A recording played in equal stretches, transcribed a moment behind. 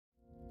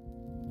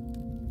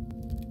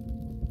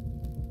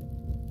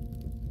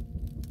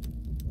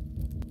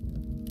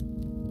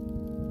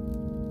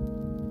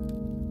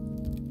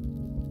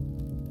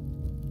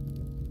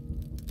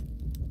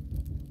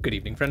Good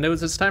evening,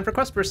 friendos. It's time for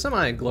Quest for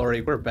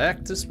Semi-Glory. We're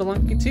back to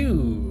Spelunky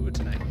 2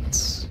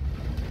 tonight.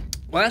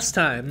 Last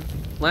time,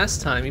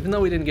 even though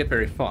we didn't get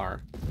very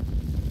far,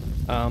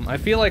 I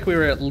feel like we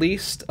were at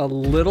least a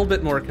little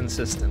bit more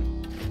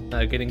consistent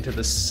getting to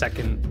the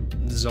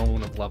second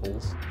zone of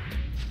levels.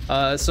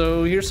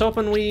 So here's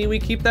hoping we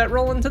keep that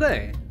rolling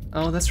today.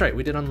 Oh, that's right,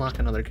 we did unlock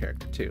another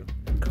character too,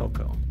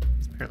 Coco.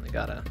 He's apparently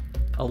got a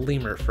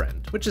lemur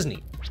friend, which is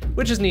neat.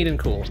 Which is neat and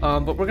cool,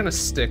 but we're gonna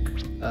stick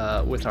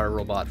with our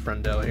robot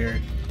friendo here.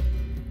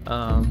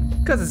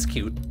 Cause it's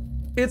cute.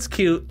 It's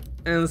cute,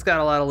 and it's got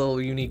a lot of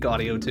little unique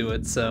audio to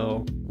it,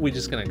 so we're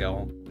just gonna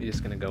go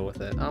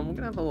with it. We're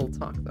gonna have a little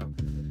talk though.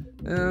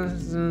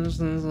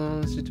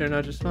 She turned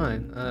out just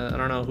fine. I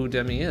don't know who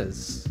Demi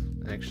is,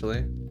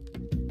 actually.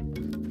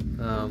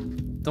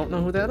 Don't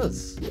know who that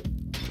is.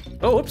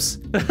 Oh, oops!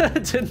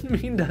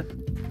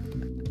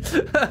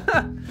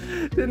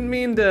 Didn't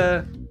mean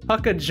to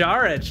huck a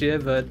jar at you,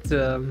 but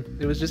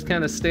it was just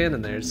kind of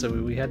standing there, so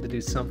we had to do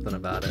something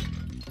about it.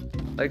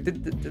 Like,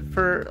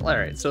 all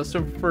right, so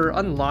for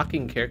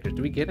unlocking characters,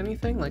 do we get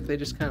anything? Like, they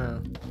just kind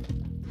of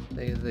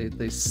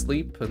they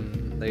sleep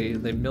and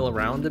they mill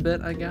around a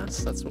bit, I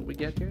guess. That's what we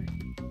get here.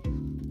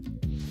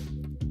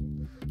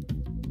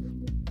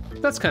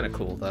 That's kind of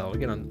cool, though. We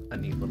get a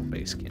neat little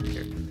base camp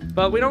here,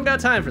 but we don't got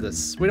time for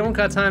this. We don't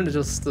got time to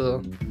just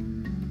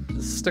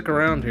stick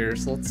around here.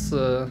 So let's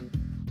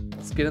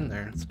get in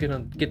there. Let's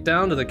get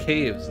down to the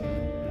caves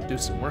and do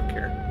some work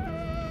here.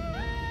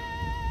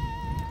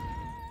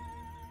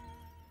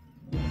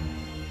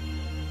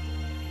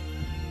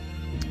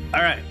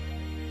 All right,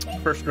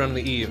 first run of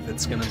the eve.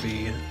 It's gonna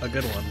be a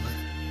good one.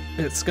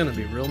 It's gonna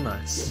be real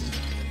nice.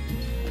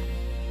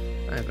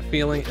 I have a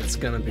feeling it's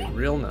gonna be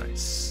real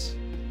nice.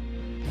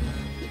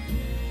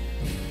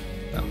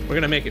 Well, we're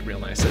gonna make it real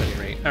nice at any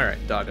rate. All right,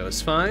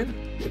 doggo's fine.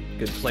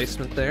 Good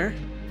placement there.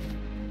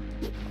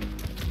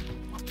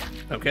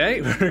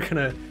 Okay, we're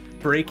gonna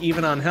break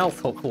even on health,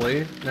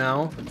 hopefully.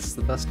 Now, that's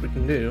the best we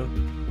can do.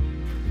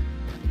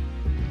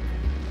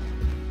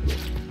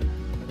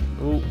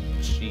 Oh,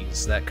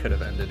 jeez, that could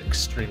have ended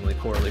extremely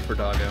poorly for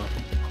Doggo.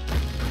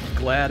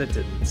 Glad it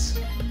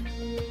didn't.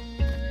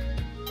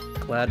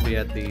 Glad we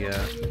had the,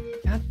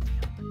 God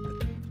damn,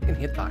 the fucking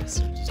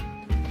hitbox.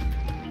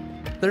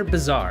 They're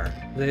bizarre.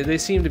 They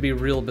seem to be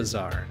real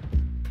bizarre.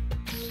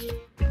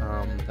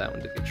 That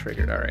one did get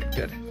triggered. All right,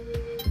 good.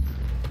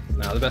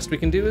 Now the best we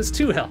can do is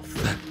 2 health.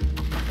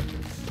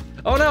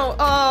 Oh no!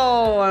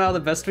 Oh, now the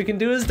best we can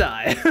do is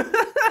die.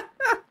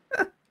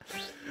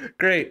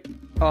 Great,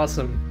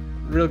 awesome,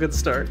 real good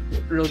start,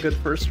 real good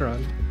first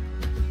run.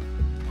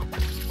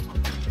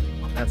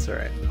 That's all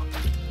right.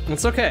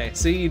 It's okay.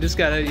 See, you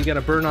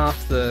gotta burn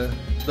off the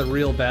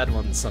real bad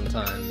ones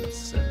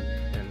sometimes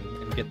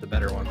and get the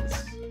better ones.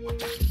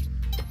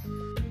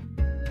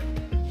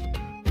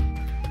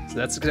 So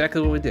that's exactly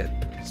what we did.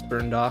 We just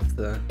burned off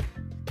the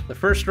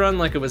first run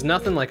like it was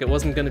nothing, like it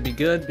wasn't gonna be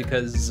good,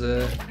 because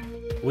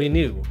we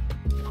knew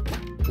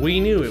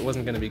it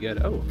wasn't gonna be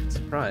good. Oh,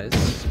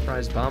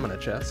 surprise bomb in a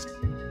chest.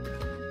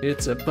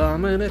 It's a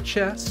bomb in a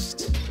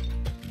chest.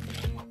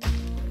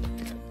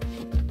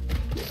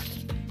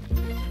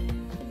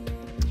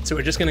 So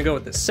we're just gonna go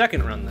with the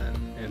second run then,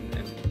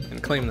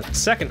 and claim that the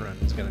second run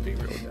is gonna be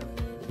real good.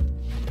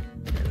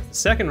 And if the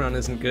second run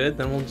isn't good,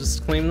 then we'll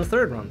just claim the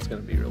third run is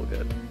gonna be real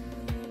good.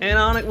 And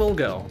on it we'll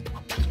go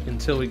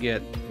until we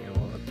get, you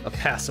know, a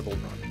passable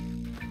run.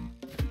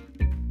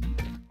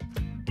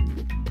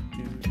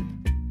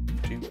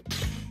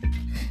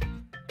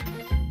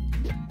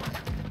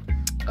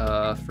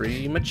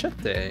 Free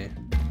machete.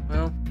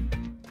 Well,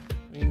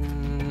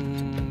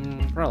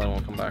 probably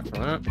won't come back for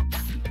that.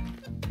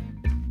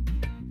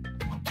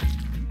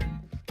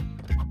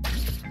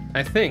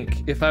 I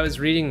think if I was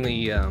reading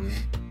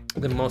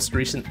the most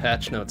recent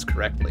patch notes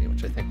correctly,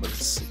 which I think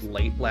was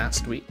late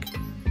last week,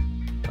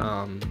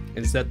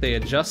 is that they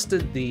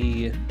adjusted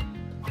the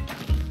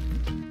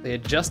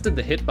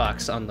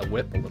hitbox on the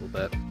whip a little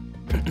bit,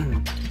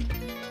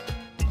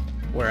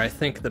 where I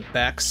think the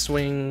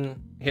backswing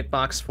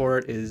hitbox for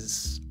it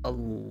is a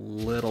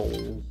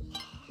little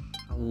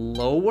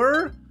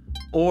lower,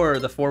 or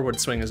the forward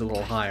swing is a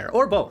little higher,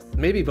 or both,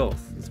 maybe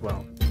both as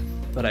well.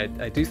 But I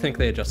do think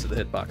they adjusted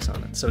the hitbox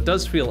on it, so it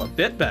does feel a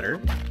bit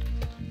better.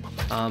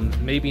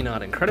 Maybe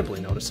not incredibly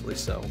noticeably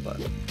so,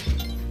 but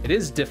it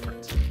is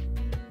different,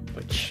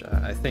 which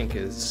I think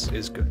is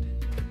good.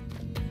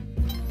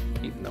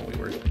 Even though we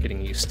were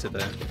getting used to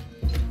the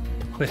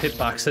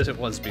hitbox as it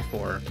was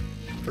before,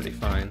 pretty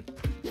fine.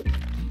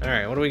 All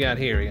right, what do we got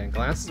here? We got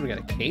glasses, we got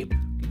a cape.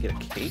 You get a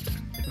cape.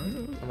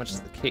 How much is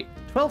the cape?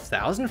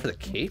 12,000 for the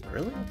cape,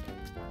 really?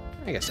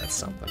 I guess that's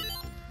something.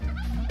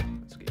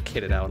 Let's get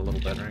kitted out a little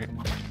bit, right?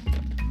 All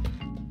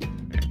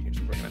right,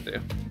 here's what we're gonna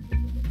do.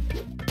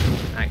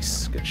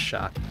 Nice, good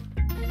shot.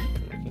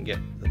 And we can get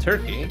the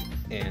turkey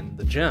and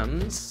the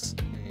gems,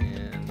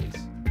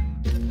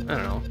 and I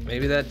don't know,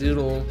 maybe that dude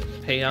will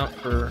pay out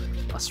for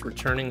us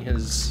returning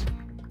his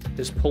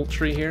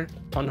poultry here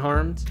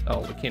unharmed.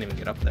 Oh, we can't even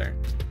get up there.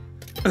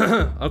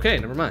 Okay,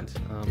 never mind.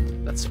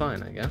 That's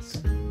fine, I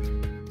guess.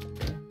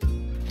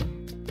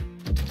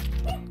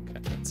 Okay,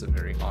 that's a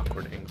very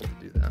awkward angle to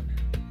do that.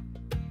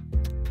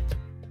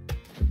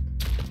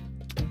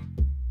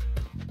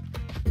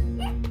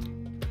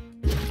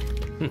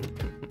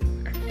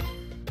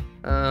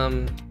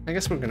 I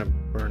guess we're gonna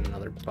burn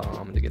another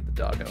bomb to get the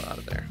doggo out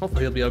of there.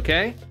 Hopefully he'll be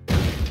okay.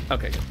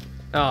 Okay, good.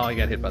 Oh, he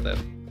got hit by the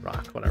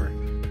rock, whatever.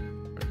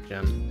 Or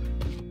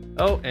gem.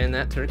 Oh, and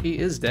that turkey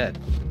is dead.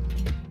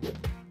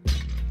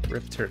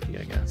 Rip turkey,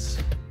 I guess.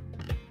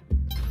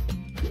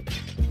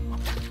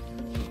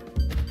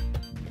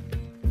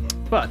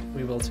 But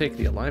we will take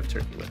the alive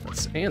turkey with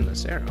us and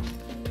this arrow.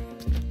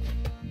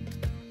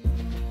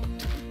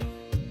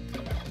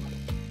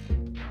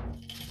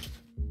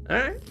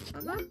 Alright,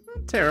 not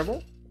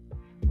terrible.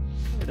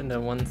 Get into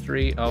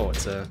 1-3. Oh,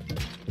 it's a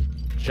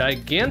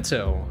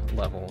Giganto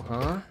level,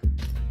 huh?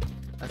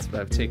 That's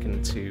what I've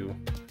taken to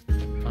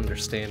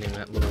understanding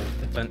that little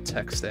event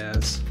text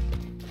as.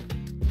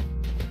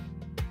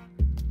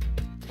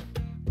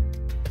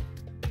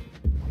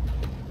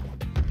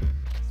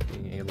 It's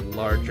being a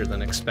larger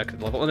than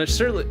expected level, and it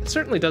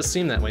certainly does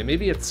seem that way.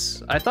 Maybe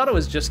it's... I thought it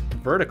was just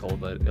vertical,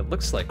 but it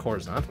looks like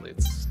horizontally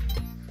it's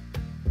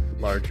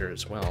larger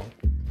as well.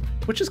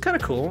 Which is kind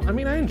of cool. I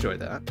mean, I enjoy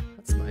that.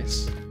 That's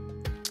nice.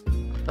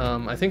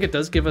 I think it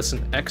does give us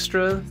an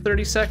extra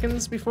 30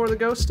 seconds before the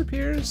ghost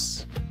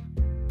appears.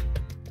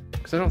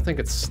 Because I don't think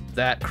it's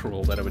that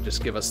cruel that it would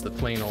just give us the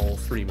plain old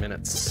 3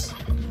 minutes.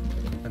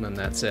 And then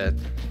that's it.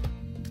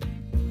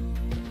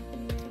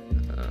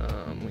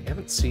 We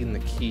haven't seen the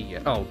key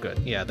yet. Oh, good.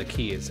 Yeah, the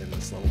key is in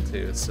this level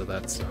too, so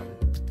that's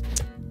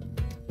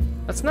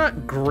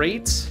not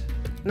great,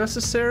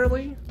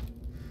 necessarily.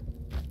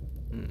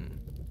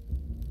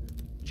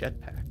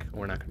 Jetpack.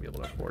 We're not going to be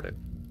able to afford it.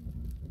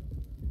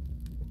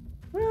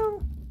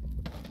 Well,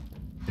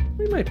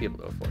 we might be able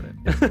to afford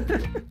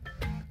it.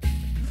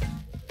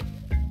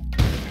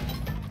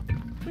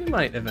 We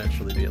might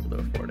eventually be able to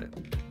afford it.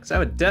 Because I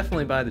would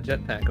definitely buy the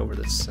jetpack over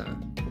this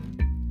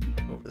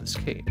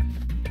cape.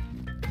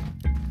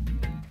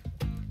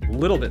 A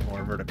little bit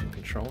more vertical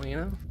control, you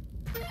know?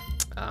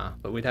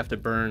 But we'd have to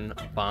burn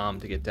a bomb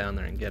to get down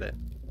there and get it.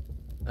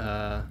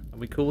 Are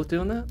we cool with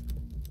doing that?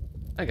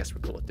 I guess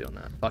we're cool with doing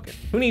that. Fuck it.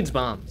 Who needs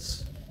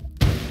bombs?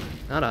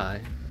 Not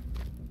I.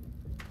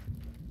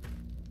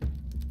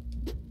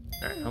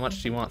 Alright, how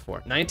much do you want for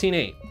it?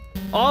 19.8.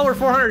 Oh, we're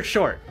 400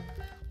 short.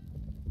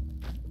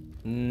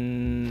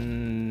 Nuts.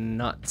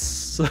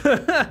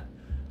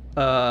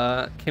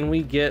 Can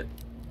we get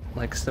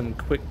like some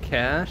quick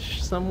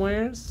cash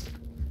somewheres?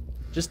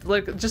 Just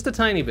a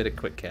tiny bit of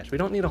quick cash. We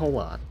don't need a whole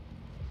lot.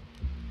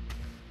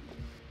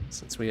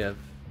 Since we have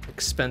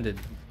expended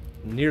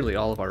nearly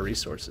all of our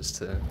resources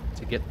to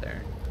get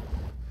there.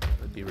 It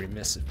would be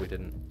remiss if we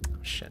didn't. Oh,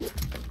 shit.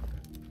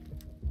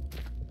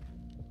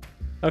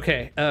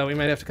 Okay, we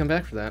might have to come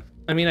back for that.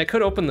 I mean, I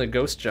could open the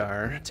ghost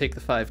jar, take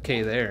the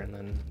 5K there, and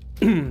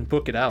then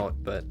book it out,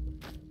 but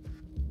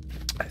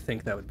I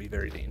think that would be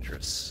very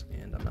dangerous,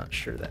 and I'm not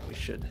sure that we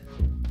should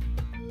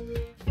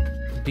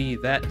be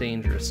that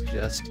dangerous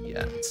just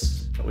yet.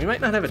 But we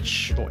might not have a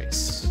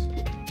choice.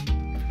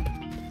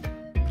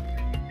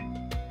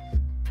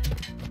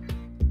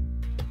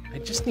 I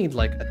just need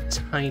like a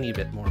tiny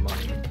bit more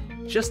money.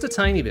 Just a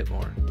tiny bit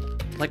more.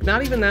 Like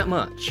not even that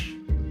much.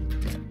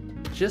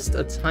 Just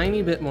a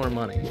tiny bit more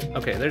money.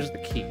 Okay, there's the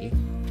key.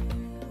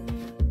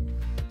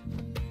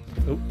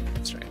 Oh,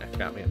 that's right, I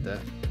forgot we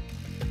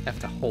have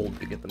to hold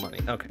to get the money.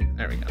 Okay,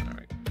 there we go, all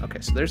right.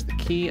 Okay, so there's the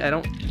key. I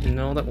don't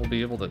know that we'll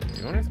be able to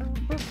do anything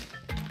with this.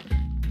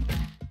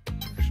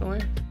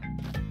 Actually.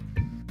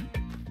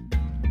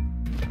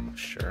 I'm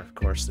sure, of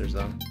course, there's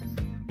a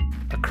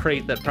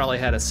crate that probably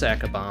had a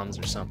sack of bombs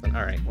or something.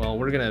 All right, well,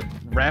 we're gonna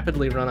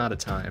rapidly run out of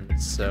time.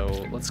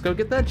 So let's go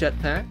get that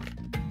jetpack.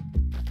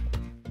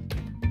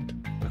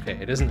 Okay,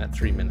 it isn't at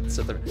 3 minutes.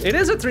 It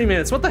is at 3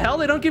 minutes. What the hell?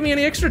 They don't give me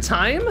any extra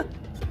time?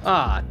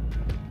 Ah.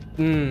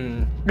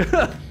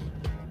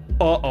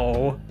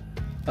 Uh-oh.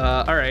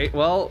 All right,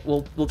 well,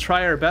 we'll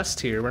try our best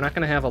here. We're not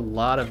gonna have a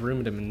lot of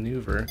room to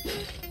maneuver.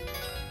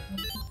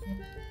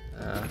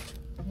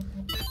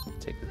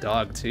 Take the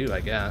dog too, I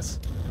guess.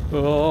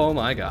 Oh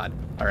my god.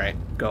 All right,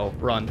 go,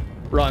 run.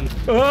 What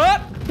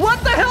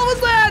the hell was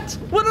that?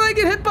 What did I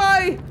get hit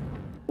by?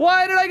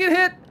 Why did I get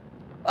hit?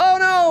 Oh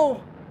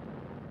no.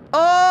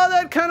 Oh,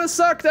 that kind of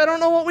sucked. I don't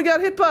know what we got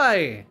hit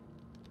by.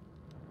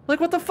 Like,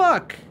 what the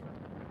fuck?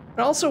 And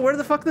also, where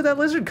the fuck did that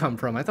lizard come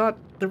from? I thought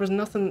there was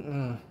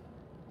nothing.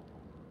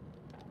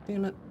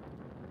 Damn it.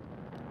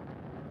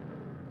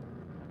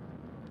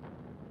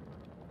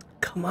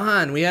 Come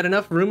on, we had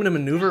enough room to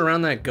maneuver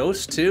around that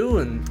ghost too,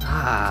 and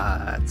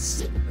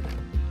that's...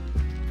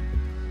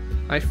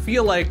 I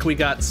feel like we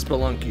got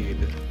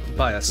spelunkied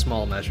by a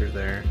small measure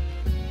there.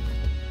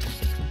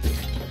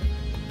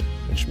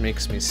 Which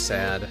makes me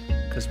sad,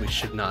 because we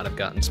should not have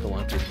gotten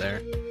spelunkied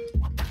there.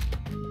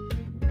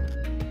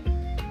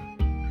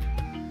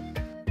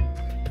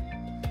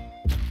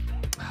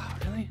 Oh,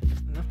 really?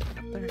 Enough to get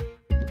up there?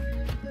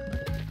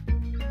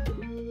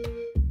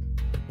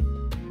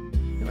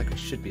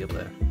 should be able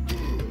to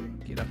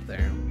get up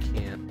there. We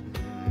can't.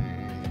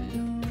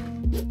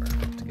 We're gonna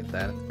have to get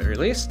that at the very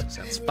least.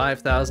 So that's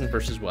 5,000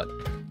 versus what?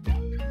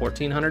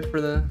 1,400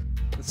 for the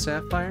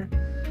sapphire?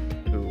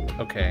 Ooh,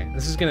 okay.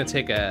 This is gonna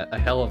take a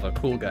hell of a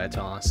cool guy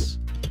toss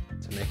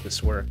to make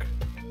this work.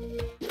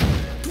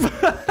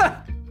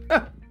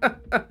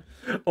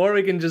 Or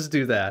we can just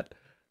do that.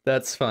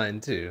 That's fine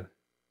too.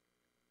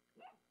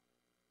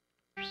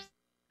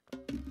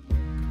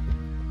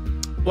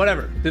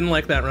 Whatever. Didn't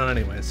like that run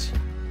anyways.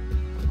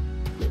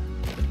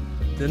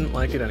 Didn't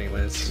like it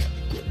anyways.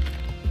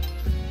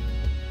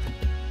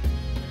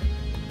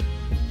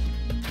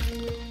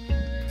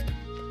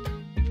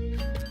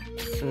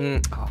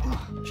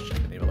 Oh, should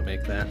have been able to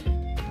make that.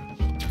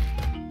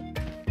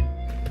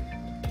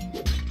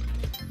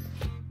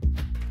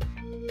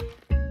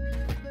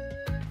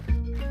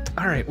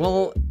 Alright,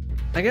 well,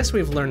 I guess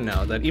we've learned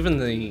now that even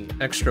the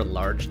extra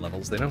large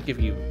levels, they don't give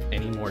you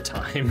any more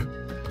time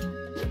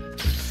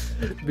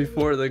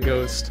before the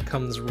ghost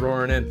comes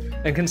roaring in.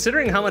 And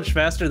considering how much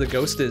faster the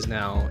ghost is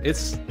now,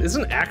 it's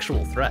an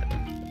actual threat.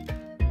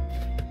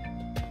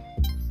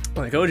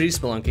 Like OG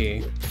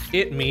Spelunky,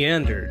 it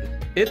meandered.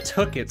 It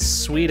took its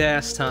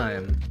sweet-ass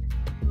time.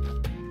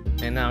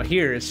 And now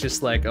here, it's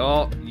just like,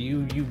 oh,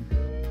 you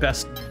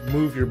best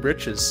move your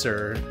britches,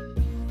 sir.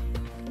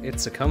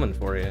 It's a-coming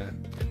for you.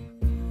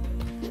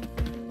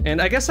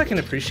 And I guess I can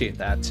appreciate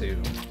that, too.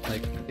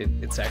 Like,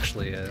 it's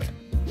actually a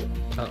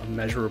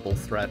measurable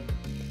threat,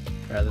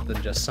 rather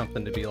than just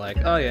something to be like,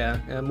 oh yeah,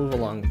 move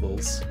along,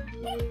 fools.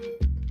 Yeah,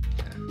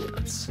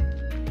 that's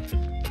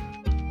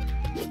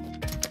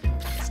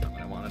not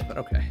what I wanted, but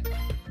okay.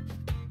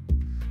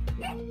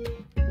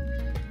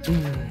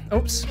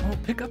 Oops, oh,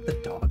 pick up the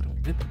dog,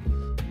 don't whip me,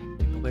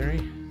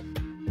 Pickleberry.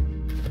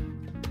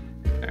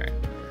 Alright,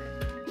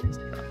 let's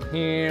drop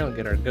here, we'll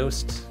get our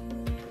ghost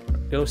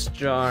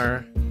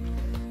jar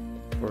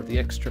for the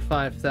extra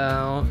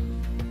 5,000.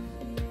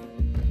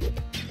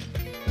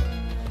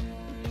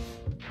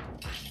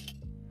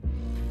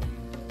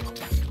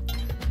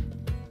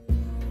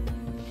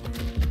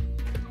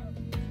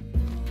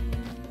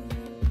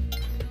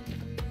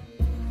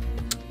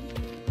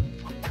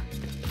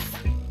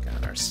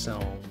 Got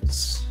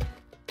ourselves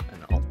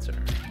an altar.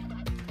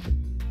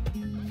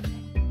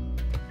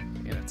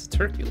 And it's a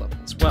turkey level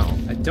as well.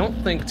 I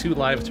don't think 2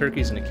 live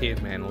turkeys and a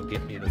caveman will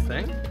get me the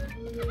thing.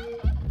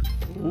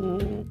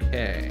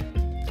 Okay.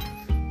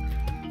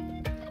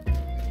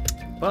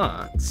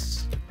 But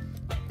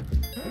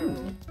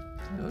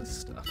good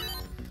stuff.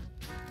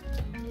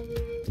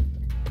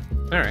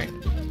 Alright.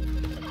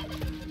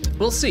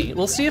 We'll see.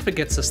 We'll see if it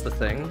gets us the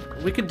thing.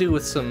 We could do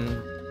with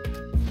some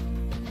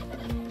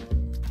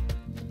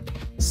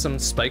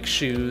spike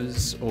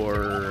shoes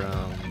or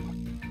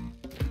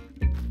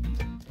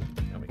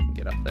we can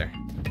get up there.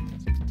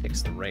 It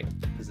takes the right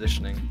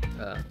positioning.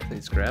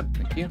 Please grab.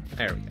 Thank you.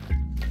 There we go.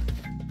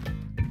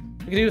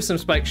 We could do some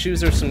spike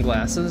shoes or some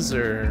glasses,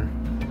 or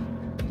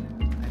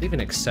I'd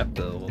even accept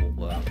the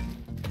little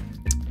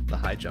the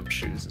high jump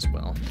shoes as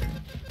well.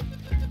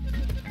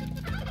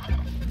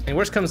 And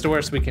worst comes to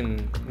worst, we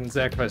can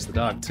sacrifice the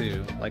dog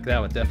too. Like that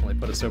would definitely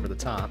put us over the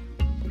top.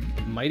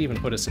 It might even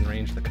put us in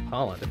range of the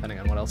Kapala, depending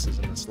on what else is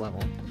in this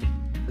level.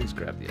 Please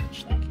grab the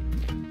edge, thank you.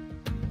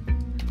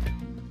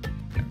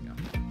 There we go.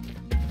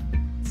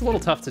 It's a little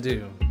tough to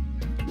do.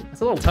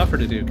 It's a little tougher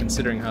to do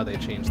considering how they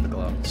changed the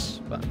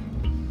gloves, but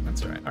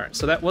that's alright. Alright,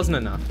 so that wasn't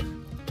enough.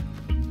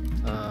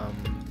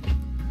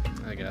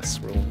 I guess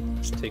we'll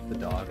just take the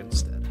dog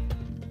instead.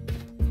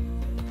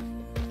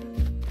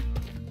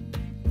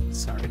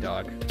 Sorry,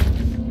 dog.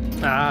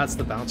 Ah, it's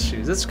the bounce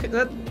shoes.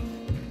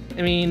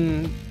 I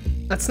mean,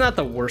 that's not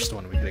the worst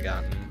one we could have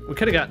gotten. We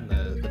could have gotten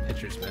the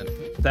pitcher's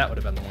mitt. That would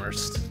have been the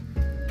worst.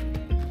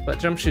 But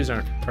jump shoes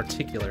aren't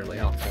particularly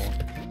helpful.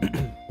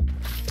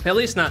 At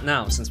least not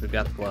now, since we've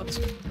got the gloves.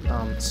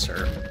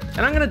 Sir.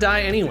 And I'm gonna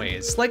die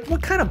anyways. Like,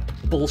 what kind of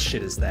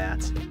bullshit is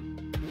that?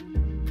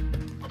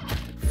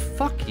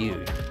 Fuck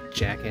you,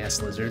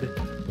 jackass lizard.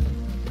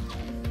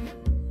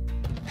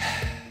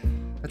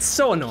 That's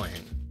so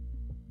annoying.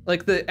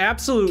 Like, the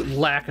absolute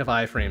lack of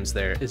iframes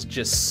there is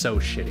just so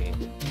shitty.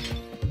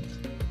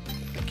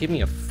 Give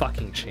me a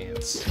fucking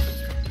chance.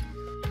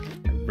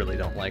 I really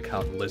don't like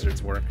how the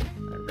lizards work.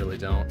 I really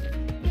don't.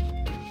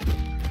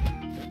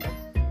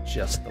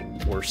 Just the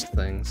worst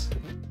things.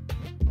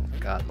 Oh my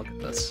god, look at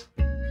this.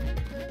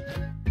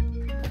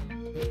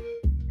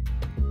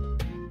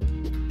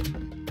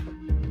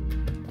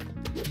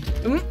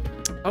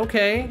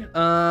 Okay,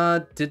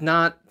 did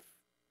not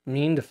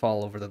mean to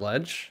fall over the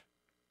ledge.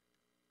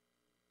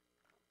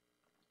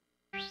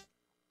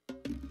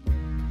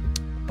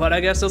 But I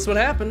guess that's what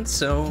happened,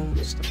 so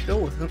just have to go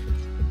with it.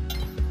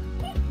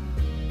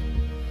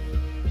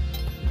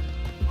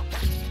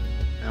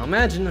 Now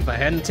imagine if I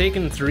hadn't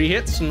taken 3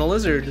 hits from the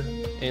lizard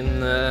in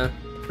the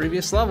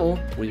previous level,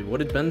 we would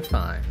have been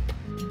fine.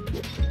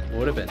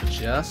 Would have been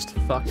just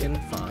fucking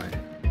fine.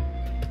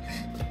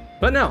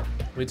 But no,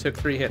 we took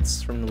 3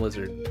 hits from the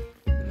lizard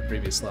in the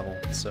previous level,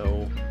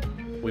 so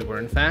we were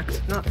in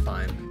fact not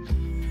fine.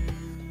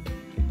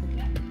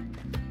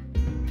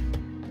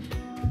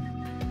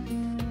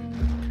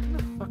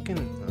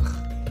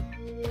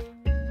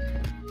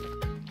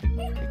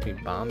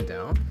 bomb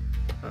down?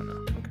 I don't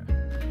know. Okay.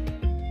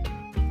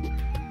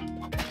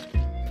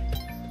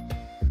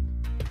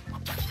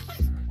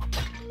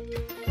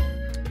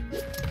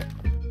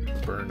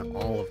 Burn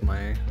all of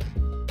my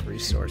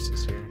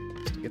resources here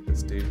just to get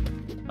this dude.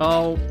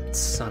 Oh,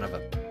 son of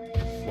a...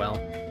 Well.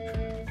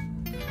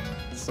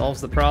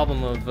 Solves the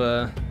problem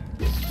of,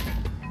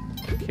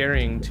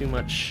 carrying too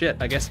much shit.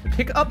 I guess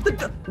pick up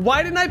the...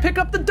 Why didn't I pick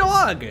up the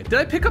dog? Did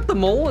I pick up the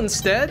mole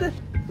instead?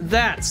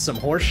 That's some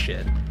horse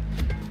shit.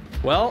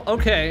 Well,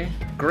 okay.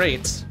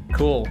 Great.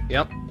 Cool.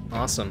 Yep.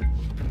 Awesome.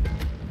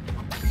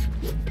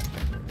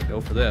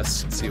 Go for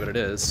this. See what it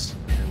is.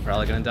 I'm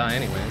probably gonna die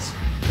anyways.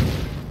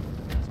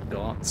 Let's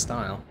go out in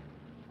style.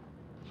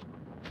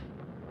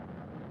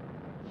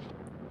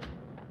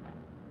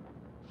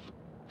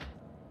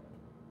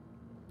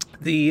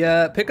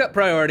 The pickup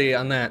priority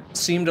on that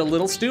seemed a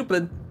little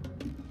stupid.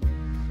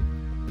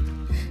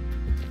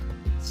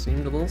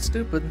 Seemed a little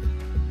stupid. I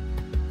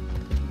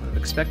would have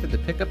expected to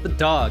pick up the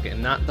dog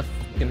and not the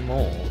fucking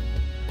mole.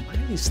 Why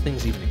do these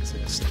things even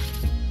exist?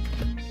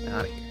 Get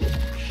out of here,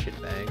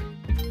 shitbag.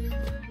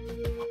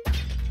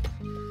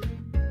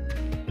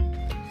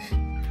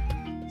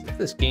 As if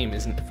this game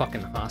isn't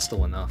fucking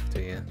hostile enough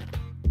to you.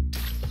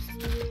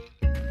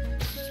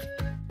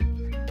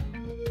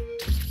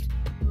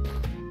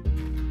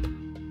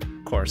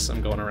 Of course,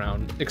 I'm going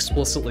around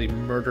explicitly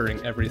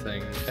murdering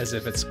everything as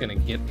if it's gonna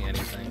get me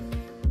anything.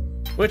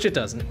 Which it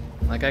doesn't.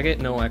 Like, I get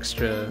no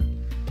extra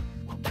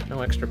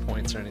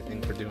points or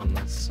anything for doing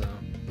this, so I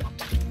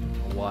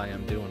don't know why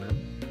I'm doing it.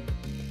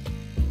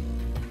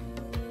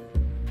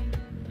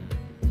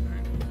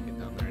 Alright, get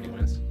down there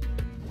anyways.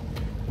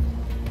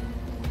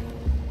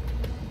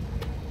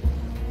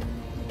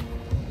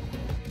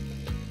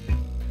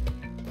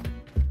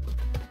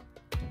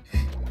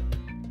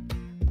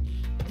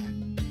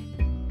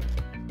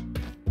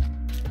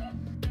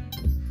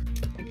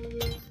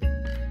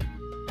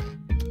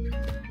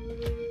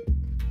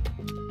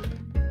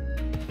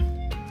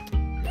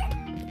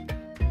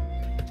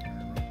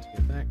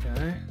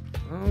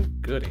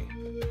 Goody.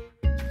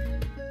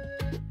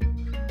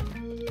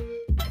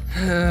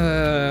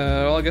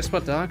 Well, guess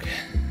what, Doc?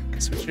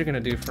 Guess what you're gonna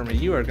do for me?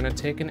 You are gonna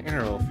take an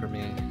arrow for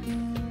me.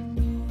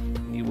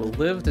 You will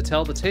live to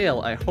tell the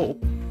tale, I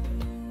hope.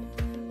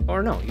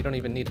 Or no, you don't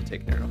even need to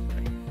take an arrow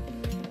for me.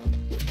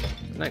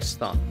 Nice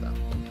thought, though.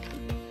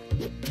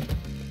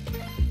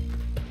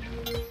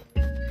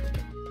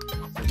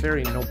 It's a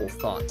very noble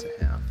thought to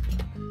have.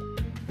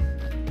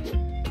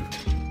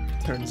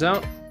 Turns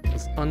out,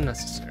 it's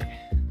unnecessary.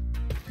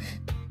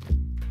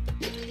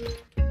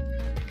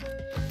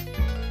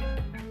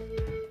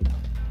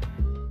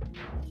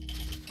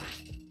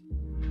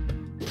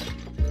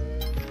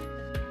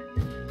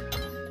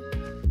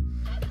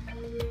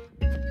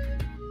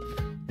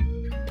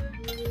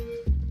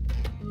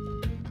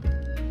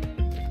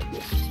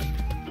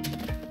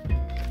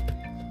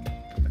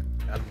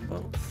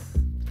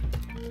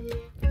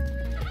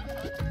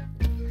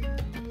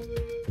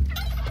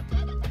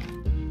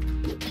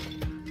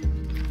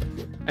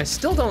 I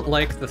still don't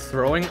like the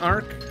throwing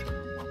arc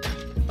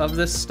of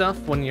this stuff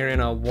when you're in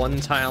a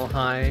one-tile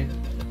high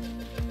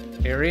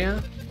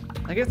area.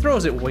 Like, it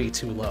throws it way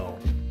too low.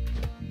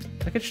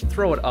 Like, it should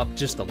throw it up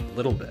just a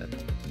little bit.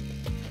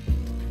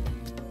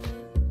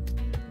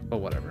 But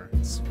whatever,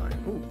 it's fine.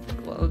 Ooh,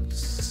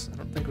 gloves. I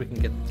don't think we can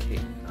get the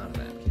cape out of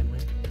that, can we?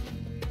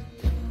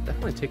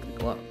 Definitely take the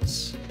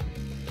gloves.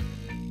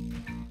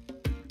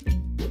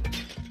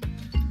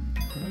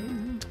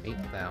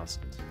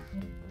 8,000.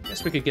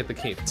 Guess we could get the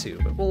cape too,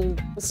 but we'll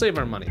save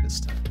our money this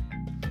time.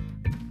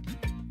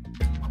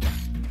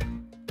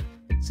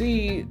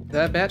 See,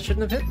 that bat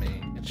shouldn't have hit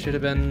me. It should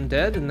have been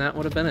dead, and that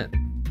would have been it.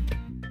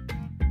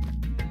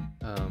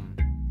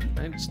 Can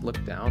I just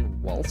look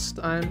down whilst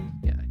I'm...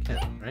 Yeah, I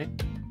can, right?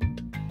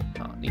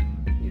 Oh, neat.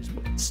 You just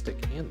put the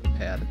stick and the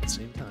pad at the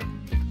same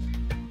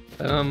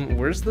time.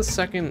 Where's the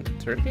second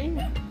turkey?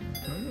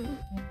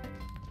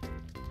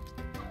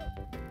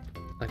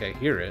 Like, I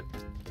hear it.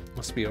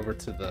 Must be over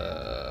to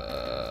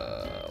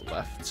the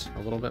left a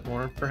little bit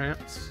more,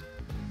 perhaps.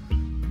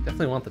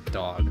 Definitely want the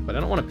dog, but I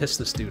don't want to piss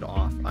this dude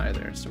off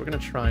either. So we're gonna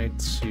try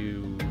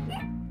to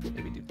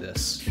maybe do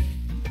this.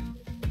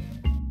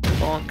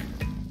 Bonk.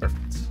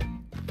 Perfect.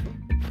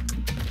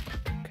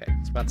 Okay, I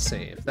was about to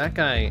say, if that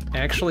guy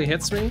actually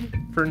hits me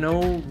for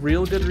no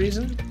real good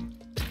reason,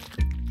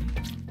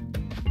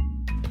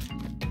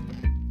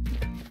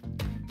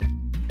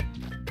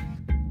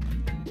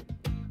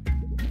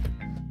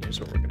 here's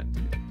what we're gonna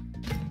do.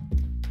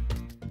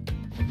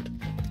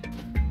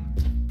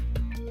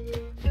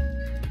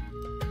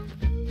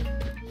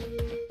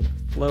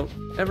 Float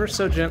ever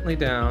so gently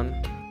down.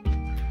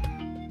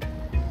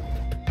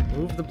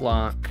 Move the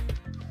block.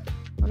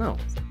 Oh no,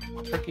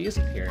 turkey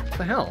isn't here. What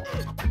the hell?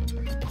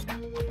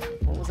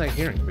 What was I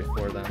hearing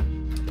before then?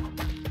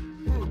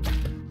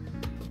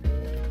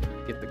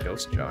 Get the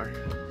ghost jar.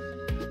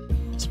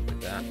 Let's do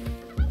that.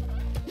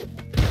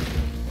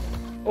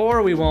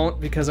 Or we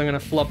won't, because I'm gonna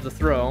flub the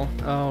throw.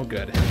 Oh,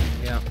 good.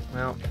 Yeah,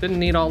 well, didn't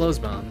need all those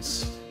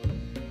bombs.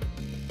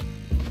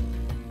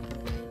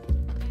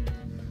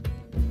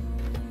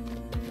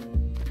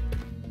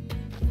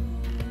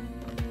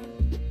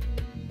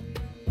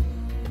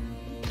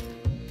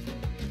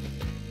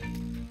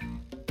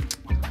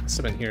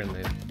 Must have been hearing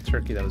the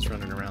turkey that was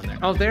running around there.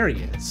 Oh, there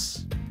he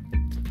is.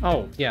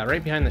 Oh, yeah,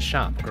 right behind the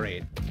shop.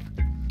 Great.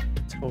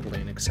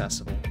 Totally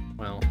inaccessible.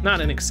 Well,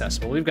 not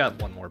inaccessible. We've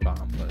got one more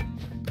bomb, but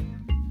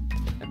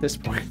at this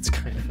point, it's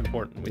kind of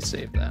important we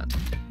save that.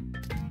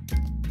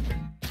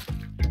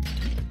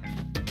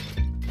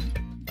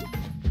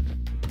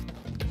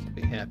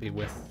 Be happy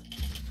with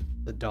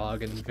the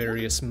dog and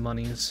various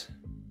monies.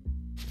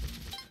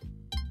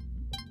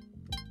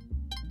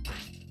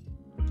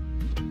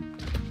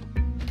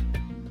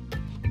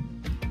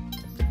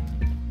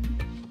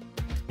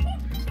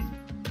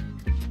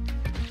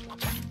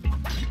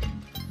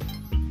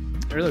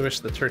 I really wish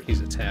the turkey's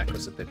attack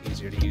was a bit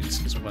easier to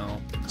use as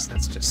well, because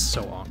that's just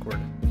so awkward.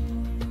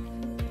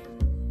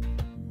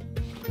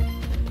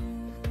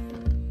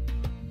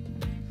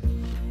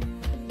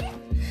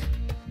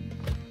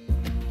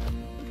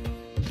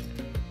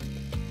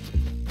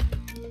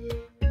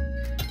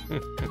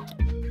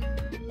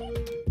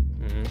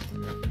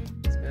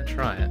 It's gonna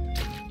try it.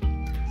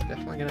 It's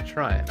definitely gonna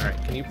try it.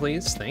 Alright, can you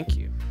please? Thank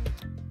you.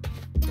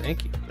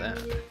 Thank you for that.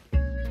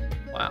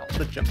 Wow, what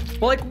a jump.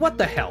 Well, like, what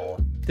the hell?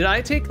 Did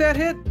I take that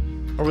hit?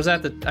 Or was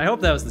that the... I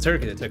hope that was the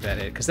turkey that took that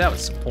hit, because that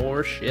was some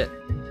poor shit.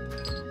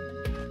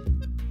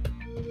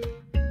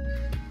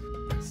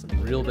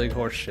 Some real big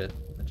horse shit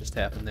that just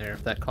happened there,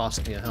 if that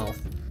cost me a health.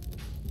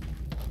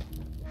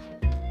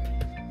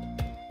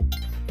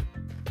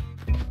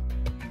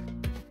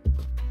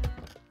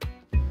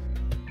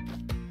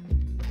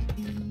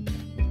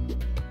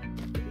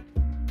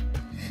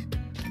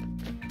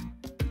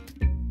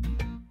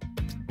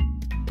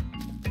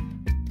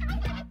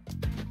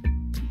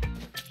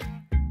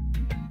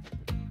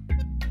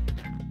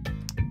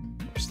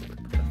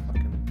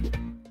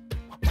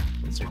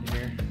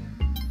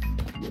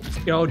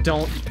 Yo,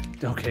 don't.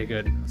 Okay,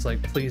 good. It's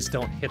like, please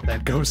don't hit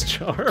that ghost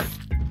jar.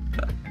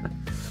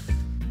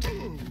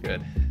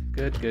 Good.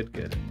 Good, good,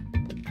 good.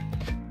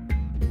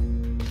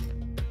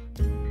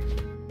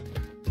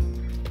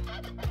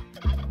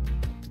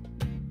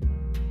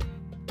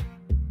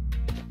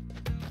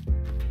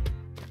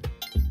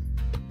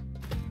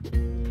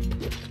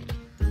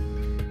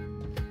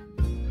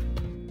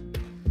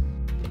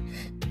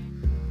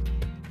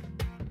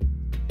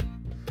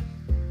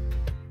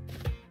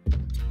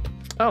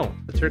 Oh,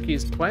 the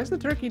turkey's... Why is the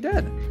turkey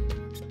dead?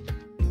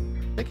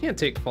 They can't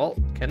take fault.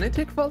 Can they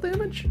take fall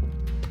damage?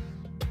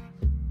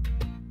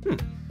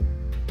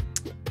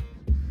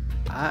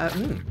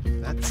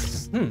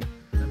 That's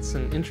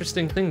an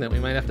interesting thing that we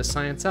might have to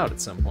science out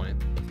at some point.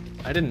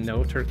 I didn't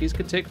know turkeys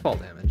could take fall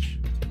damage.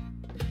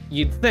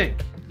 You'd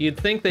think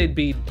they'd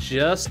be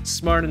just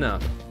smart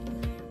enough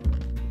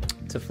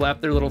to flap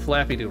their little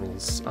flappy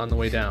doodles on the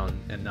way down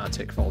and not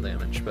take fall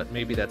damage, but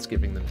maybe that's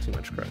giving them too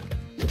much credit.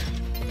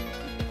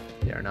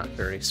 They are not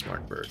very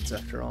smart birds,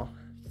 after all.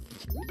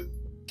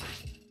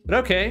 But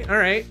okay,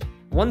 alright.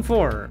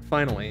 1-4,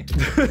 finally.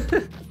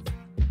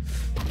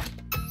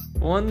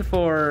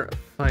 1-4,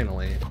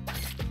 finally.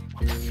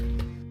 It's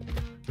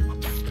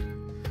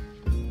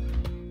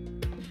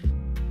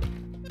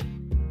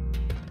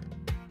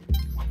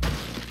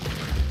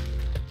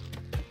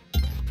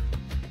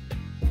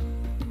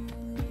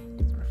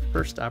our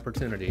first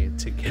opportunity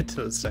to get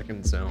to the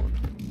second zone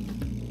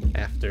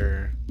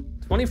after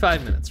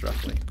 25 minutes,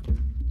 roughly.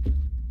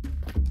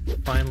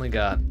 Finally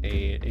got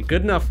a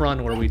good enough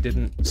run where we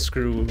didn't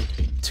screw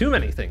too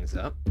many things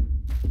up.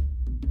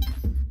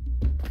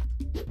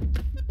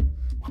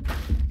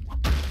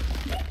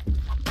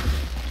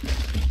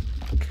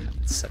 God,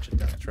 it's such a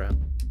death trap.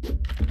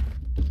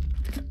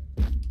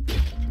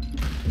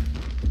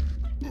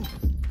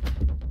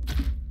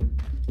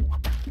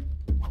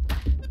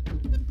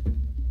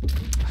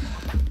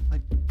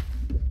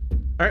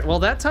 Alright, well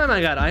that time I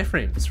got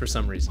iframes for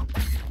some reason.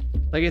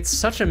 Like, it's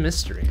such a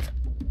mystery.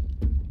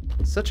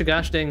 Such a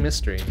gosh dang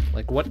mystery.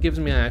 Like, what gives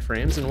me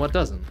iframes and what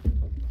doesn't?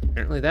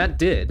 Apparently that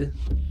did.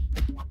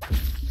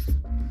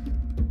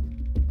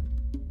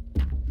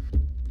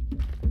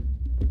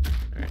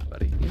 Alright,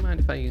 buddy. Do you mind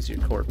if I use your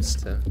corpse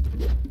to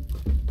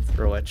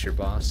throw at your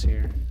boss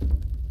here?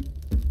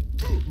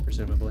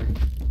 Presumably.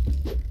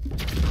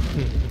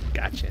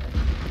 Gotcha.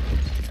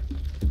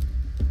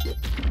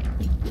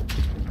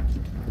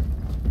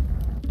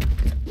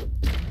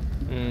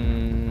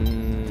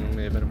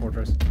 May have been a poor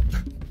choice.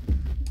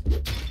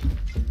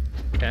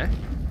 Okay.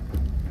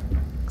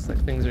 Looks like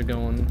things are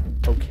going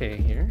okay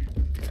here.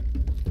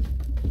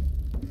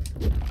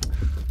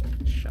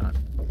 Shot.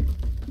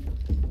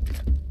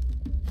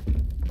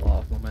 Law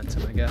of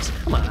momentum, I guess.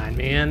 Come on,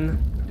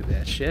 man. Don't do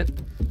that shit.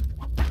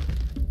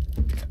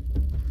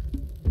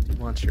 You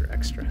want your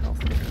extra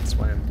health here. That's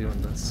why I'm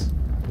doing this.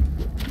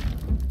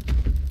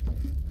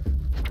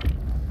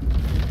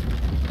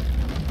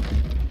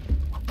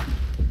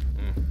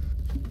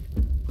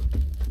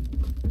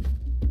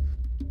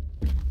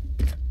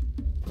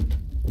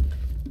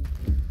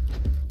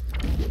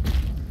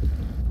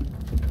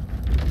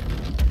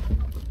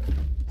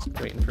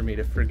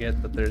 To forget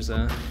that there's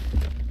an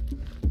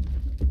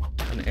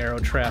arrow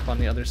trap on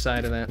the other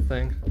side of that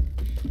thing.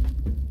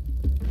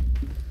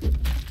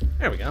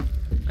 There we go.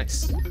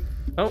 Nice.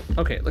 Oh,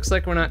 okay. Looks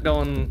like we're not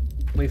going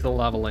lethal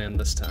lava land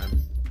this time.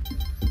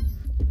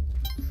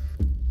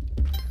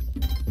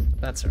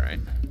 That's alright.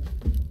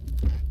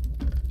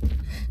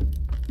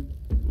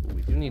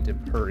 We do need to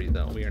hurry,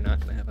 though. We are not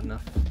going to have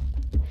enough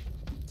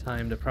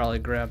time to probably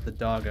grab the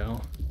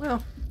doggo.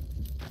 Well,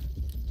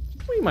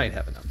 we might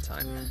have enough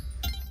time.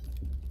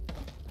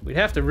 We'd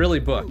have to really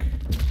book.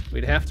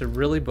 We'd have to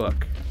really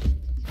book.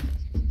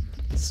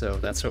 So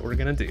that's what we're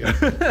going to do.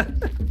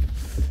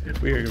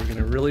 We're going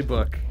to really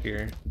book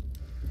here.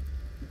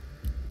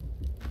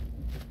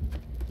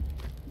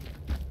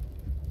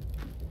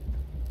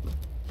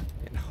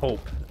 And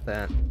hope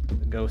that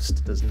the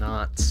ghost does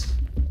not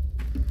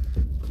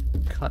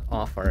cut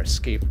off our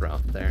escape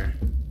route there.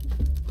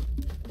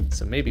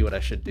 So maybe what I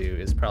should do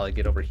is probably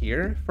get over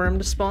here for him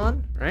to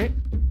spawn, right?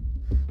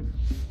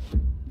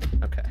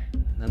 Okay,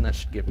 and then that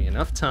should give me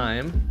enough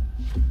time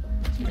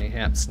to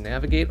perhaps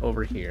navigate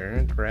over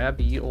here, grab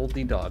ye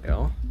olde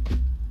doggo.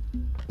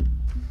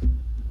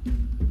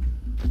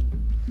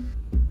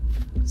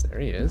 There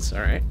he is,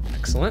 all right,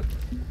 excellent.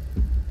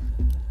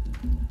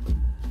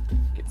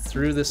 Get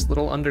through this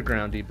little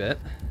undergroundy bit.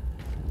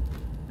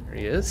 There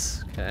he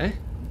is, okay.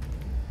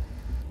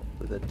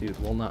 Hopefully that dude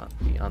will not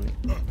be on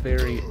the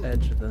very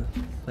edge of the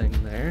thing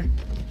there.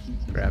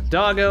 Grab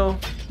doggo,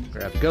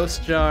 grab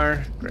ghost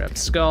jar, grab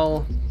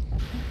skull.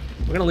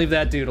 We're gonna leave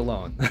that dude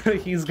alone.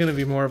 He's gonna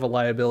be more of a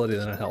liability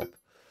than a help.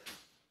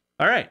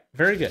 All right,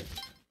 very good.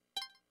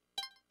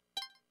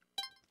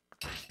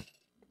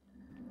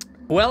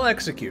 Well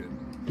executed.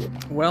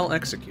 Well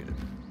executed.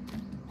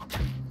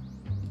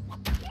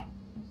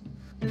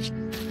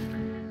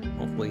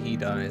 Hopefully he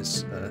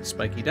dies a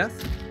spiky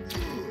death.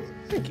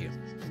 Thank you.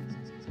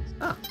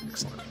 Ah,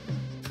 excellent.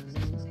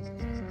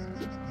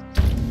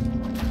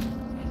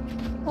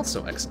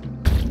 Also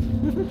excellent.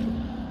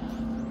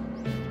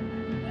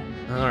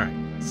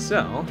 Alright,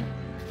 so...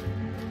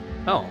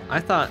 Oh, I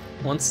thought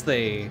once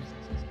they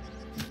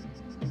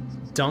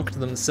dunked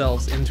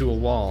themselves into a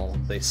wall,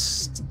 they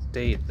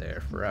stayed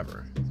there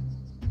forever.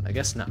 I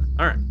guess not.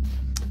 Alright.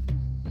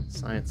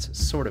 Science has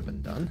sort of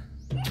been done.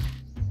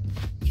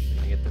 Can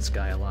I get this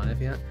guy alive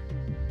yet?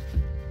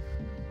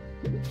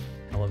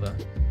 Hell of a...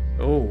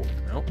 Oh,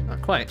 no,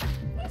 not quite.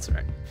 That's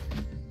alright.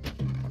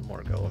 One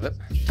more go of it.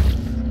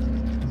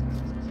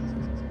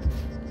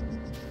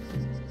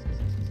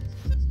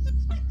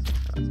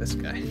 Oh, this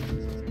guy.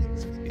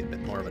 This could be a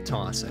bit more of a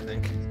toss, I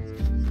think.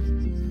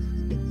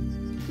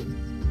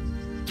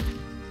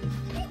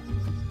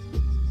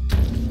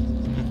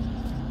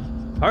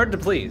 Hard to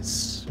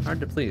please. Hard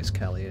to please,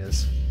 Kelly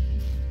is.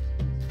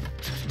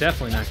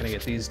 Definitely not gonna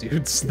get these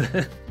dudes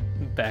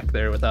back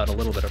there without a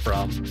little bit of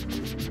problem.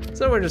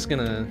 So we're just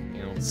gonna,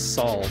 you know,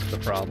 solve the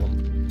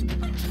problem.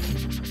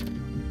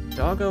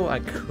 Doggo I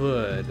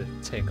could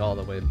take all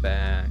the way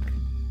back.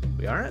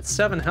 We are at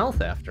 7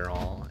 health after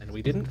all, and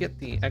we didn't get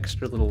the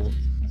extra little...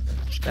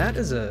 That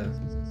is a...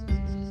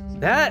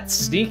 That's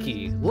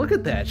sneaky. Look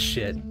at that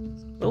shit.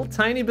 Little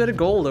tiny bit of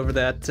gold over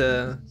that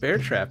bear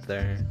trap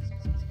there.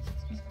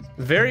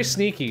 Very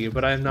sneaky,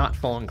 but I'm not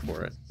falling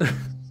for it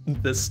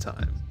this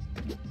time.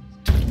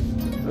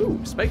 Ooh,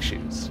 spike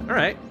shoes. All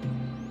right.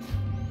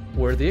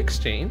 Worthy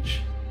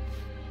exchange.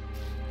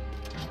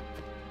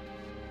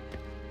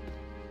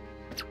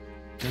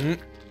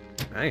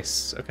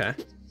 Nice, okay.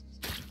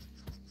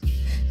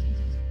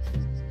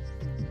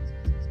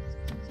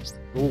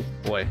 Oh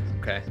boy,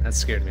 okay, that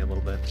scared me a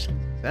little bit.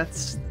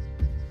 That's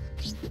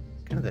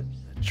kind of the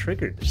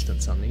trigger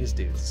distance on these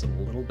dudes is a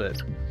little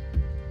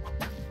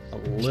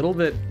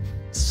bit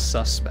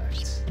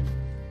suspect.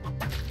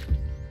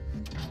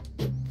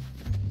 But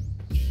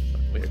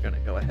we're gonna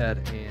go ahead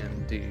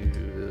and do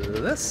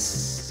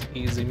this.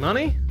 Easy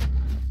money.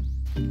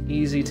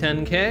 Easy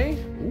 10K.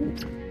 Ooh.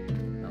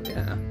 Oh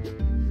yeah.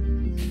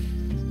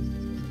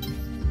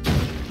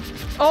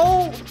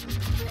 Oh!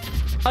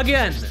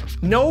 Again,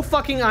 no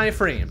fucking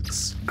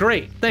iframes.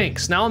 Great,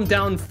 thanks. Now I'm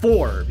down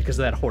 4 because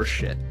of that horse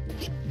shit.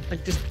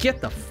 Like, just get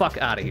the fuck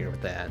out of here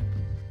with that.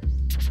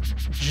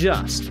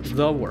 Just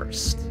the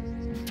worst.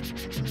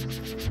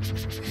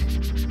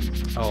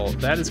 Oh,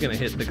 that is gonna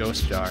hit the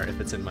ghost jar if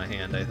it's in my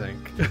hand, I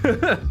think.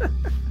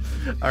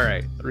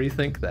 Alright,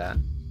 rethink that.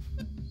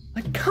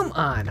 Like, come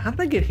on, how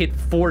did I get hit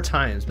 4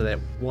 times by that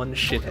one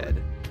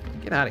shithead?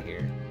 Get out of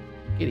here.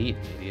 Get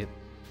eaten, idiot.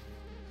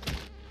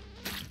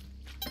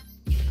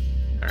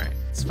 Alright,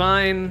 it's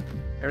fine.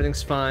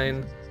 Everything's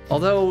fine.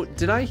 Although,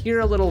 did I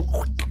hear a little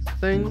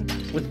thing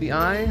with the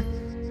eye?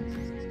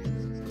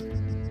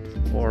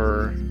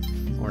 Or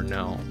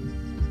no?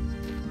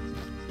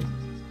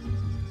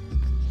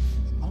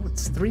 Oh,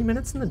 it's 3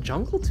 minutes in the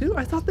jungle too?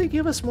 I thought they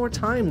gave us more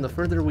time the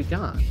further we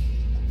got.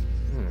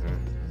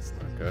 That's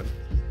not good.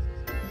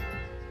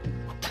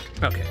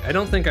 Okay, I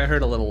don't think I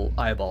heard a little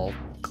eyeball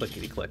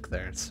clickety-click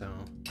there, so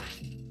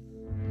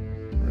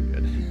we're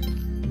good.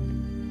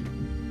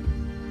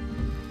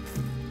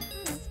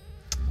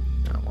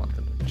 I don't want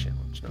them to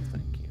challenge, no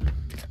thank you.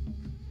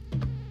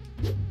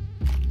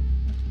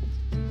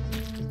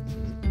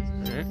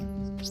 Alright.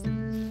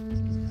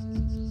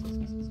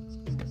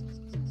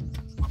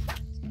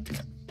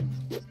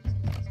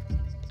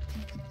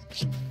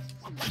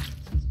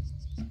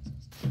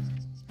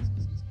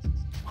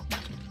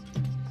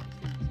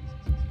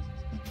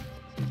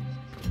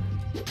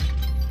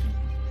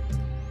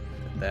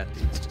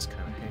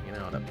 hanging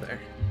out up there.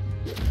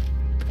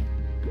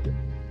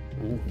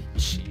 Ooh,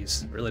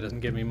 jeez. Really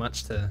doesn't give me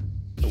much to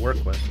work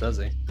with, does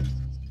he?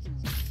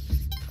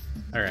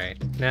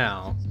 Alright,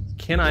 now,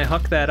 can I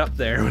huck that up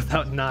there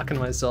without knocking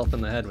myself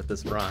in the head with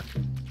this rock?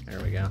 There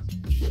we go.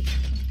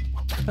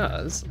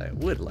 Because I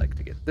would like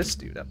to get this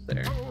dude up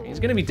there.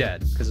 He's gonna be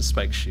dead because of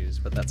Spike's shoes,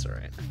 but that's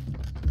alright.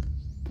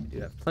 We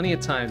do have plenty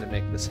of time to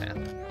make this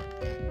happen.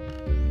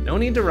 No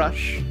need to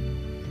rush.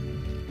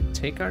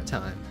 Take our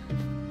time.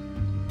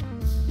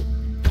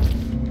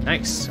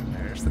 Nice.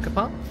 There's the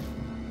kapop.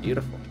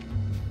 Beautiful.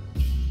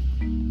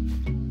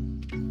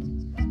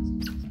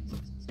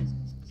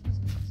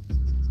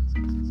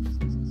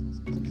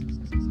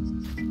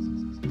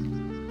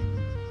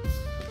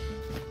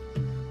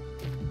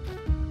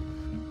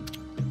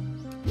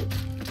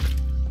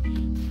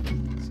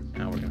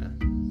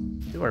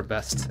 Our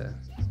best to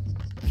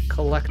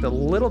collect a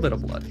little bit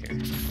of blood here.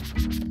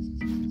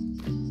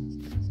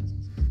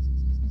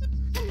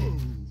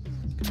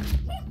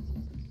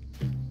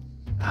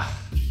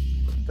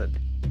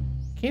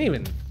 Can't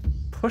even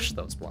push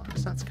those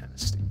blocks. That's kind of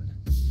stupid.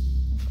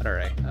 But all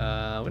right,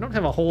 we don't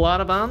have a whole lot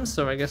of bombs,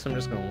 so I guess I'm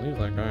just gonna leave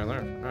that guy there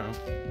for now.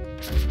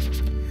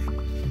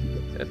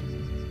 Good.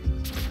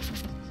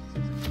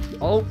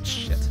 Oh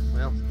shit.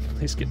 Well, at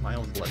least get my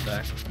own blood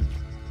back.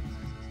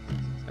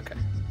 Okay.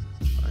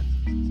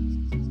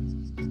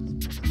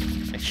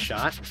 Nice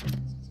shot.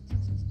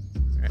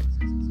 Alright.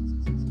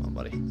 Come on,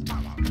 buddy.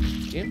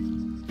 Thank you.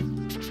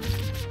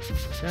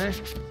 Okay.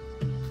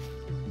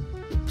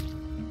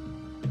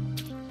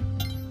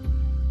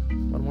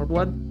 One more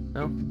blood?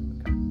 No?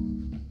 Okay.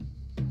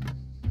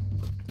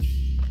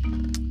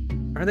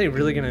 Are they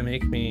really gonna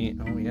make me...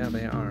 Oh yeah,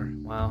 they are.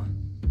 Wow.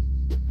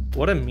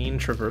 What a mean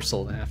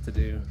traversal to have to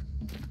do.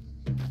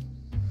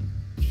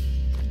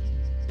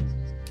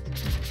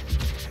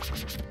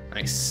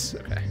 Nice.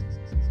 Okay.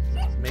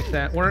 Make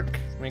that work.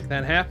 Make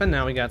that happen.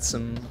 Now we got a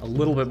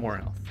little bit more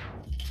health.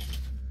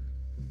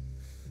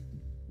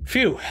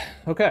 Phew.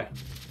 Okay.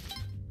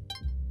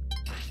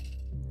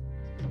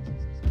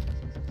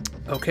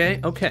 Okay,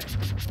 okay.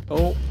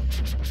 Oh,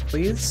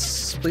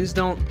 please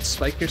don't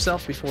spike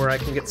yourself before I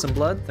can get some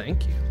blood.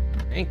 Thank you.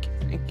 Thank you,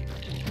 thank you.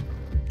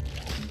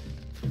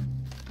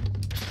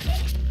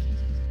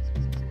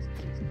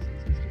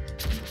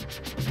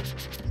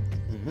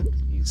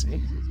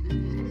 Easy.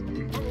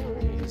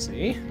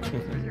 Easy.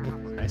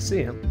 I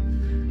see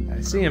him.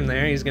 I see him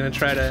there. He's gonna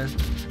try to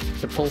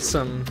pull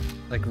some,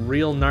 like,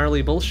 real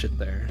gnarly bullshit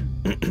there.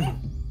 I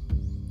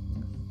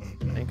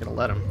ain't gonna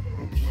let him.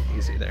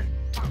 Easy there.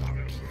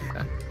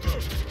 Okay.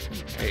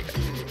 There you go.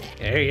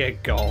 There you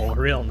go.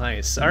 Real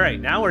nice. Alright,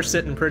 now we're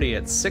sitting pretty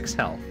at 6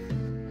 health.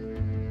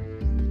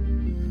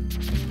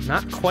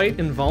 Not quite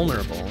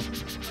invulnerable.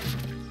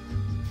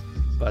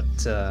 But,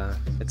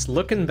 it's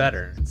looking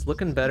better. It's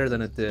looking better than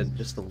it did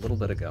just a little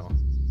bit ago.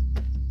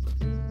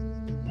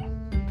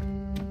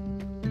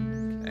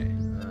 Okay,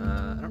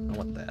 I don't know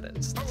what that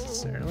is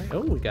necessarily.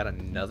 Oh, we got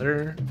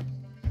another...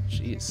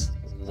 Jeez.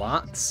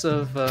 Lots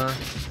of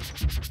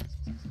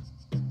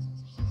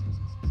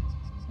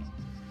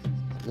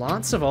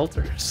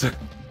altars.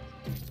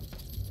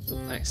 Oh,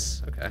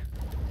 nice, okay.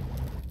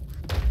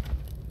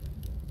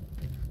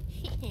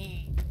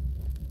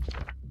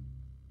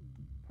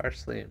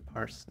 Parsley and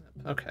parsnip,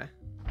 okay.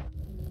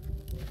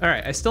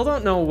 Alright, I still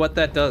don't know what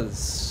that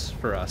does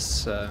for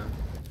us,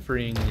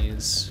 freeing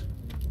these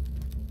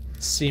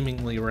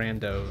seemingly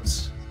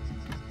randos.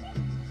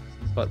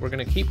 But we're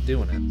gonna keep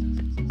doing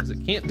it, because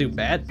it can't do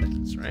bad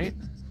things, right?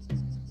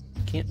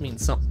 It can't mean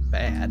something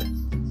bad.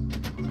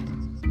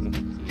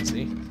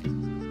 Easy.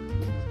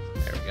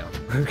 There we go.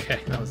 Okay,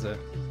 that was a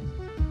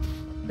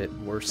bit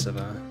worse of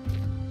a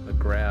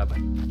grab.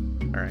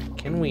 Alright,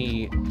 can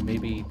we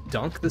maybe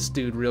dunk this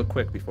dude real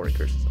quick before he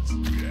curses us?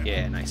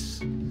 Yeah, nice.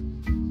 Another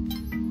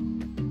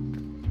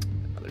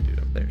dude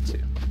up there,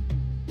 too.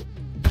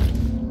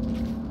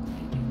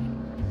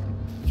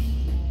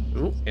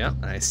 Ooh, yeah,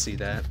 I see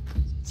that.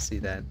 See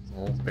that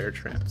little bear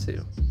trap,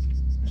 too.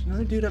 There's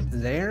another dude up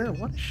there?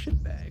 What a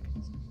shitbag.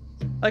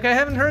 Like, I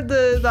haven't heard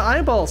the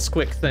eyeball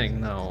squick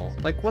thing, though.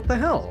 Like, what the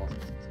hell?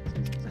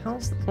 What the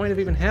hell's the point of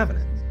even having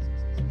it?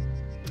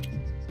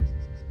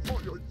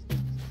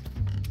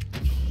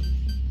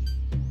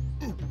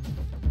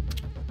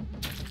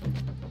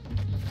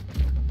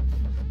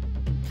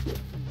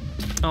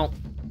 Oh.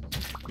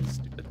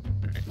 Stupid.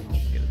 Alright, I'll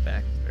get it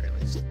back at the very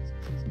least.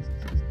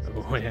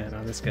 Oh yeah,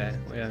 no, this guy.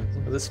 Yeah,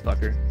 look at this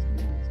fucker.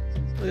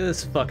 Look at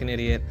this fucking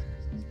idiot.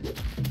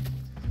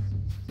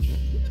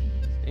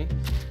 Okay,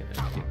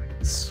 gonna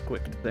get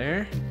squicked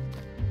there.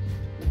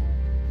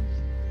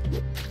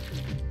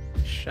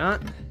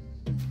 Shot.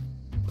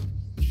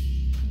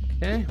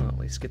 Okay, well, at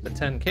least get the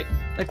 10k.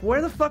 Like,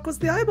 where the fuck was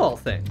the eyeball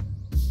thing?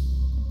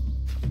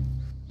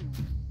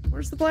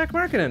 Where's the black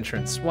market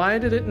entrance? Why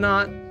did it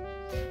not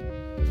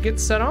get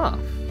set off?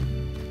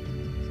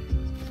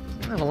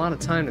 I don't have a lot of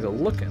time to go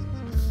looking.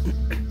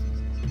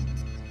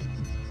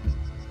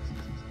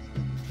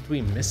 Did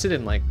we miss it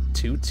in like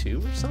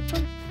 2-2 or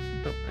something?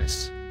 Oh,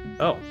 nice.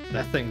 Oh,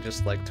 that thing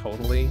just like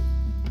totally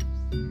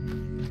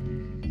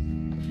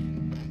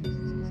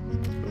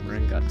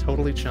Boomerang got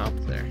totally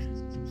chomped there.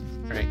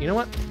 Alright, you know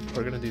what?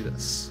 We're gonna do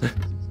this.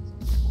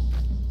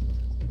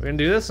 We're gonna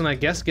do this and I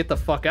guess get the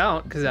fuck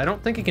out, because I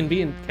don't think it can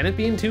be in... Can it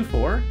be in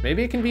 2-4?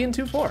 Maybe it can be in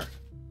 2-4.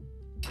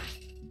 Guess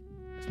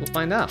we'll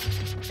find out.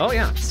 Oh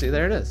yeah, see,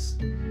 there it is.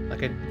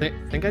 Like, I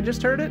think I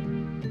just heard it?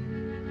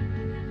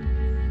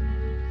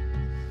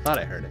 Thought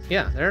I heard it.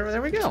 Yeah,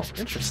 there we go.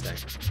 Interesting.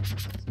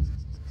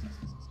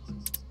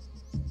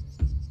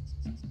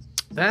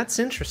 That's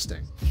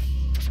interesting.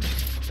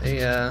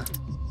 They, Alright,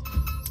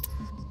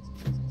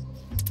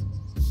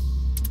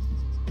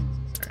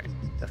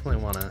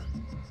 definitely wanna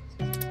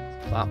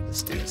bop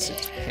this dude as soon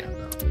as we can,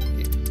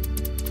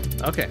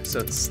 though. Okay, so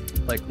it's,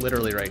 like,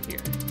 literally right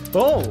here.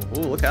 Oh!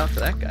 Ooh, look out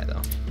for that guy,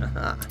 though.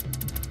 Haha.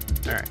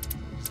 Alright,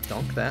 just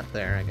dunk that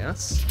there, I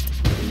guess.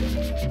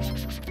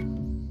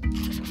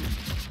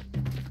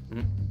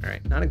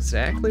 Alright, not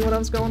exactly what I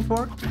was going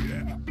for,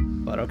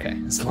 but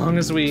okay. As long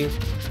as we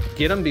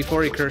get him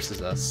before he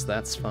curses us,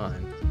 that's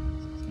fine.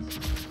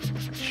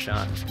 Nice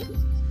shot.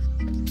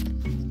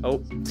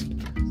 Oh,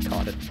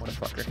 caught it. What a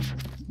fucker.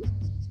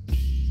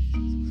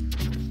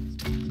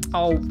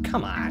 Oh,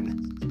 come on.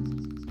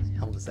 How the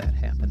hell does that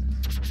happen?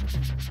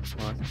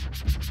 Come on.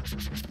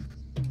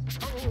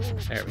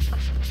 There we go.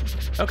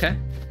 Okay.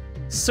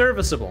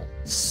 Serviceable.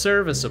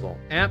 Serviceable.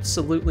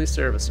 Absolutely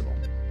serviceable.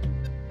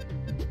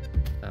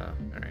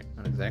 Alright,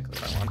 not exactly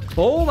what I want.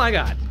 Oh my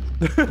god!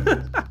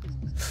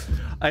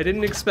 I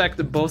didn't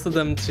expect both of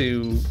them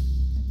to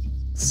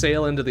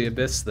sail into the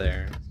abyss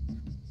there.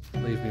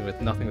 Leave me with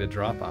nothing to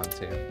drop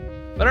onto.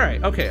 But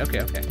alright, okay.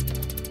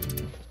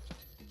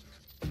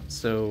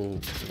 So,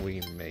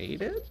 we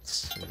made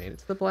it? We made it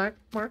to the black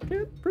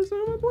market,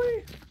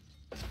 presumably?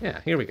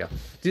 Yeah, here we go.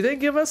 Do they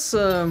give us,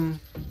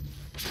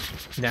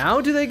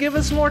 now do they give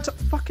us more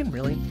fucking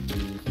really?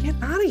 Get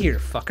out of here,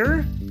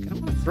 fucker! I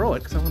don't want to throw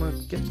it, because I want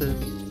to get the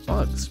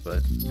bugs,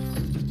 but...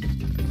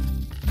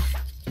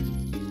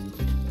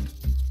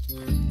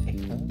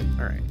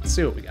 Alright, let's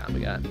see what we got.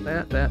 We got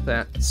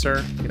that.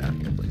 Sir, get out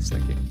of here, please.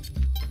 Thank you.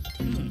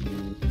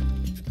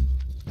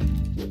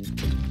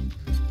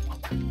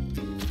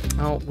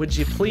 Oh, would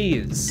you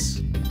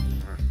please?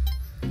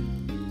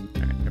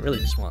 Alright, I really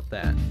just want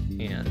that.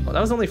 And, well,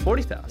 that was only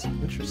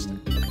 40,000. Interesting.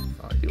 Okay,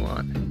 all I do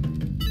want.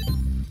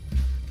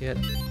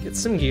 Get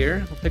some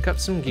gear. We'll pick up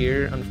some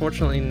gear.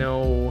 Unfortunately,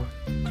 no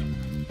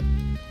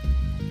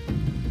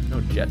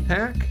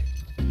jetpack.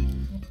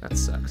 That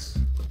sucks.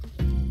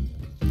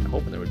 I'm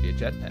hoping there would be a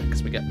jetpack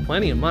because we got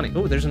plenty of money.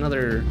 Oh, there's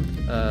another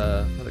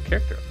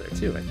character up there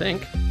too, I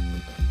think.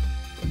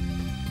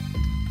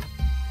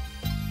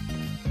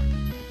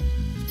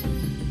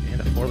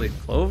 And a 4-leaf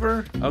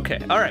clover. Okay,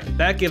 all right,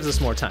 that gives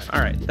us more time.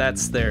 All right,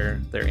 that's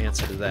their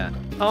answer to that.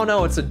 Oh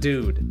no, it's a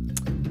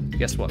dude.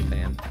 Guess what,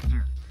 man?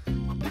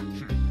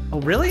 Oh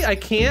really? I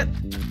can't.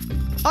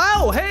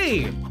 Oh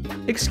hey,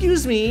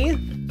 excuse me.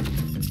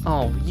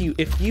 Oh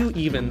if you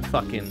even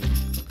fucking.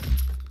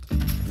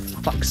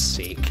 Fuck's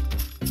sake.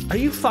 Are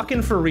you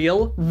fucking for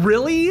real?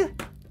 Really?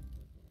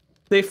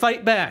 They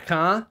fight back,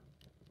 huh?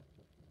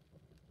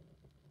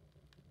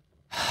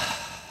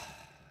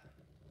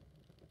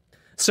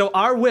 So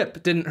our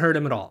whip didn't hurt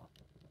him at all.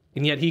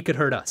 And yet he could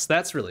hurt us.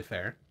 That's really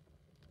fair.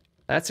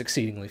 That's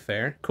exceedingly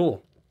fair.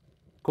 Cool.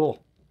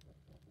 Cool.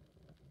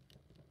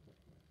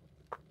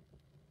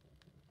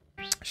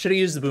 Should have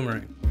used the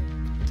boomerang.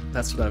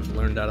 That's what I've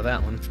learned out of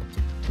that one.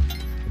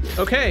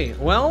 Okay,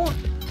 well,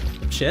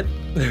 shit.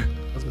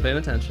 Wasn't paying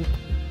attention.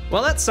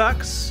 Well, that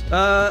sucks.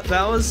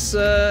 That was,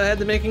 had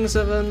the makings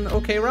of an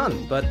okay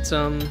run, but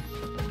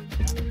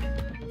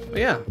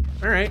yeah.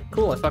 All right,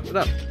 cool, I fucked it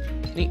up.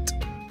 Neat.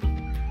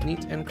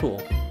 Neat and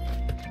cool.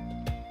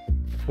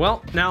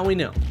 Well, now we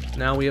know.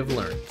 Now we have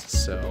learned,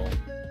 so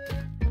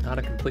not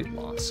a complete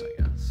loss, I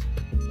guess.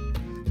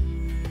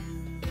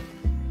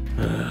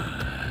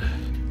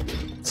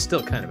 It's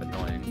still kind of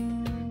annoying.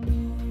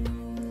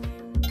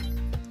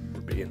 If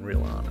we're being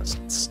real honest,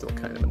 it's still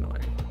kind of annoying.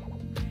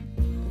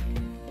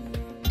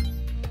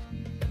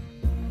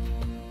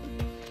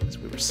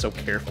 We were so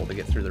careful to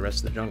get through the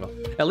rest of the jungle.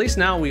 At least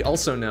now we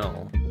also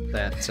know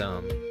that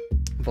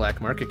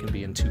Black Market can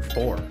be in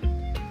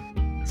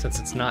 2-4. Since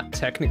it's not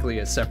technically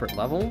a separate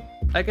level,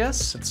 I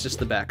guess. It's just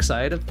the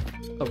backside of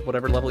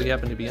whatever level you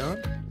happen to be on.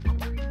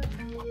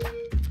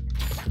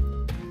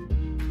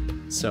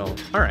 So,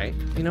 alright,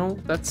 you know,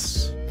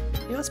 that's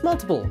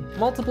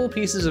multiple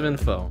pieces of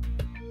info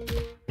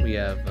we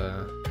have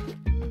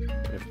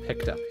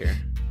picked up here.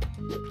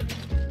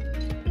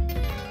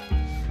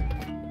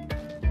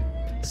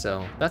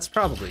 So, that's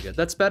probably good.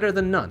 That's better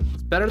than none.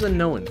 It's better than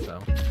no info.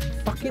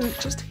 Fucking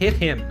just hit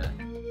him.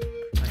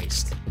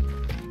 Christ.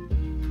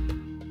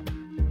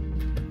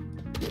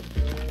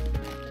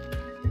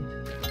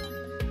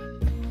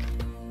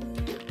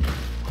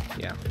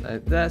 Yeah,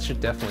 that should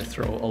definitely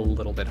throw a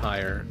little bit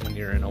higher when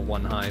you're in a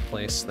 1-high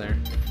place there.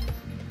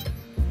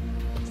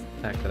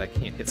 The fact that I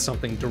can't hit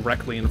something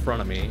directly in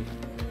front of me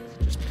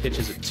just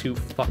pitches it too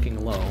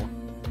fucking low.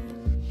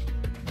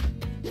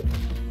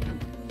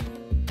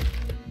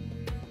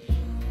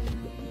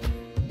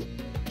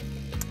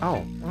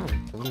 Oh, well,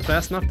 wasn't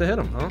fast enough to hit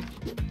him, huh?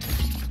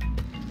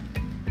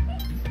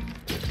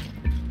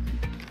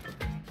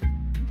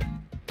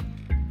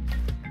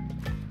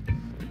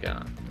 We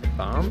got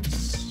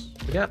bombs.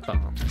 We got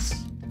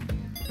bombs.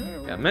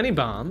 We got many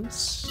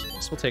bombs.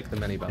 Guess we'll take the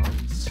many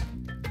bombs.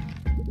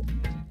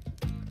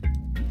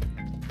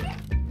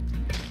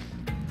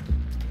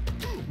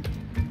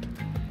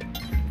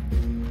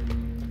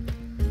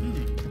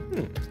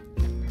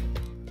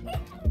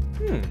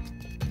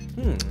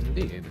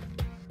 Indeed.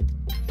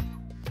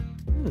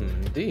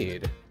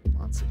 Indeed.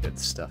 Lots of good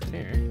stuff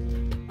here.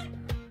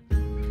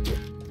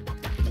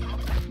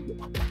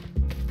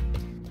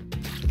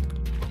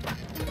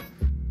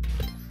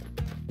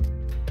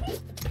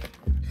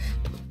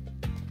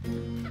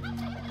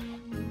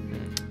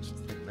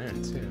 There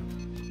too.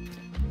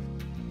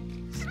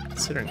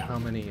 Considering how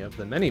many of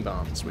the many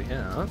bombs we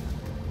have,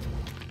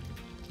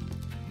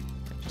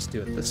 just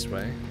do it this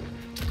way.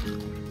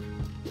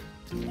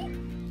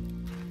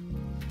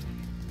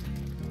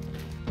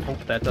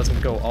 Hope that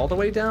doesn't go all the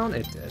way down.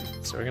 It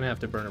did. So we're gonna have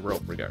to burn a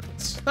rope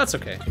regardless. That's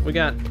okay. We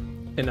got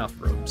enough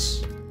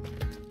ropes.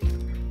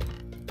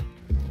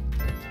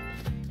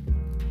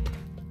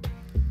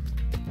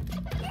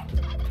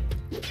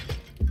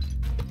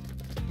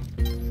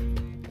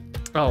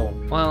 Oh,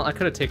 well, I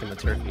could have taken the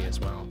turkey as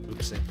well.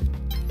 Oopsie.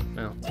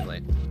 Well, too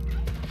late.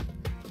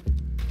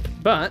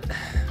 But,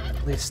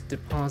 at least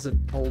deposit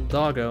old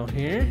doggo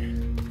here.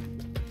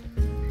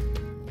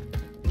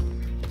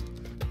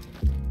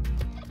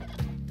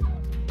 Go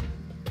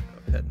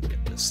ahead and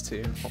get this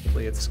too.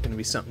 Hopefully it's gonna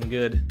be something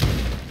good.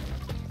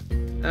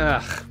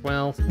 Ugh,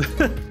 well,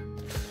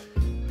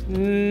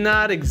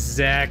 not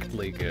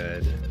exactly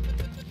good.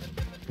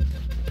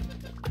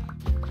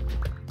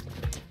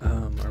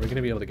 Are we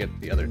gonna be able to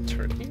get the other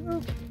turkey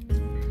though?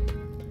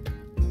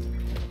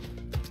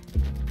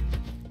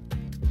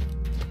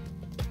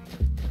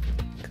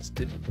 Cause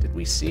did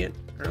we see it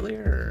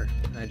earlier,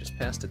 or I just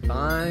passed it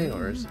by,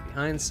 or is it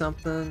behind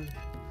something?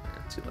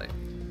 Yeah, too late.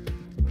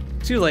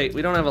 Too late.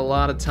 We don't have a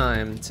lot of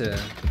time to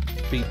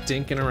be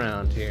dinking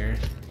around here.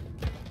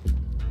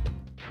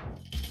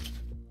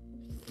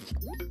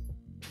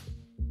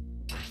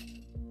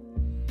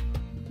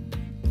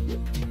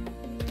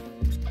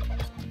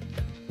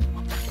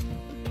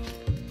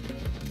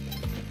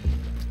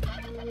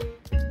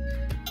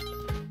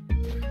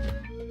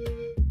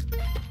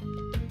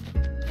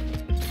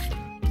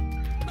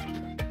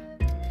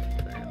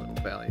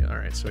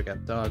 So we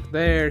got dog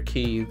there,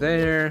 key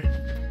there.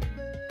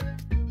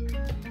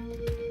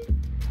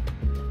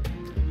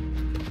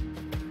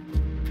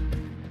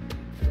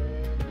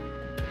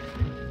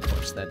 Of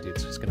course, that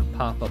dude's just gonna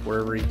pop up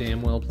wherever he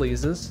damn well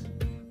pleases.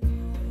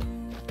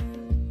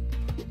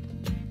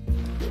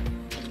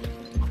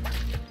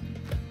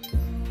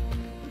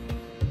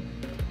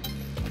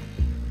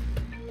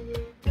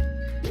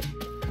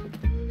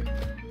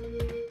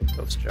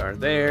 Ghost jar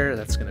there.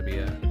 That's gonna be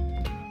a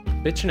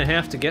bitch and a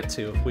half to get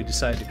to if we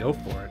decide to go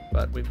for it,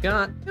 but we've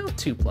got,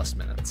 2+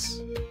 minutes.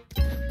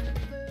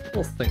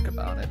 We'll think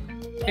about it.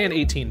 And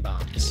 18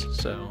 bombs,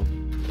 so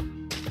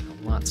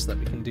lots that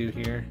we can do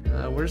here.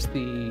 Where's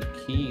the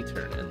key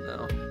turn in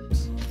though?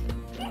 Oops.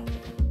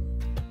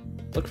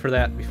 Look for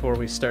that before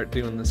we start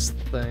doing this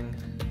thing.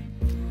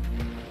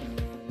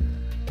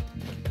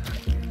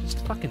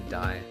 Just fucking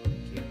die.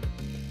 Thank you.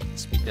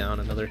 Speed down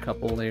another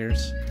couple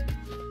layers.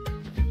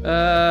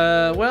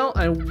 Well,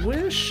 I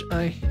wish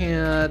I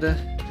had...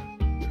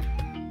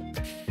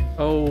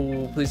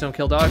 Oh, please don't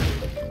kill dog.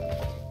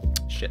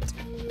 Shit.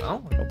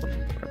 Well, I hope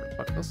whatever the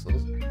fuck this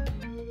is.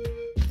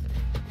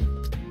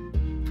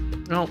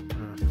 No.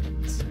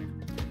 Let's see.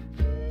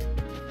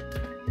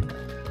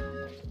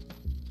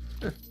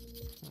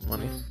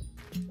 Money.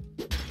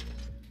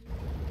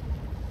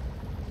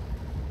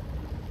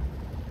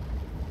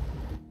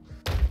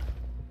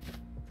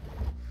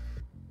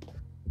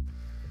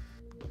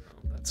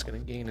 That's gonna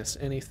gain us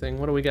anything.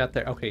 What do we got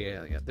there? Okay,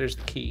 yeah, there's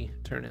the key.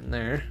 Turn in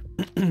there.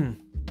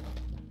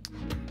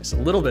 It's a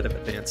little bit of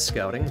advanced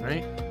scouting,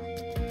 right?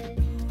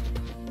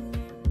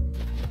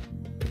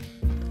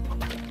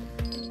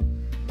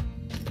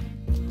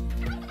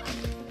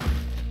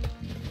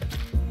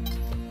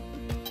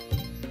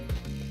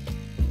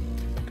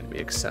 Gonna be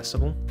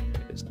accessible?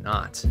 It is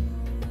not.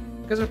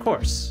 Because of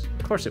course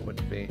it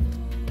wouldn't be.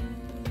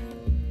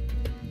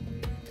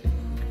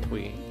 If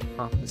we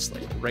pop this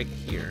like right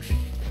here.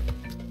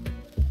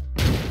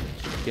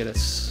 Get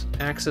us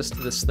access to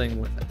this thing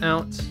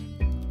without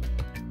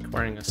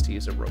requiring us to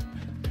use a rope.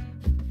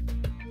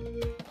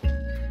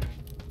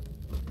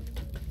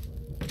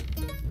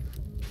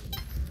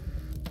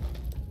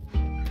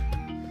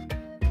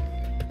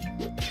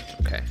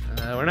 Okay,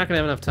 we're not gonna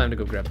have enough time to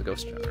go grab the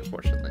ghost jar,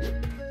 unfortunately.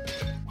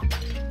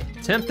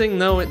 Tempting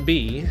though it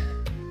be,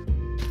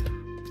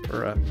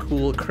 for a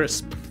cool,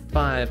 crisp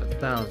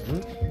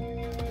 5,000,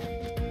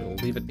 we'll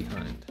leave it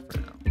behind.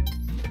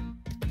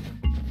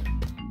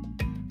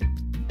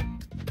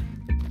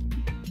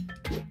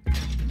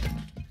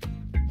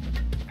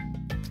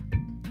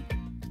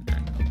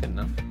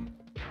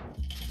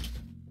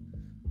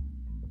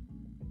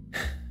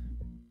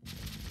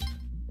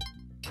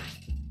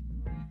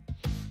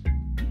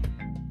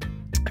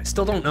 I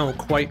still don't know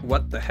quite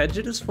what the hedge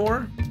it is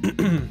for,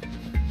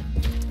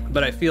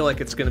 but I feel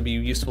like it's going to be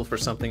useful for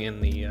something in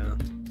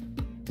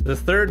the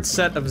third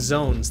set of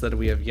zones that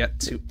we have yet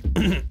to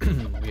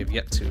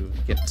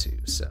get to.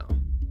 So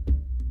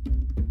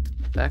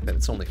the fact that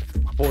it's only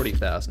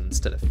 40,000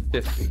 instead of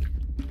 50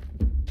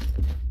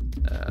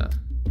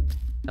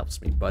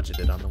 helps me budget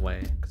it on the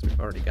way because we've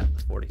already got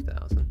the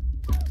 40,000.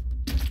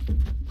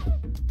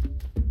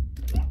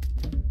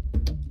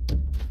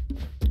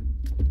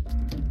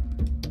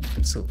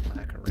 Absolute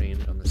lack of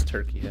range on this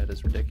turkey head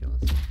is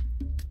ridiculous.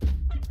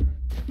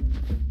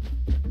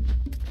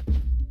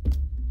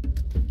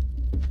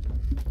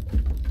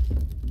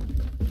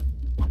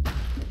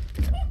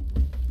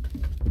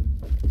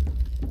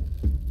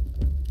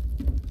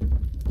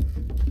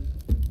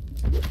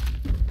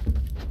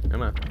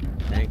 Come on.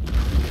 Thank you.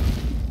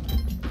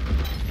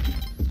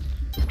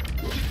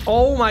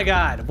 Oh my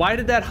god, why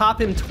did that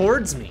hop in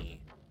towards me?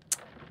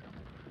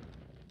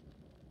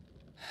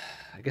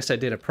 I guess I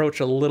did approach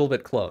a little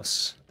bit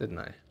close, didn't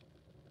I?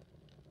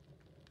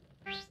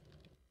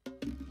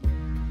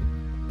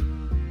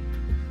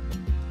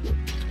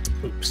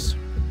 Oops.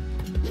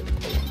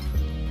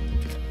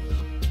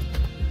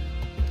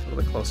 A little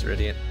bit closer,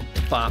 idiot.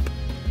 Bop.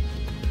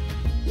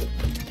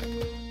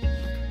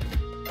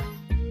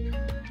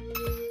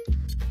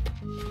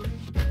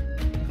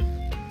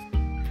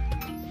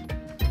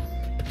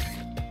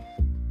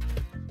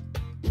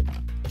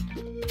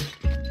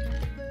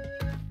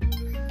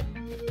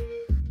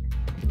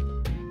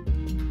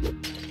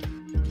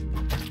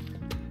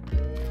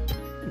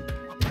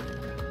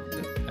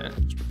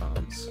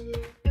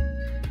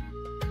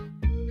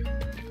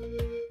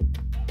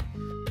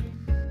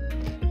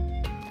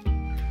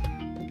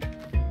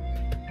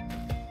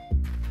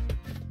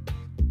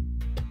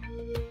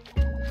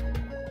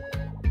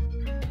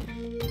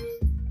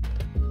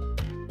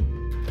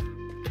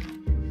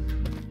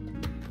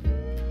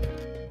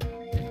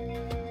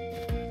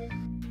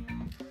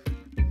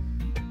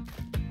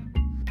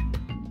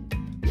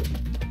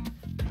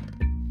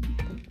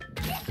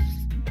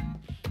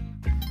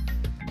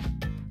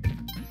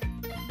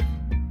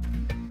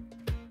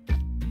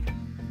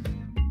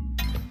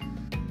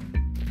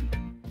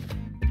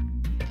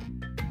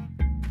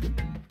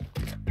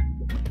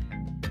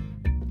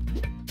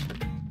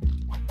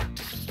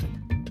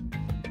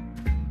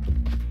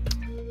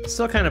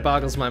 Still kind of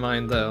boggles my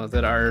mind, though,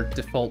 that our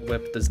default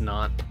whip does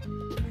not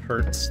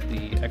hurt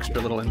the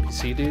extra little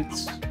NPC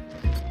dudes.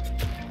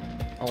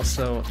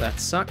 Also, that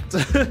sucked.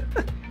 Oh,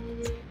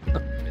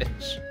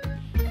 bitch.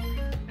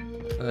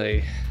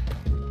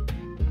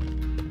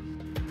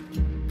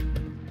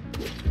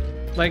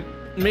 Like,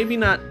 maybe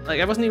not, like,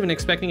 I wasn't even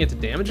expecting it to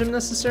damage him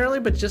necessarily,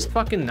 but just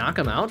fucking knock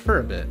him out for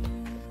a bit.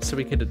 So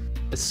we could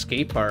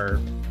escape our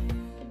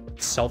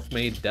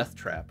self-made death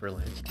trap,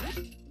 really.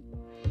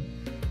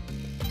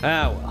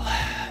 Ah,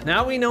 well.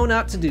 Now we know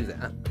not to do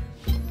that.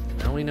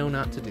 Now we know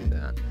not to do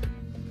that.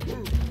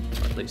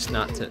 Or at least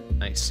not to...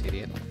 Nice,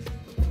 idiot.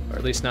 Or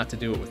at least not to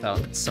do it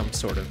without some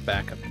sort of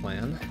backup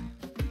plan.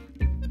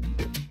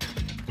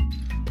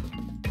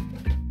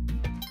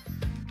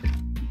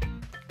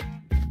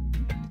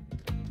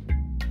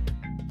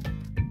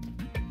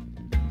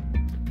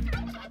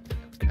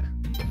 Okay.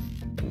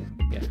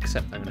 Yeah,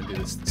 except I'm gonna do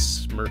this the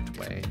smirked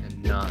way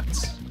and not...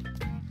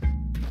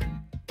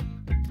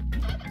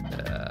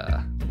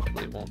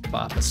 hopefully it won't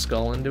bop a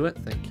skull into it,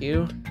 thank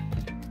you.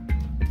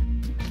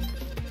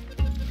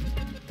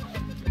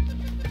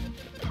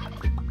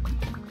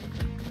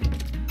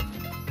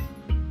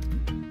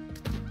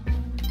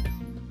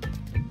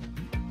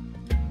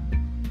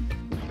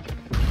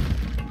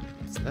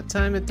 So that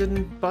time it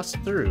didn't bust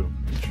through.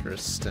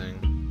 Interesting.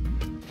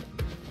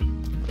 I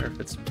wonder if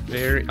it's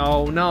very...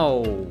 Oh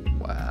no!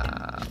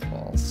 Wow,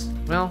 balls.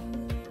 Well,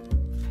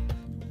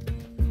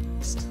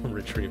 still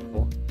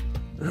retrievable.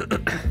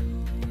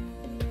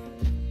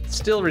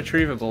 Still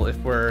retrievable if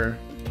we're...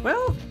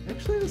 Well,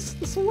 actually,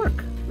 this will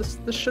work.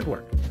 This should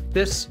work.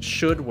 This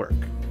should work.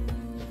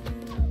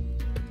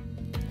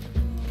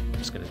 I'm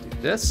just gonna do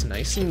this,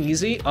 nice and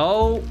easy.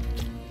 Oh,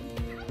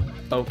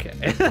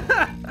 okay.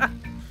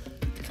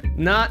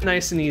 Not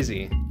nice and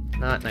easy.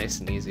 Not nice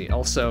and easy.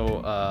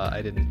 Also,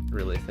 I didn't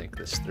really think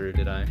this through,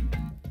 did I?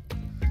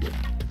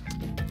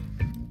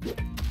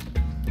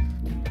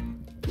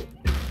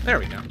 There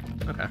we go.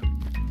 Okay.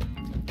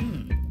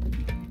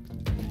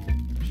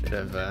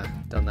 Should have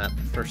done that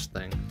first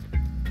thing.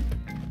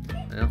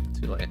 No,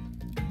 too late.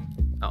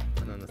 Oh,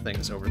 and then the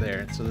thing's over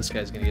there. So this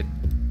guy's gonna get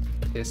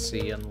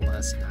pissy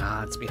unless...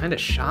 Ah, it's behind a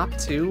shop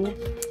too?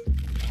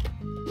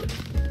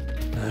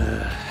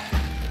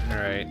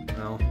 Alright,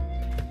 well...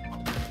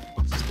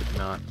 This did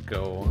not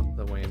go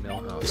the way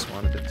Millhouse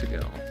wanted it to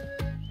go.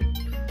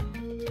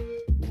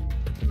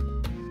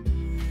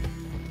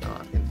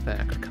 Not, in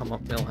fact, come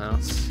up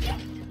Millhouse.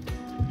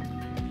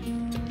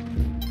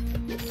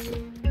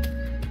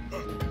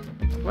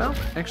 Well,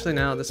 actually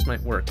now this might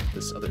work,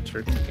 this other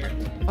turkey here.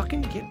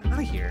 Fucking get out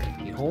of here,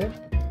 you hole.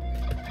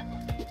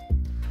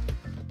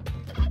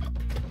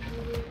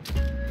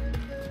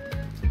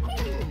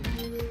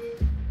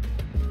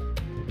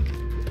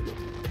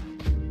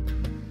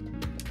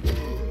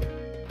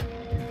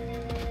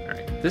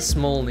 This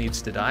mole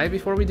needs to die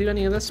before we do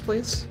any of this,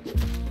 please.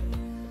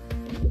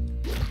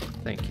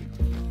 Thank you.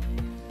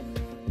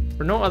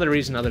 For no other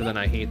reason other than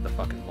I hate the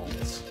fucking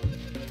moles.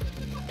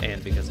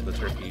 And because of the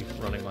turkey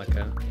running like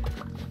a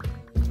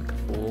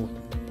fool.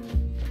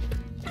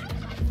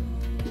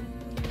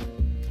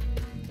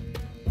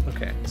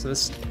 Okay, so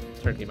this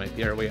turkey might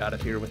be our way out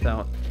of here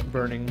without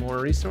burning more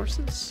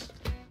resources.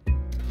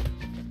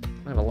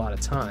 I have a lot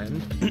of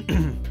time.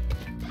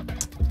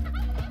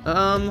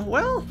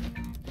 Well,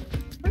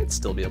 I'd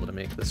still be able to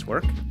make this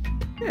work.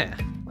 Yeah,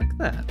 like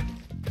that.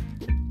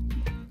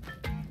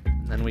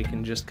 And then we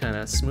can just kind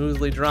of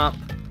smoothly drop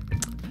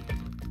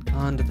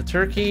onto the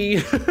turkey.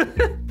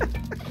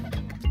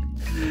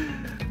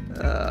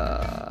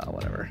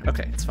 Whatever.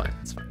 Okay, it's fine,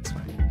 it's fine, it's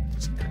fine.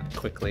 Just kind of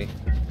quickly.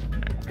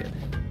 Alright, good.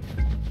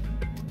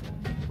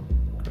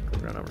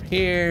 Quickly run over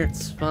here,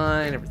 it's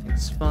fine,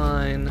 everything's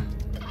fine.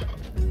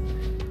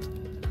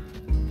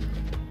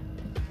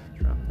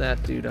 Drop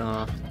that dude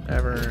off,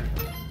 whatever.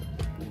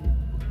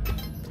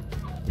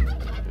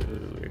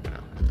 Ooh, we're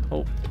gonna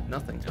hope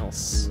nothing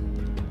else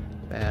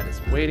bad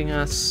is awaiting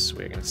us.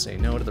 We're gonna say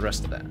no to the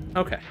rest of that.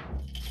 Okay.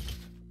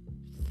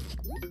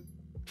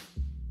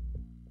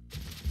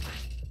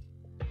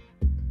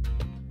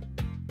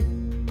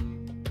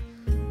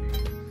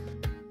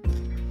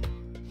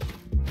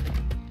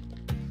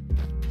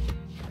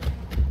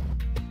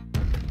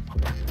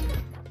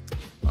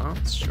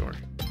 Sure.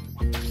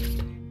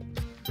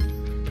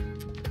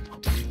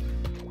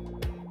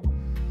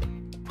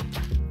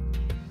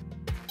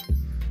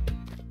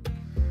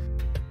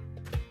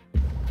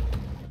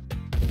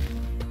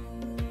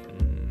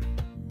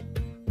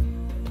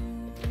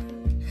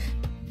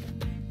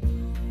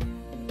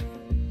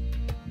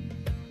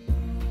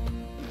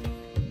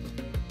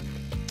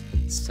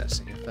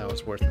 Assessing if that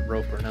was worth the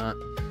rope or not.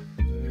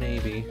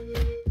 Maybe.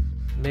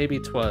 Maybe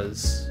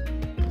 'twas.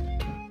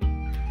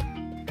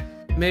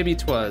 Maybe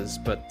 'twas,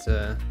 but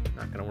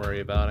not gonna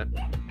worry about it.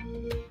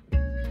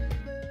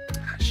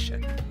 Ah,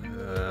 shit.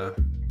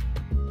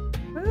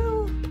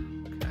 Well,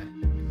 okay, I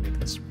can make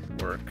this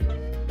work.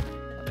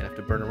 I'm gonna have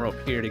to burn a rope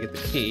here to get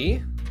the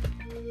key.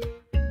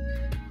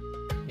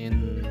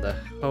 In the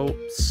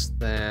hopes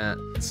that...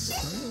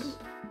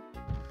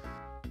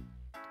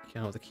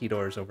 Oh, the key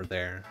door is over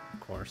there, of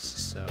course.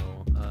 So,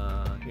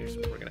 here's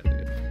what we're gonna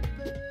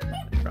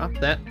do. Drop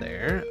that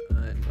there.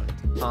 I'm going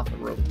to pop a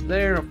rope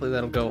there. Hopefully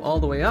that'll go all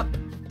the way up.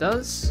 It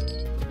does.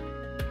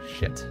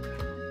 Shit.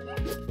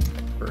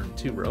 Burn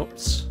 2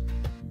 ropes.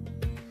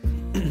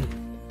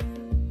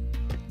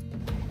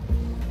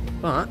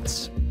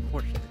 But,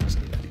 unfortunately, I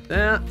just need to do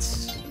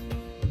that.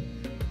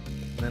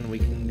 Then we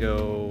can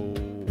go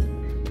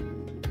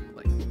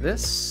like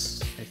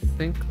this. I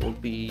think will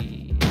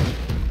be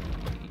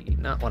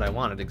not what I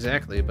wanted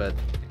exactly, but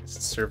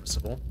it's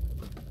serviceable.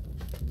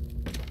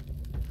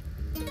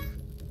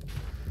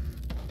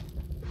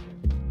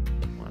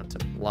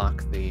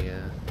 Block the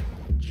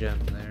gem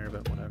there,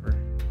 but whatever.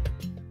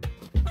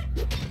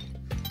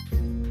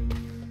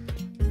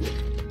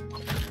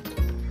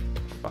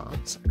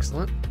 Bombs,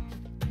 excellent.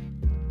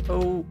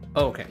 Oh,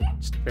 okay,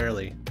 just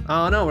barely.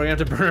 Oh no, we're gonna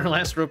have to burn our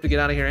last rope to get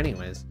out of here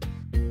anyways.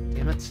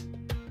 Damn it.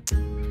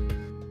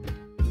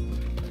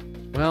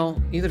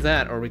 Well, either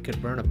that or we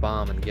could burn a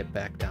bomb and get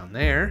back down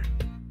there.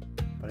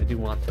 But I do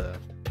want the,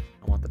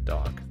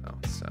 dog though,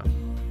 so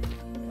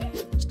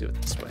let's do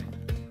it this way.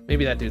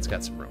 Maybe that dude's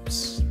got some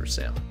ropes for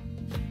sale.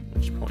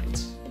 Which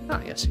point?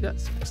 Ah, yes, he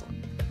does.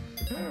 Excellent.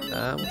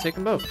 We'll take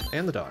them both.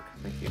 And the dog.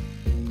 Thank you.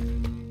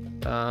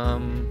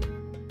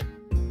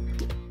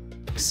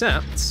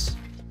 Except...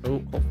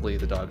 Oh, hopefully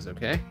the dog's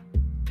okay.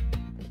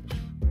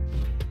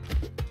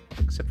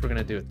 Except we're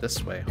gonna do it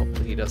this way.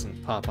 Hopefully he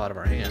doesn't pop out of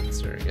our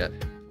hands. Very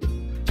good.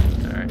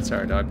 Alright,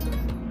 sorry, dog.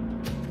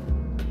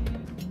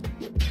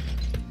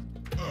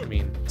 I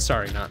mean,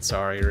 sorry, not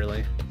sorry,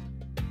 really.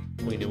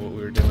 We knew what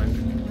we were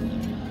doing.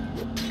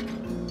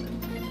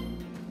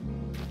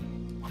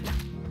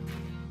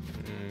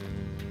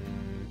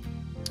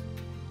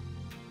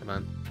 Come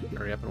on,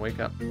 hurry up and wake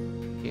up.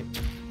 Keep.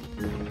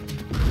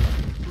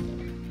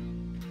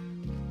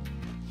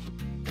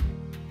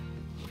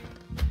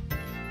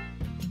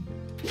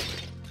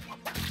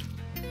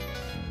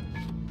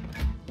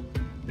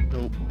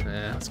 Nope.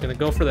 I was gonna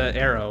go for that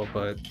arrow,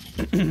 but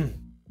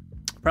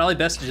probably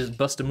best to just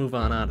bust a move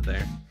on out of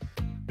there.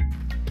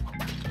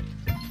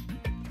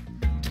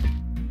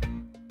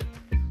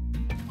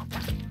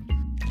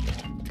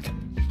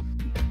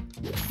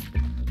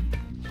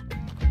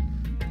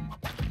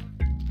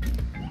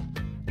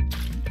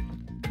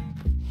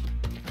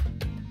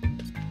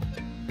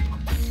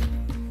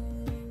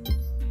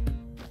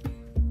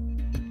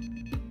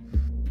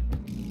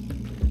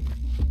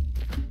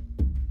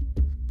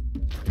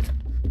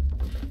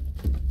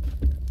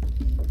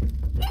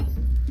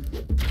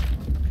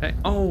 Okay.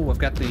 Oh, I've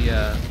got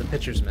the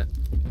pitcher's mitt.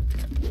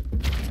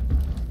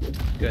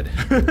 Good.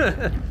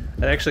 That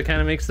actually kind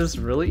of makes this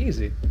really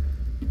easy.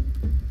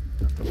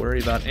 Don't have to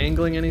worry about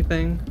angling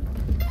anything.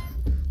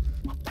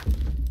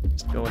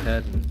 Just go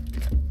ahead and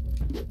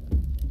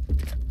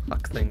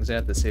huck things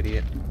at this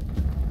idiot.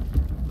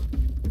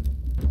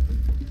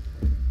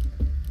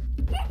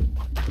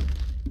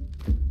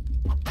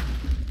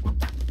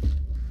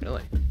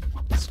 Really?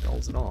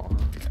 Skulls at all, huh?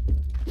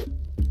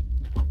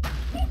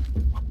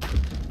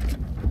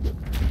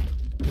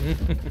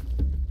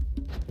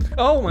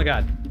 Oh my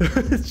god.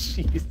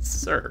 Jeez,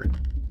 sir.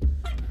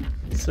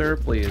 Sir,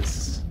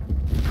 please.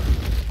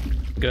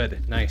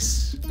 Good,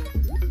 nice.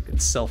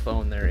 Good cell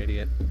phone there,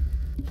 idiot.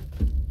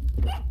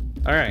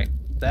 Alright,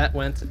 that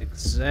went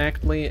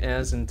exactly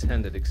as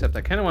intended, except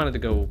I kind of wanted to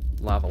go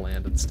Lava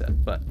Land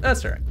instead, but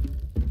that's alright.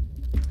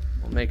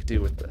 We'll make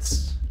do with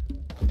this.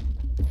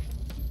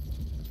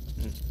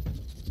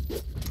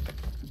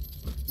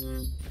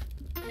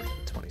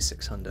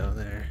 26 hundo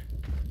there.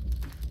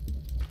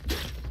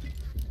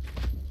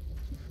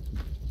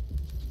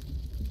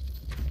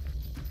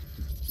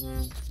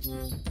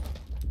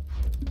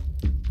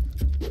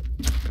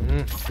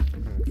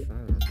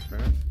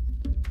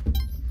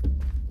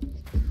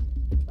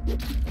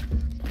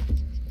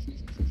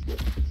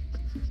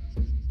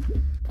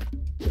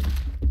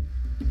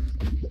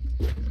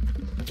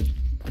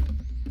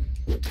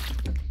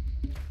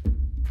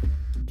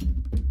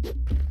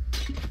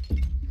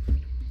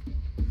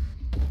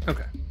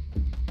 Okay.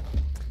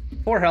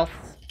 4 health.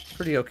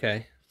 Pretty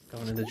okay.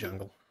 Going into the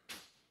jungle.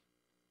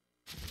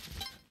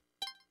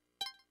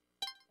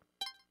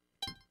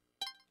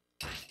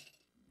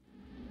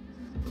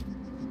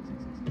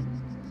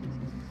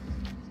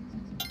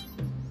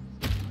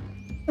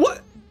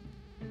 What?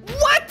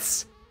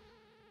 What?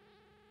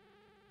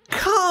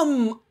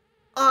 Come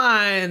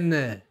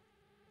on.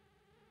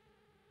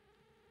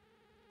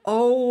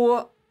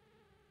 Oh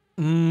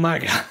my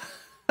god.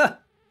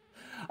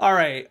 All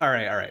right.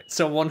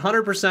 So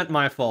 100%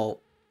 my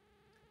fault.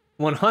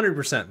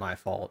 100% my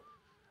fault.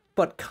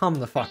 But come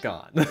the fuck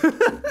on.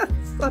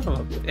 Son of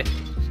a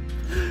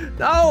bitch.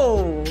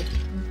 No!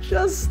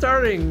 Just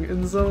starting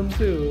in zone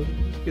 2.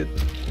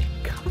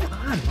 Come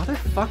on,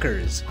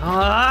 motherfuckers.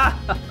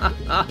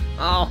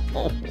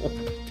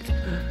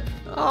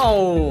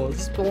 Oh,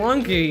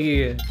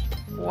 Spelunky.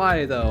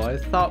 Why though? I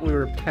thought we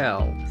were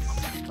pals.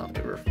 I thought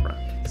we were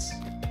friends.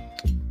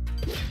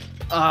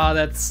 Ah,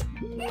 that's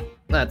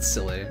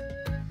silly.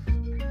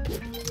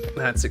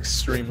 That's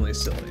extremely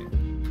silly.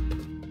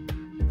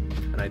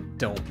 And I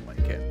don't like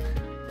it.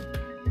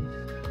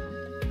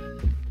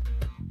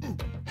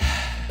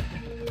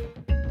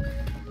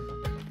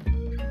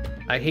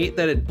 I hate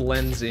that it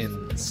blends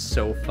in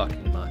so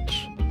fucking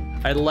much.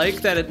 I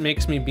like that it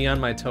makes me be on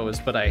my toes,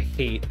 but I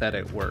hate that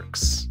it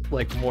works,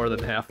 like, more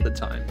than half the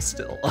time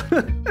still.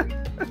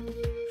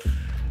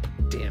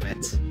 Damn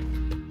it.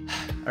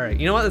 Alright,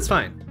 you know what? That's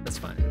fine. That's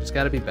fine. We just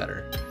gotta be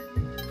better.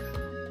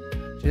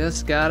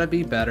 Just gotta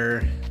be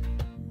better.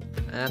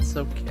 That's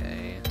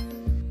okay.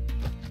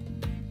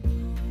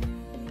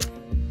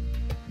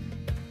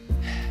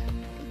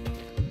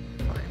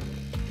 Fine.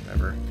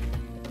 Whatever.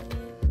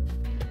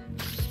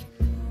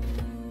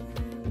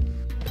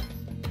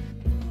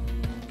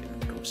 Get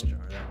a ghost jar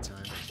that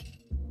time.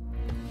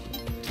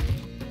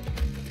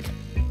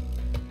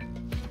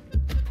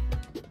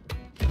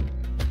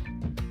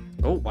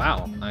 Oh,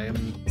 wow. I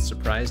am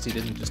surprised he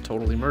didn't just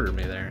totally murder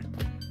me there.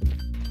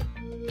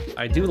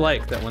 I do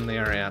like that when they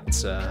are at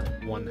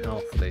 1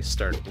 health, they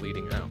start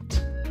bleeding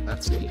out.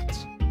 That's neat.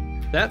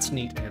 That's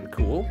neat and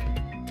cool.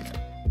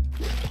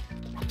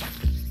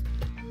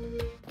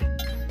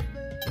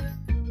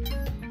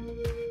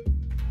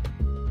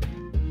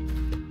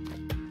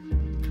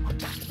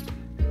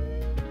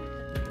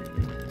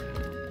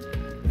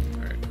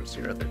 Alright, what's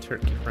your other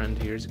turkey friend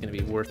here? Is it going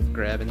to be worth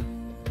grabbing?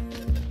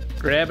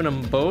 Grabbing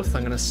them both?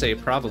 I'm going to say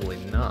probably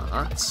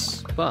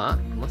not. But,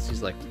 unless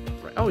he's like...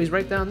 Oh, he's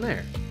right down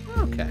there.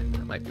 Okay,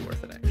 that might be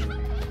worth it, actually.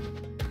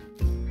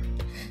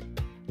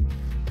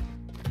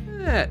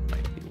 That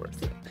might be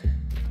worth it.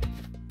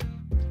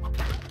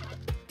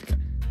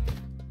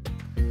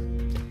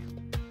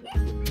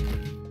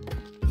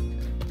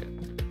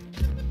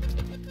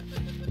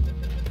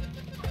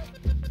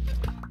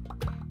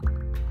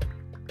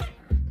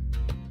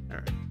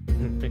 Alright.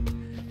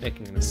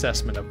 Making an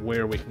assessment of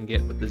where we can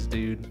get with this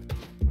dude.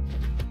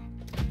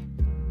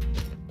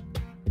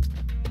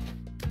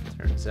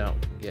 Turns out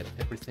we can get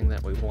everything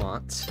that we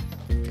want.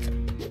 I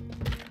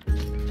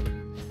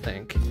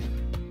think.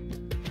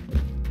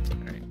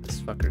 Alright,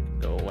 this fucker can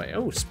go away.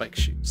 Oh, spike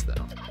shoes,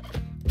 though.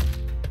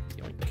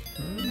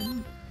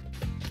 Yoink.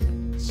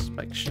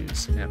 Spike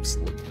shoes,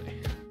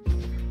 absolutely.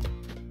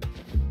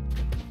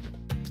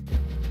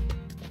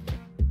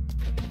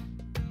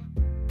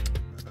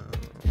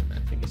 I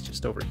think he's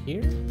just over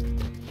here.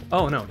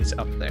 Oh, no, he's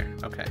up there.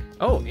 Okay.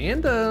 Oh,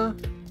 and,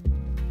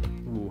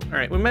 Ooh.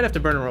 Alright, we might have to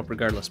burn a rope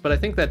regardless, but I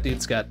think that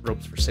dude's got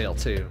ropes for sale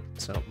too,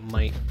 so it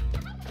might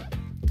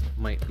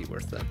be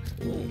worth it.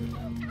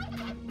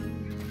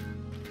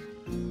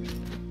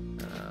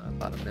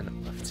 About a minute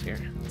left here.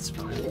 That's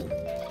fine.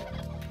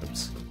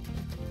 Oops.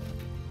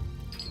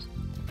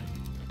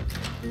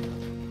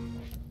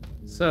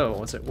 So,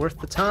 was it worth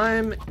the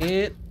time?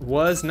 It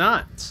was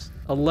not.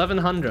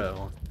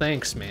 1100.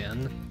 Thanks,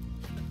 man.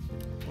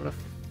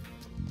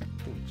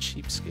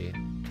 cheapskate.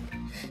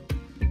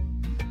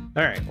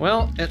 All right,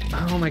 well,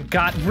 oh my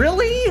God,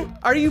 really?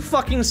 Are you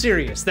fucking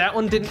serious? That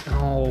one didn't,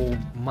 oh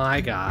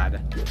my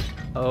God.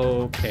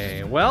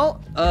 Okay,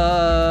 well,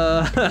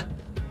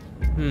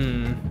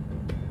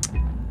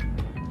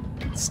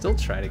 still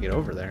try to get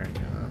over there,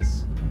 I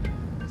guess.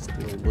 Let's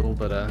do a little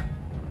bit of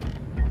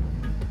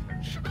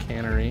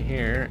chicanery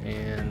here,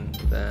 and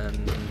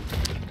then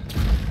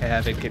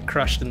have it get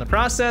crushed in the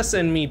process,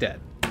 and me dead.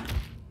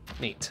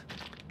 Neat.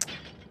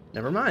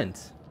 Never mind,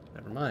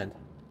 never mind.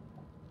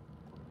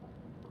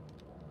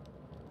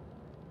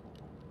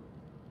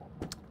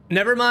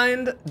 Never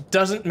mind,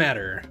 doesn't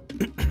matter.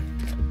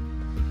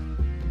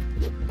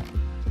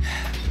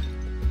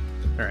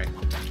 All right.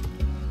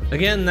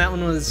 Again, that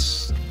one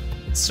was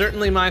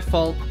certainly my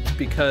fault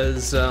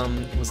because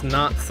was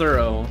not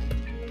thorough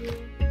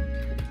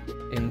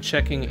in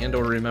checking and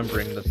or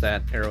remembering that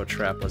that arrow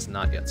trap was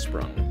not yet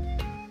sprung.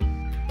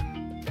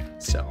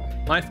 So,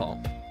 my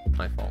fault,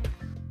 my fault.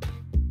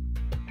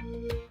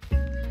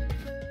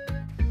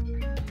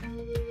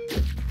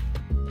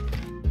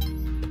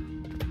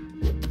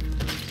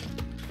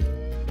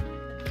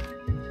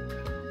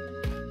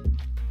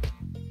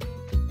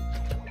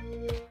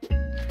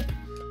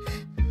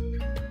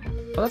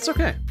 Well, that's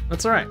okay.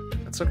 That's all right.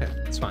 That's okay.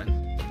 It's fine.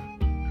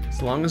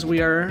 As long as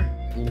we are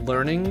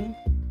learning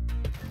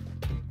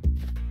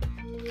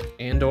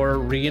and or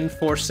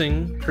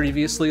reinforcing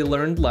previously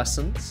learned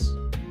lessons,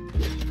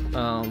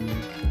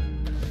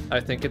 I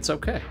think it's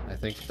okay. I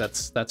think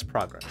that's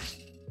progress.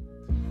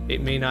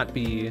 It may not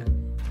be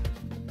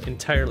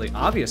entirely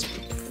obvious.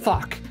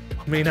 Fuck.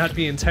 May not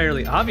be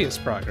entirely obvious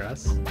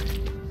progress,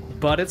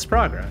 but it's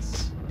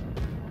progress.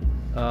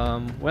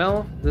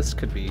 Well, this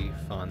could be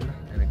fun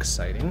and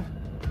exciting.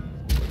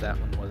 That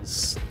one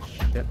was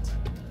shit.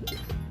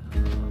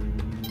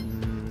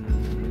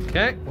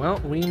 Okay, well,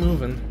 we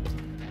moving.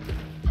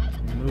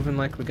 Moving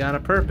like we got a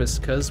purpose,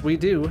 cause we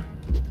do.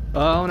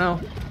 Oh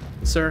no,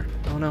 sir,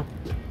 oh no.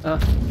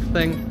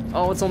 Thing,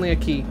 oh, it's only a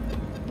key.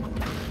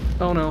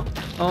 Oh no,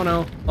 oh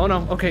no, oh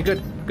no, okay,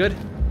 good, good.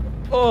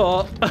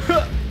 Oh,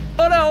 oh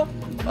no,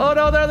 oh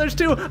no, there's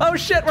two. Oh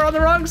shit, we're on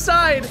the wrong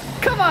side.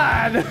 Come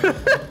on.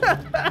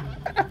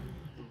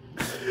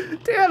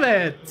 Damn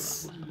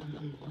it.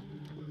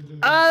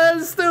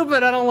 That's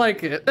stupid, I don't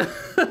like it.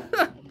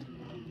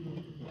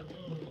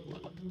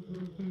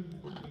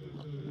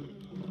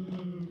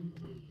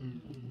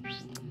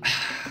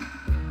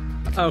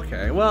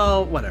 Okay,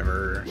 well,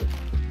 whatever.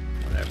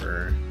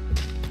 Whatever.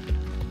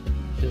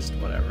 Just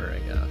whatever, I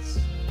guess.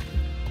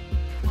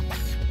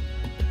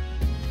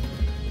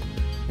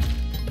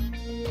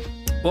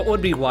 What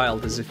would be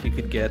wild is if you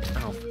could get,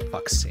 oh, for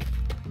fuck's sake.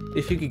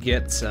 If you could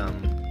get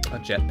a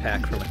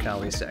jetpack from a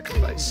Kali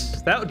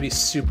sacrifice. That would be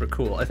super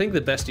cool. I think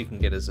the best you can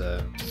get is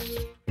a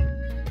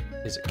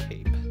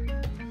cape.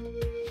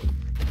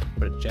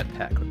 But a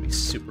jetpack would be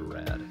super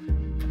rad.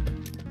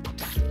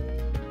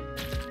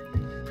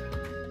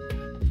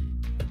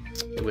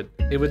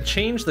 It would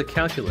change the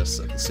calculus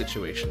of the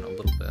situation a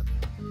little bit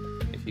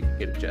if you could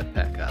get a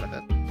jetpack out of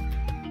it.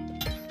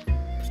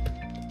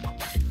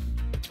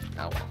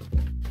 Oh well.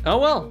 Oh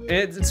well,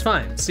 it's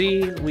fine.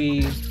 See,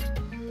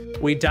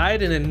 we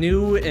died in a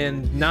new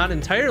and not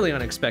entirely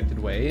unexpected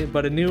way,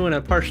 but a new and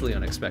a partially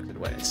unexpected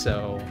way.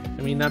 So,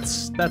 I mean,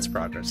 that's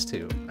progress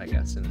too, I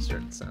guess, in a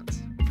certain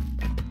sense.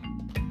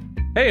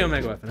 Hey,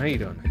 Omega Weapon, how you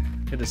doing?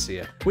 Good to see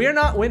you. We are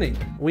not winning.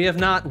 We have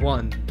not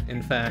won,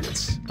 in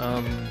fact.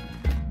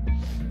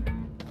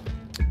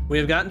 We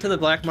have gotten to the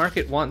black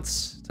market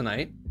once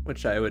tonight,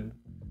 which I would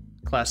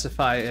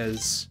classify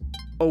as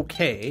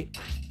okay.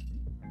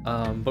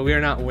 But we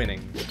are not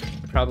winning,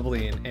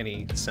 probably in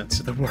any sense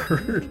of the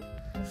word.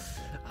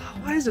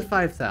 Why is it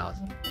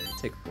 5,000?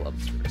 Take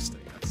gloves first, I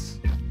guess.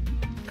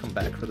 Come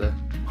back for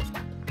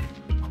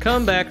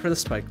the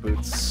spike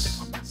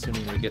boots,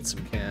 assuming we get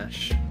some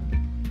cash.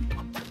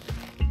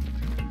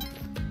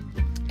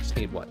 Just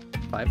need what?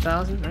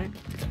 5,000, right?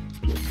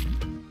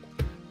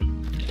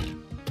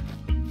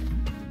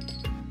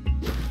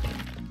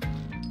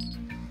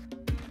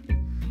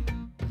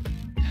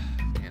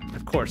 And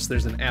of course,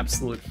 there's an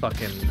absolute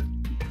fucking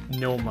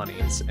no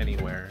monies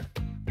anywhere.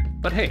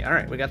 But hey, all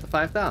right, we got the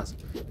 5,000.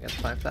 We got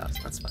the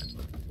 5,000. That's fine.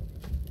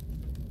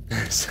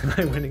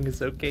 Semi winning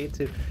is okay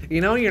too. You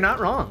know, you're not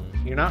wrong.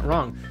 You're not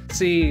wrong.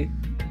 See,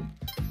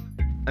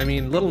 I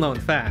mean, little known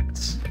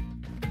fact,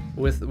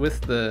 with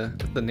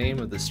the name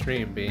of the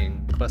stream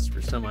being Quest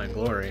for Semi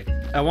Glory,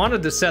 I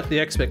wanted to set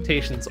the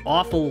expectations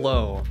awful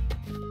low,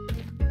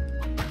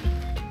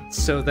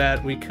 so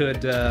that we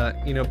could,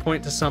 you know,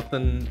 point to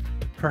something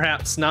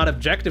perhaps not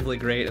objectively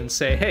great and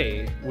say,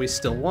 hey, we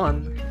still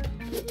won.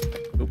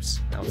 Oops,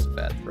 that was a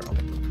bad throw.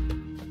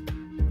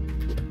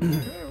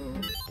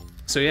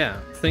 So yeah,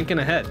 thinking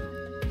ahead.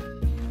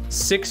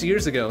 6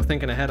 years ago,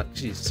 thinking ahead.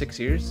 Geez, 6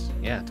 years?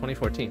 Yeah,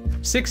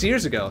 2014. 6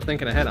 years ago,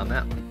 thinking ahead on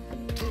that one.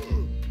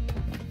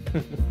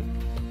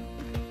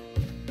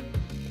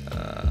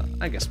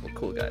 I guess we'll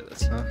cool guy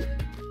this, huh?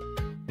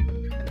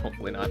 And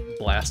hopefully not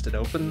blast it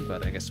open,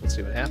 but I guess we'll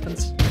see what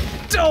happens.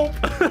 Dope!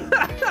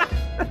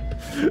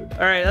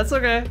 Alright, that's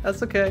okay.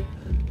 That's okay.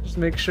 Just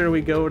make sure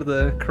we go to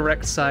the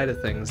correct side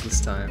of things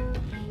this time.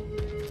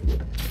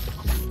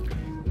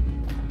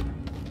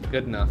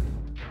 Good enough.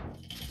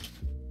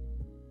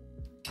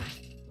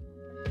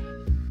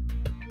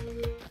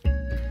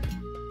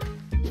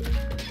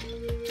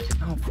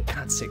 Oh, for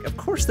God's sake. Of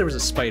course there was a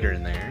spider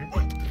in there.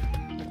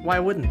 Why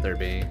wouldn't there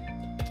be?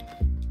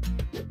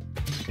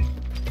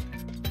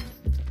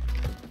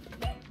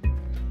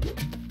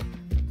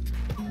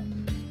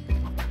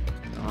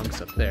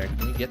 Dog's up there.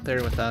 Can we get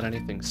there without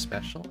anything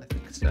special? I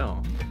think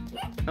so.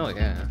 Oh,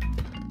 yeah.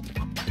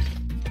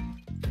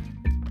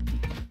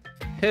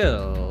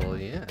 Hell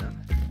yeah.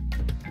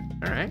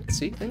 Alright,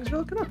 see, things are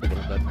looking up a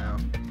little bit now.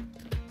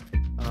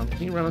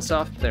 Can you run us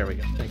off? There we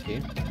go, thank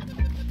you.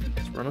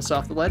 Let's run us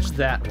off the ledge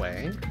that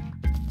way.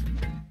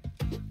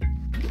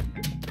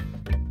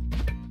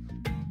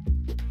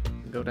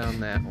 Go down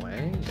that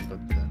way,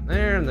 put that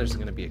there, and there's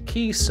gonna be a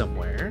key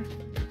somewhere.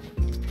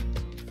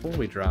 Before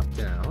we drop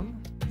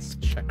down, let's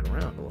check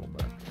around a little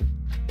bit.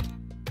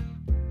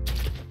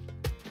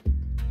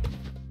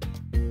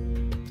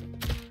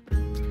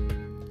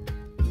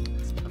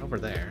 It's not over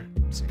there.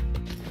 Let's see.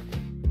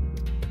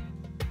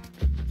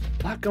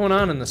 A lot going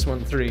on in this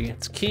 1-3.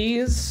 It's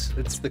keys,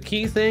 it's the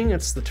key thing,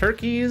 it's the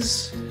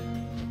turkeys.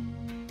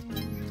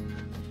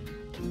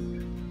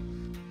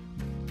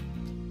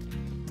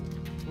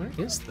 Where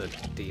is the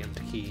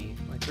damned key?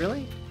 Like,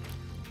 really?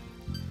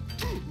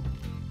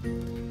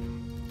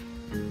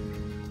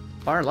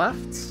 Far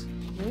left?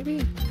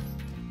 Maybe?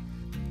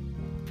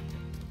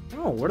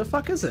 Oh, where the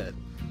fuck is it?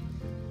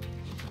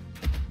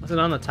 Was it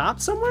on the top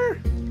somewhere?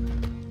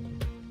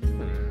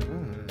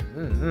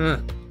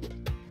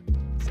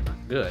 It's not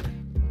good.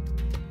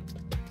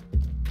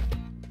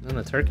 And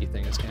the turkey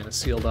thing is kind of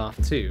sealed off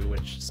too,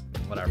 which is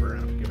whatever. I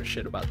don't give a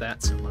shit about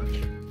that so much.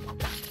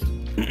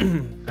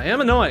 I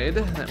am annoyed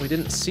that we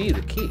didn't see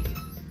the key.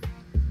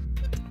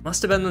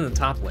 Must have been in the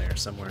top layer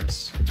somewhere.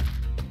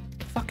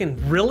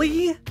 Fucking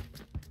really?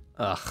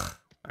 Ugh.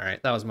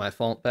 Alright, that was my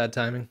fault. Bad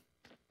timing.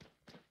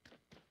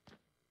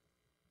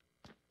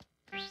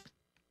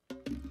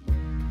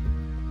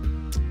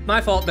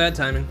 My fault, bad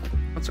timing.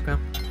 That's okay.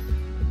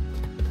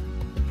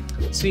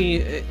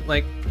 See,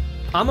 like,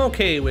 I'm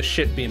okay with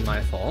shit being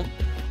my fault.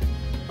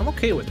 I'm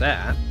okay with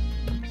that.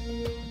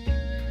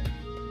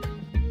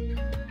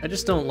 I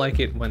just don't like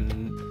it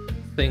when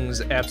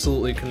things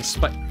absolutely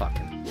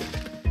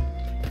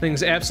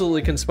things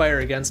absolutely conspire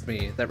against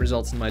me that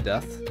results in my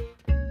death.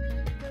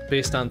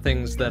 Based on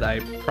things that I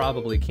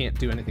probably can't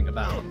do anything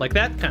about. Like,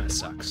 that kind of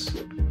sucks.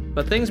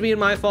 But things being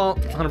my fault,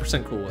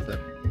 100% cool with it.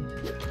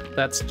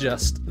 That's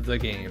just the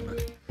game.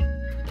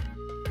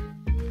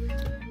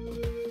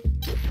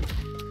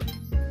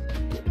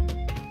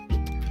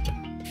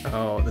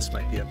 Oh, this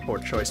might be a poor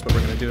choice, but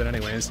we're gonna do it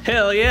anyways.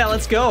 Hell yeah,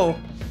 let's go!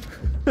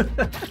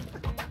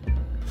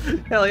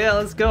 Hell yeah,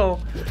 let's go.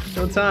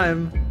 No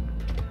time.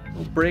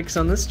 No brakes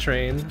on this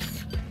train.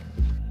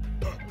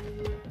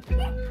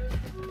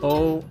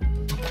 Oh,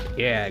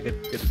 yeah, good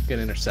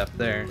intercept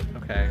there.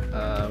 Okay,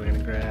 we're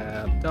gonna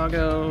grab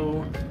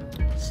Doggo.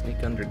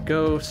 Sneak under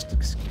Ghost,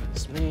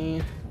 excuse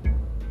me.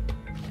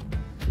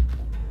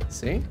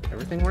 See,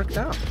 everything worked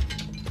out.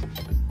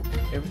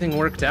 Everything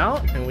worked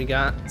out, and we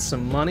got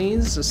some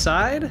monies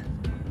aside.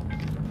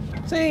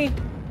 See,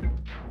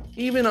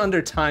 even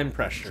under time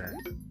pressure,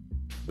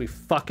 we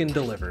fucking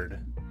delivered.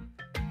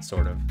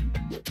 Sort of.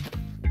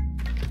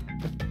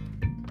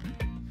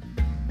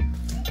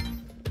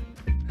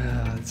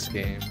 This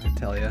game, I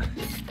tell ya.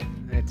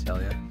 I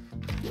tell ya.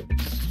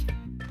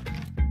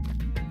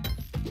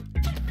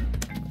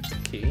 There's the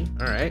key.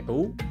 Alright.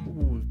 Oh,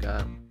 we've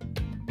got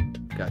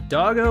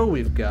Doggo,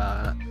 we've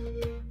got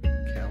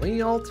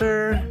Kelly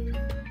Altar.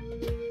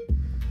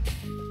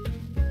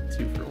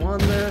 2-for-1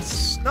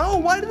 this. No,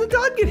 why did the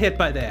dog get hit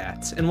by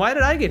that? And why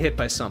did I get hit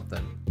by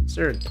something? Is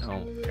there,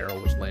 oh, Arrow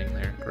was laying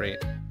there, great.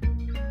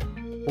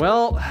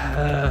 Well,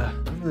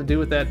 nothing to do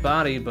with that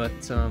body, but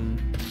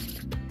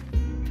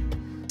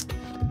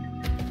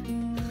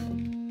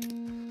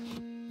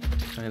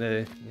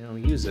kinda, you know,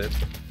 use it,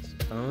 I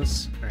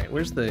suppose. Alright,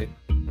 where's the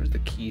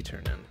key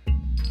turn in?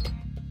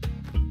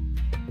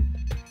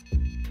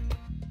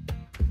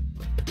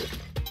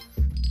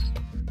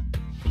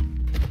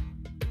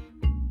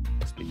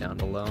 Must be down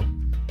below.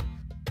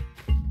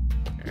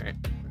 Alright,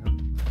 well,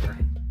 whatever.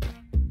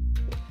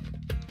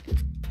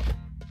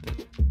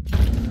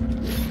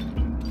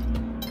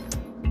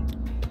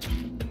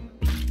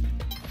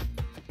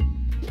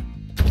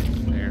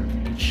 There,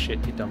 eat shit,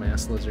 you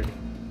dumbass lizard.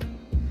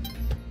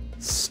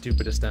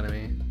 Stupidest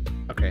enemy.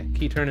 Okay,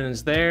 key turn-in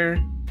is there.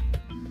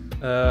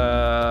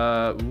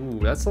 Ooh,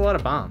 that's a lot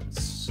of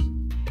bombs.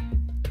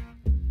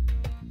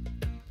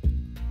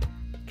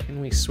 Can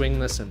we swing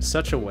this in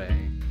such a way?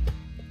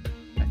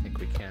 I think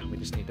we can. We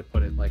just need to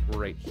put it like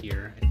right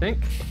here, I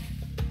think.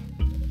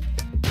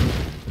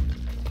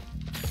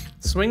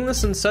 Swing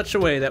this in such a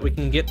way that we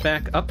can get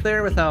back up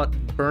there without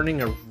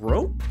burning a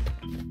rope?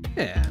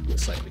 Yeah,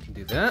 looks like we can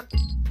do that.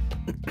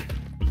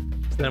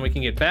 So then we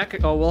can get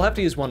back. Oh, we'll have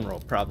to use one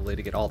rope probably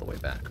to get all the way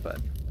back, but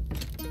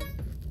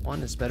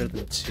one is better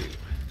than two.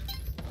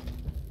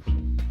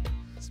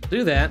 So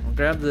do that. We'll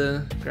grab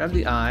the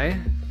eye,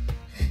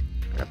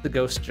 grab the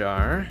ghost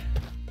jar.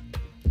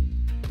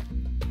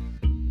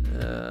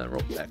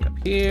 Rope back up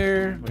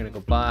here. We're gonna go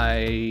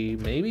buy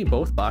maybe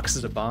both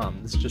boxes of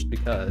bombs just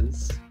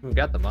because we've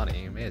got the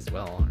money. May as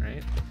well,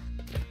 right?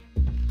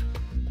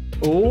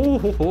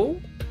 Oh,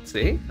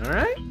 see, all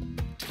right.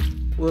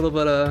 A little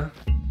bit of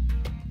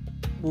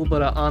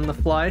on the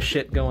fly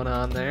shit going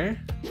on there.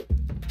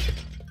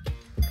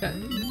 Okay,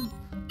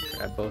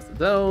 grab both of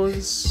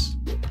those.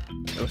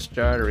 Ghost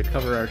jar to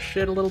recover our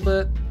shit a little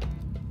bit.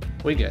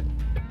 We good.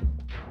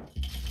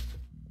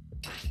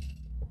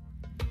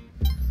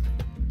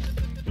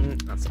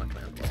 That's not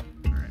gonna end well.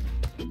 Alright.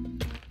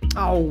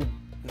 Oh!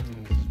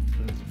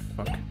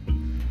 Fuck.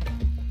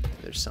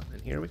 There's something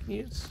in here we can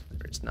use?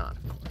 There is not,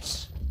 of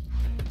course.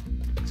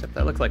 Except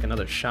that looked like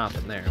another shop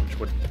in there, which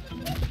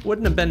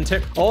wouldn't have been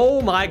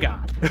oh my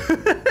god!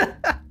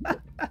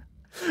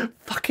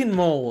 Fucking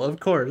mole, of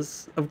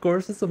course. Of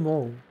course it's a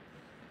mole.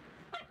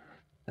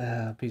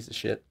 Piece of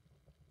shit.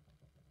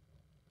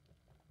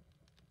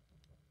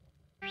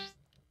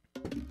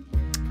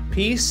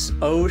 Piece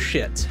oh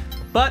shit.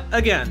 But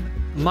again,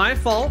 my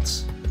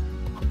fault.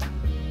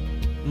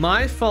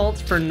 My fault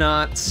for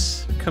not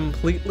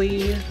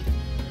completely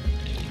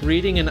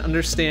reading and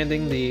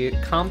understanding the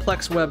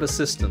complex web of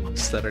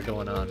systems that are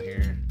going on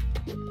here.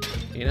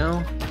 You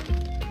know?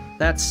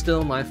 That's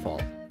still my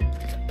fault.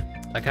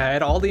 Like, I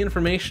had all the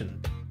information.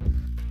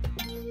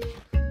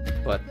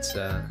 But,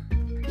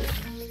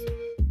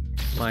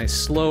 my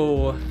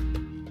slow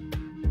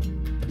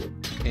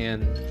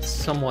and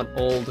somewhat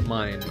old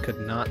mind could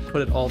not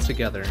put it all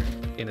together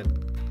in a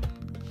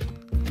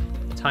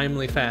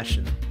timely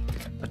fashion,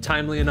 a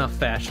timely enough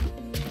fashion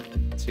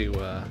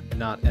to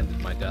not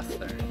end my death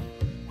there.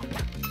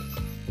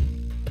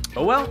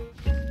 Oh well,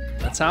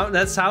 that's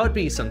how it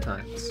be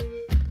sometimes.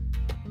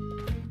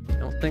 I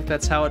don't think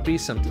that's how it be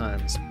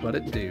sometimes, but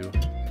it do.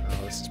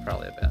 Oh, this is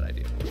probably a bad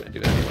idea. We're gonna do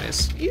it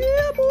anyways.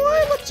 Yeah,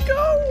 boy, let's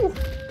go.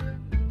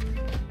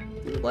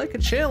 You like a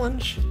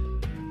challenge?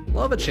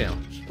 Love a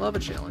challenge. Love a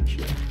challenge.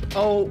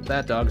 Oh,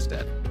 that dog's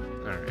dead.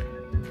 All right.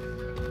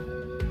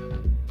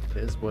 It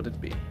is what it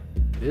be.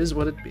 It is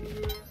what it be.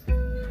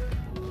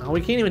 Oh,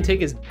 we can't even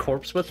take his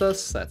corpse with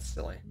us? That's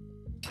silly.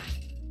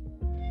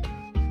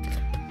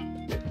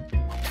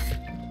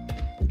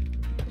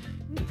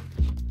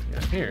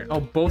 Yeah, here. Oh,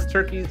 both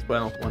turkeys?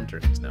 Well, one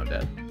turkey's now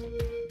dead.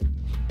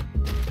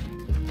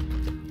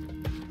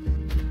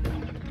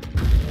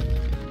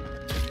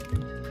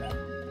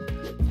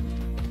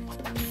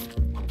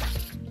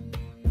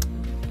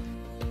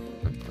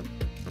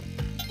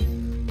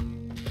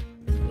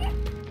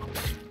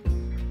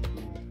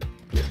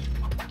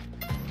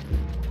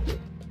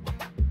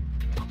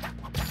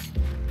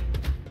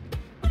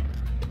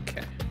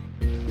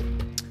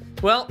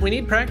 Well, we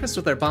need practice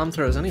with our bomb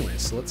throws anyway,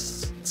 so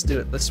let's do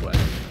it this way.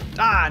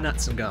 Ah,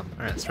 nuts and gum.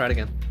 All right, let's try it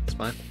again. It's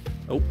fine.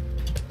 Oh.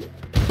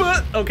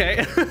 But,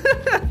 okay.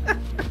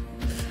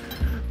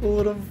 A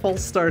little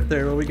false start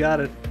there, but we got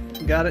it.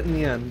 We got it in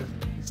the end.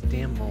 These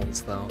damn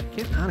moles, though.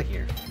 Get out of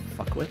here,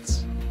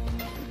 fuckwits.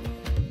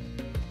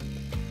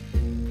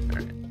 All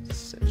right,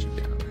 set you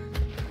down.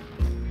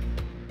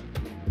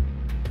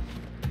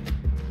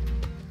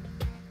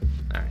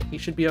 All right, he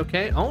should be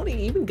okay. Oh, and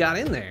he even got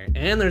in there.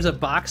 And there's a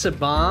box of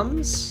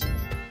bombs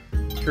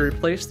to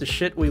replace the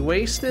shit we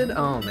wasted.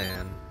 Oh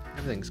man,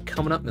 everything's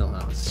coming up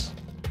Millhouse.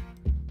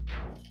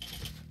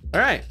 All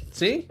right,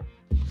 see?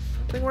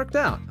 Everything worked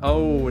out.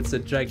 Oh, it's a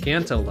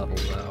Giganto level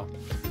though.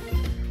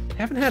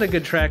 Haven't had a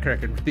good track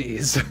record with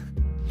these.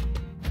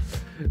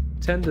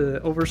 Tend to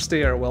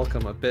overstay our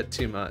welcome a bit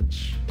too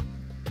much.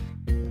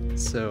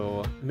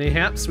 So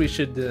mayhaps we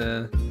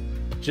should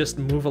just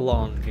move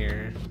along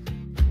here.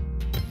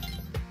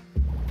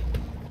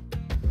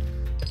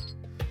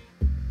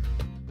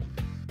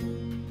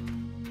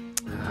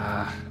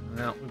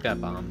 No, we've got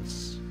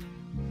bombs.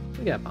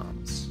 We got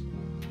bombs.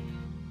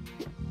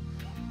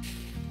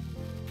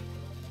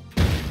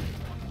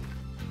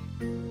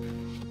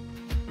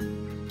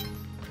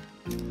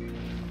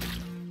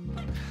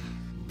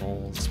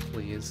 Moles,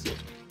 please.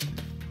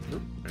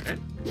 Alright,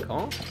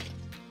 call.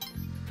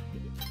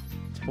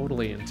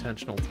 Totally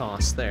intentional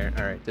toss there.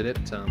 Alright, did it,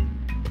 this fucking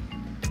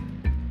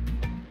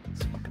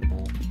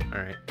mole.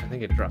 Alright, I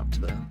think it dropped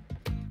the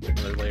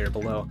other layer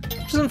below.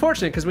 Which is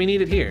unfortunate, because we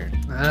need it here.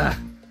 Ah.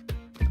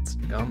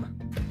 Gum.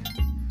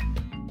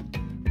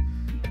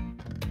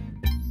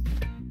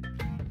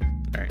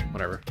 Alright,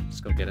 whatever.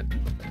 Let's go get it.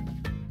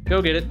 Go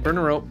get it, burn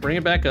a rope, bring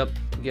it back up,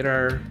 get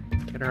our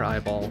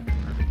eyeball.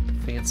 Our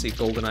fancy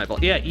golden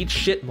eyeball. Yeah, eat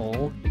shit,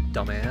 mole, you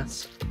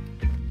dumbass.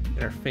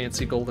 Get our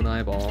fancy golden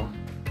eyeball.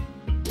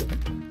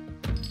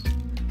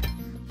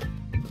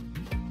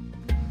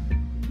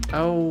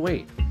 Oh,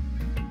 wait.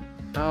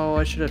 Oh,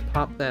 I should have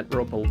popped that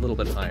rope a little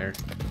bit higher.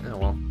 Oh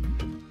well.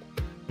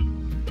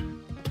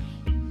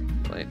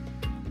 Wait.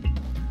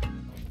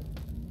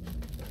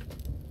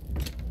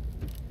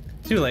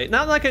 Too late.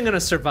 Not like I'm gonna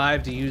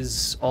survive to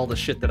use all the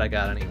shit that I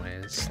got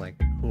anyways. Like,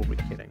 who are we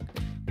kidding?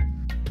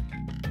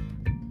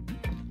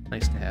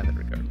 Nice to have it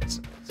regardless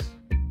of this.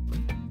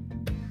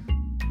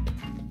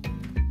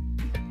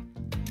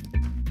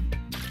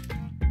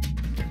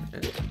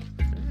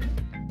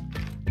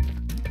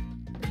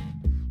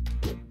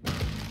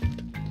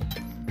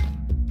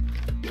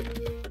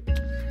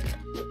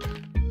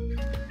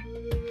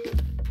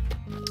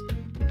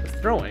 The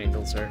throw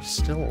angles are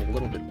still a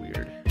little bit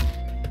weird.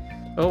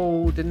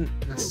 Oh, didn't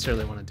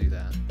necessarily want to do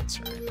that. That's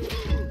right.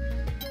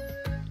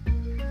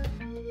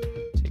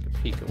 Take a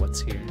peek at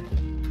what's here.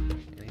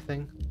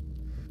 Anything?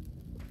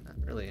 Not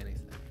really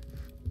anything.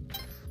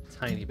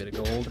 Tiny bit of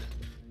gold.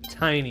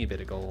 Tiny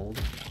bit of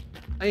gold.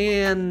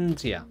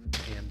 And, yeah.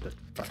 And the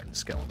fucking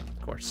skeleton, of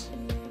course.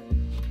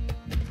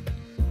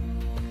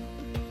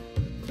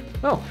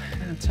 Oh,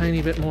 and a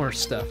tiny bit more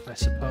stuff, I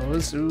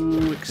suppose.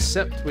 Ooh,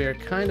 except we are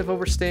kind of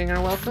overstaying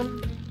our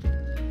welcome.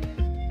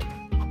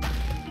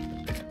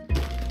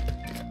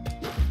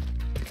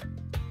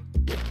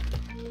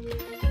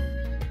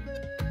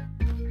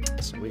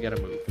 We gotta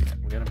move.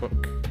 We gotta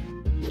book.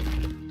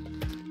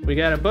 We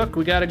gotta book,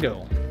 we gotta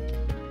go.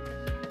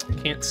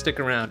 Can't stick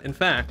around. In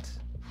fact,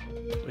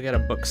 we gotta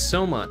book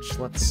so much.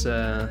 Let's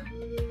hot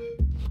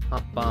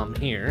bomb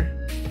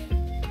here.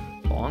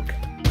 Bonk.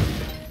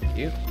 Thank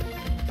you.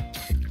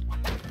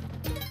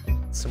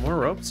 Some more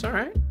ropes,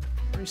 alright.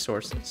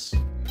 Resources.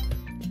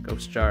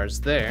 Ghost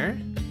jars there.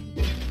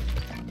 I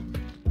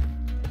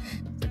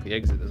think the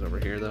exit is over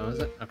here though, is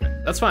it? Okay,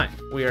 that's fine.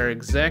 We are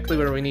exactly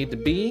where we need to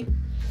be.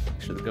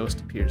 Make sure the ghost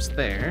appears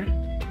there.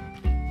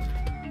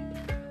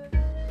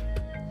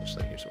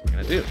 Actually, here's what we're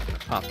gonna do. We're gonna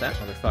pop that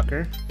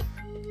motherfucker.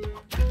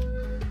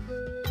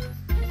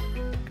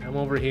 Come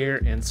over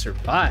here and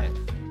survive.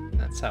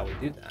 That's how we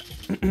do that.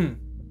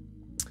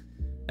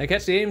 I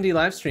catch the AMD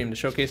live stream to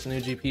showcase the new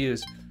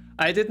GPUs.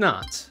 I did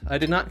not. I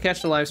did not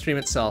catch the live stream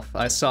itself.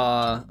 I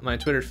saw my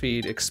Twitter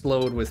feed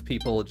explode with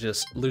people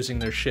just losing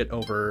their shit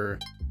over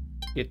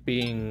it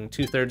being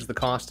 2/3 the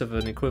cost of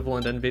an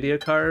equivalent NVIDIA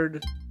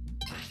card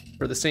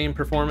for the same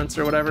performance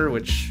or whatever,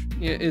 which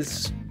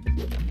is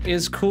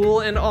cool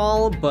and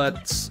all,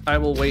 but I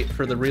will wait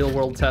for the real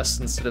world tests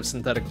instead of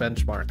synthetic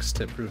benchmarks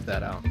to prove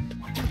that out.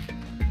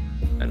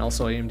 And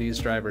also AMD's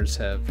drivers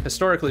have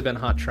historically been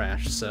hot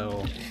trash,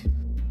 so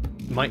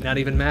it might not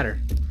even matter.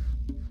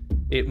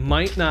 It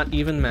might not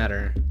even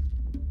matter.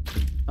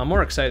 I'm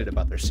more excited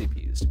about their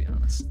CPUs, to be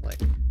honest.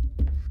 Like,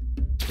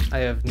 I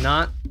have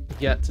not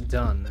yet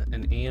done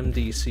an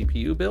AMD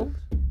CPU build,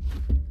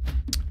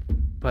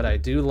 but I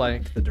do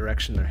like the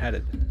direction they're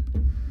headed.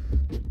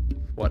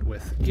 What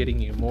with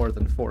getting you more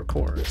than 4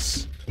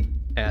 cores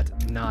at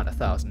not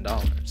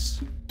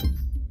 $1,000.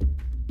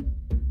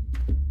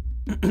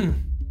 That's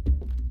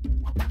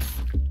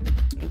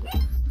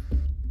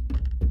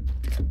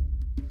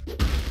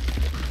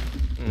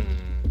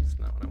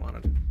not what I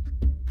wanted.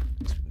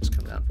 Just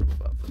come down from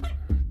above.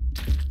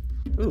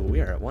 Ooh,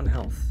 we are at 1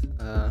 health.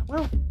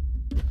 Well,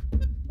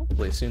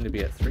 hopefully soon to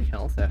be at 3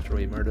 health after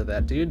we murder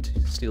that dude,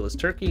 steal his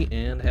turkey,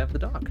 and have the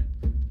dog.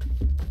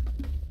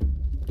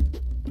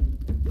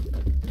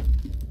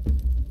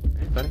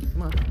 Hey, buddy,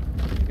 come on.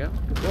 There you go.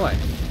 Good boy.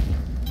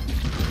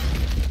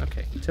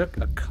 Okay, he took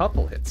a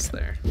couple hits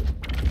there.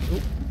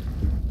 Ooh.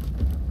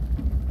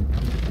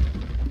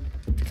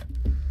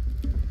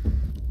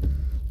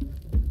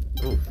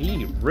 Ooh,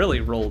 he really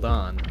rolled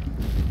on.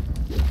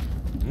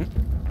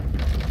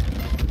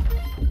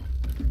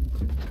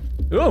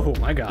 Oh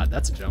my god,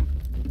 that's a jump.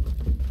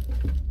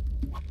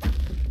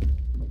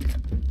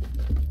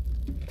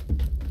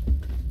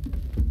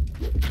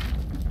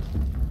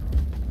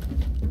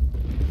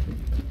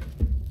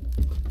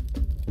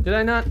 Did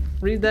I not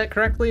read that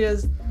correctly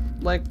as,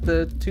 like,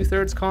 the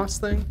 2/3 cost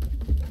thing?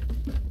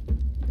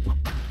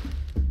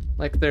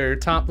 Like, their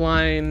top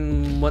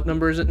line, what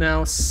number is it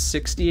now?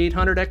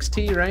 6800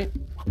 XT, right?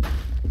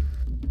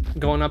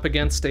 Going up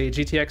against a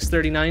GTX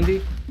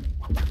 3090?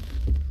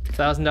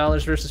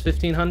 $1,000 versus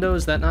 1,500,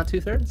 is that not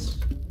 2/3?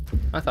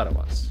 I thought it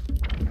was.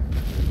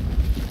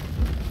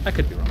 I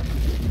could be wrong.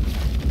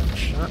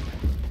 Shot.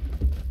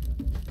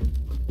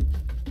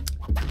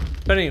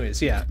 But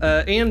anyways, yeah,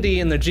 AMD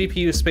in the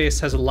GPU space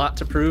has a lot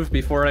to prove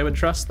before I would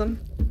trust them.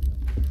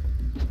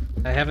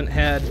 I haven't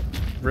had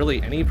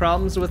really any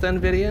problems with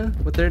NVIDIA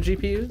with their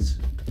GPUs.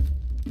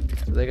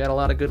 So they got a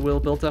lot of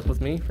goodwill built up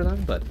with me for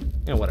them, but,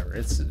 you know, whatever.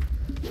 It's,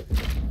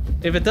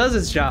 if it does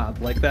its job,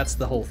 like, that's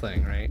the whole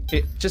thing, right?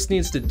 It just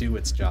needs to do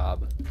its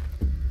job.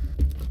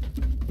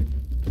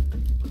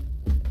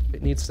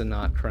 It needs to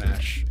not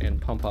crash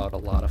and pump out a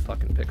lot of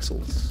fucking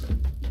pixels.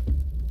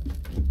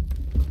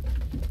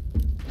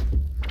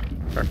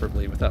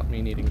 Preferably without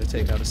me needing to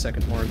take out a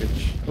second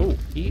mortgage. Oh,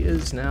 he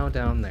is now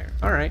down there.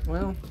 Alright,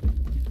 well.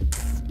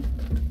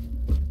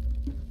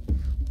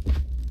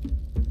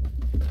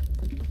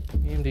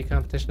 AMD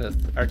competition to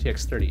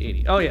RTX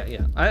 3080. Oh yeah,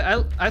 yeah.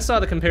 I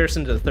saw the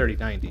comparison to the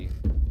 3090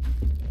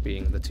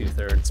 being the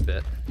 2/3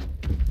 bit.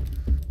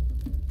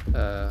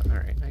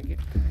 Alright, I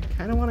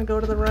kind of want to go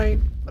to the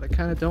right, but but I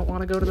kind of don't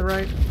want to go to the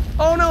right.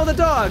 Oh no, the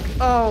dog!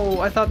 Oh,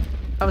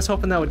 I was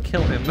hoping that would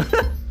kill him.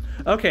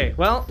 Okay,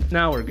 well,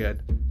 now we're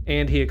good.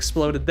 And he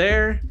exploded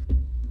there.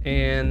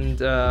 And,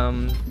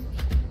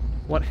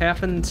 what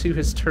happened to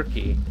his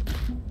turkey?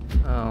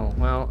 Oh,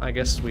 well, I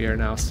guess we are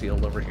now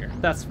sealed over here.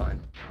 That's fine.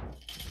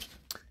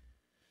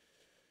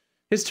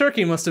 His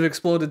turkey must have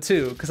exploded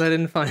too, because I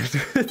didn't find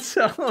it.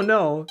 Oh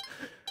no.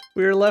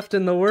 We are left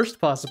in the worst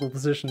possible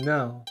position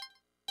now.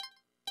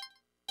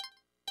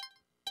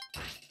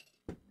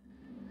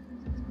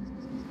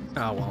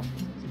 Oh well.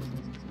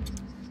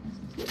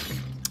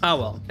 Oh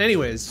well.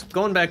 Anyways,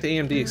 going back to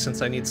AMD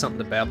since I need something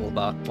to babble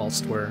about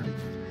whilst we're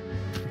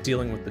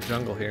dealing with the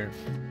jungle here.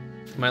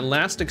 My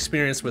last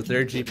experience with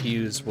their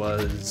GPUs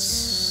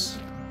was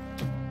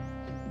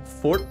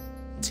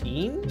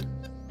 13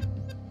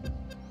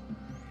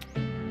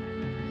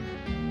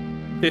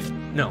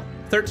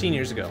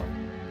 years ago.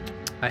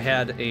 I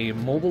had a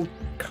mobile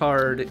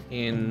card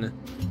in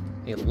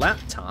a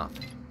laptop,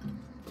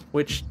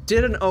 which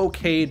did an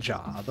okay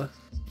job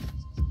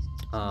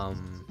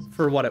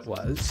for what it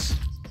was.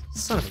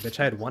 Son of a bitch,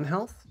 I had 1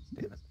 health?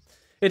 Damn it.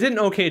 It did an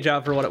okay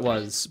job for what it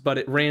was, but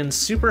it ran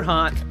super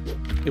hot,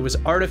 it was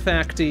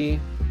artifacty,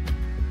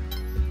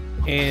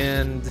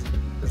 and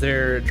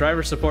their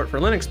driver support for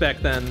Linux back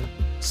then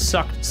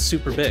sucked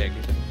super big.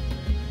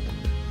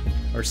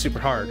 Or super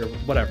hard, or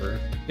whatever.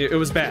 It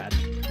was bad.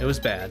 It was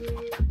bad.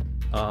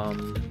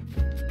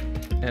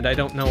 And I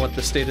don't know what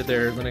the state of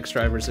their Linux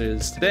drivers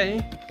is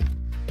today.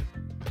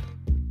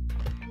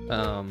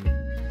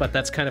 But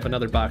that's kind of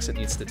another box that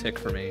needs to tick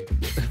for me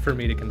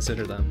to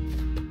consider them.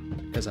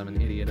 Because I'm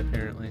an idiot,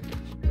 apparently.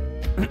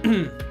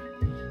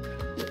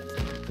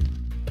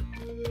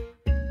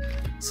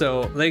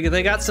 So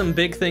they got some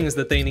big things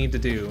that they need to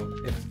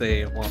do if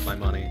they want my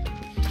money.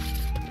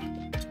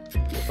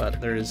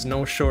 But there is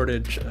no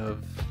shortage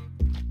of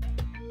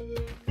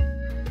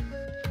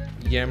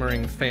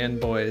yammering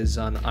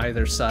fanboys on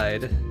either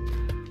side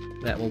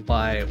that will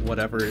buy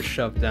whatever is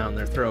shoved down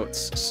their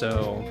throats,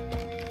 so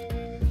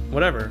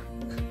whatever.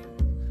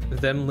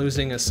 Them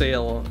losing a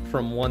sale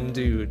from one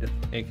dude,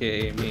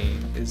 aka me,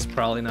 is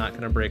probably not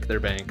gonna break their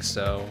bank,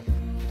 so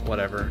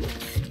whatever.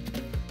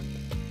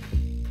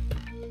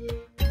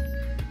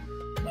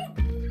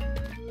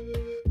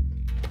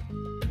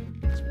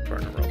 Let's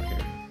burn a roll here.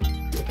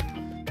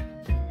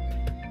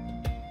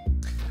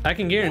 I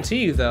can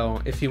guarantee you,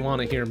 though, if you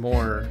want to hear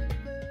more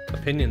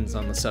opinions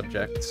on the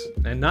subject,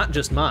 and not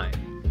just mine,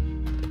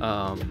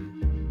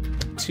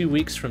 2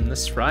 weeks from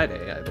this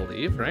Friday, I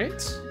believe,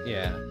 right?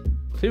 Yeah.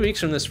 2 weeks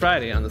from this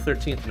Friday, on the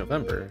 13th of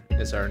November,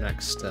 is our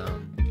next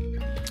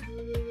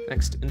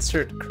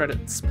Insert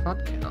Credits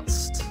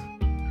podcast,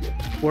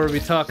 where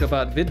we talk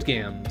about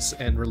vidgams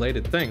and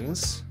related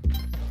things,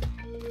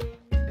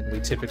 and we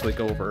typically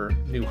go over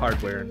new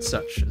hardware and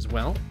such as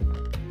well.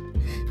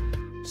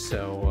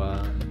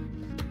 So,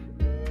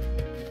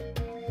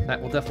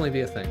 that will definitely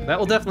be a thing. That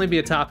will definitely be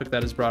a topic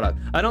that is brought up.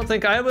 I don't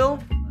think I will.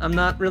 I'm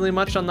not really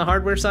much on the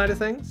hardware side of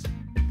things.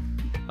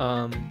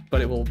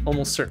 But it will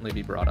almost certainly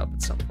be brought up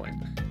at some point.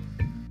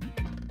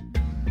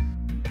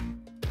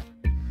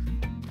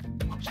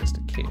 Just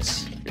in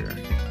case you're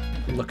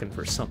looking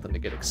for something to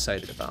get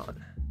excited about.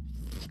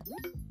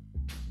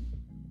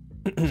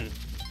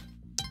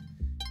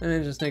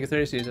 And just make a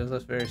 30 series. I was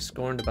left very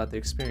scorned about the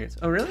experience.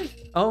 Oh, really?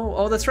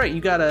 Oh, that's right. You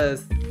got a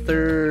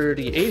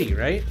 3080,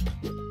 right?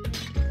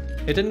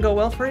 It didn't go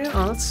well for you?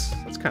 Oh, that's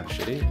kind of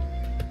shitty.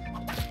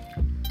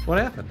 What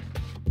happened?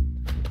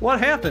 What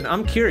happened?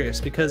 I'm curious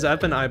because I've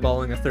been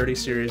eyeballing a 30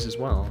 series as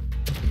well.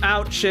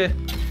 Ouch!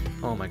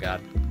 Oh my god.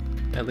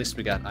 At least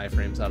we got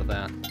iframes out of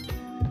that.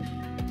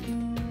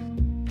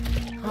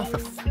 Oh,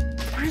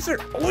 why is there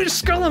always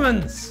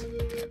skeletons?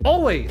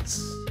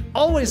 Always!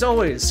 Always,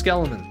 always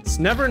skeletons.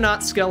 Never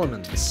not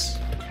skeletons.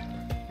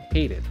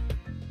 Hate it.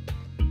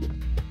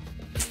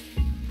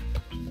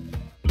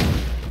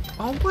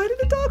 Oh, why did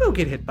the doggo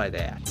get hit by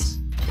that?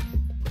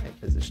 I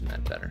position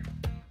that better.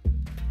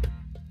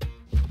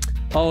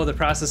 Oh, the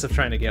process of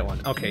trying to get one.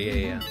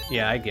 Okay, yeah.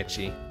 Yeah, I get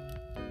you.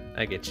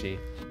 I get you.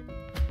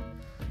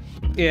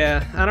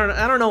 Yeah, I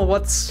don't know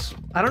what's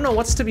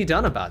to be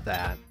done about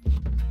that.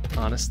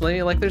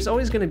 Honestly, like there's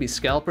always going to be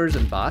scalpers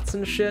and bots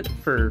and shit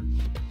for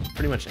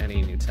pretty much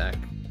any new tech.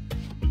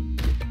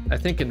 I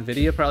think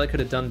Nvidia probably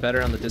could have done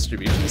better on the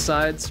distribution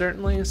side,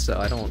 certainly, so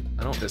I don't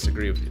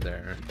disagree with you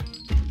there.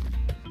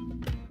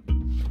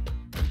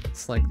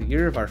 It's like the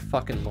year of our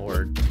fucking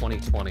Lord,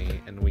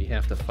 2020, and we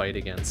have to fight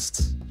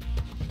against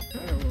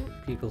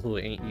people who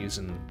ain't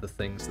using the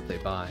things that they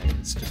buy.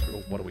 It's just,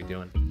 what are we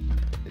doing?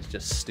 It's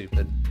just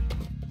stupid.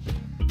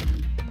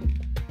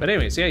 But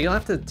anyways, yeah, you'll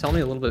have to tell me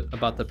a little bit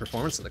about the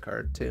performance of the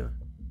card too.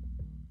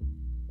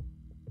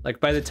 Like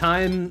by the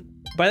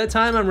time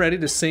I'm ready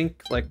to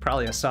sink like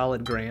probably a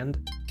solid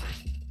grand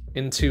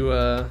into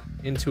a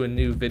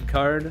new vid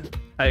card,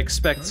 I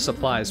expect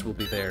supplies will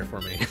be there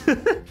for me.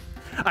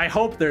 I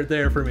hope they're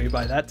there for me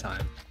by that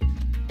time.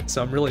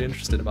 So I'm really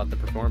interested about the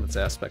performance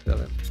aspect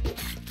of it.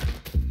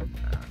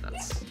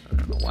 I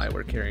don't know why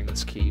we're carrying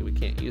this key. We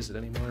can't use it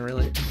anymore,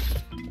 really.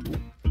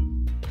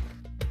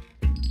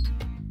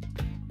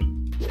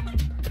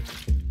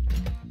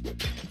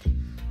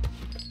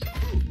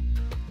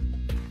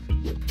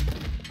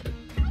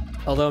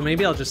 Although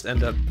maybe I'll just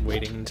end up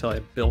waiting until I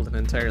build an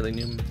entirely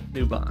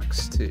new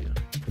box too.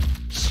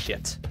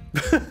 Shit.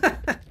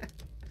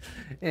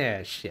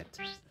 Yeah, shit.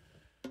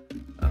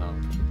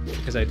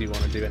 Because I do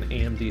want to do an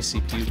AMD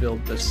CPU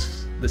build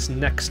this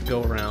next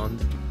go around,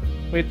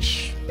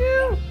 which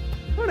yeah,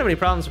 I don't have any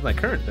problems with my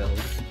current build.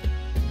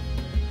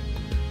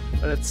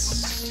 But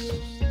it's is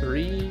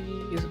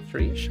it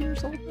 3-ish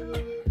years old now?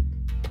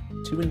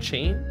 2 and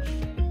change?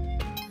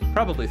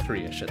 Probably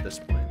 3-ish at this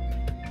point.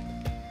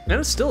 And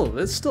it's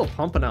still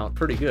pumping out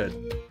pretty good.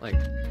 Like,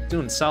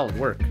 doing solid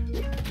work.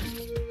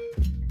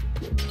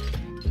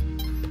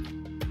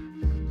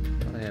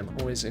 But I am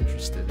always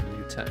interested in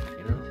new tech,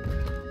 you know?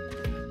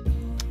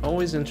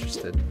 Always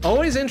interested.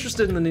 Always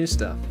interested in the new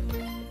stuff.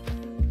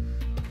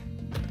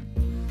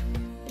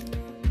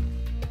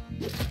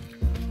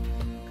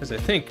 Because I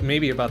think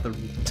maybe about the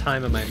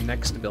time of my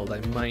next build,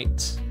 I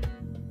might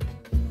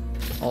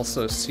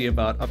also see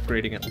about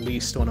upgrading at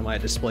least one of my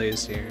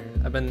displays here.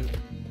 I've been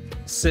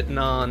sitting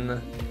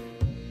on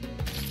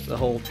the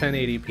whole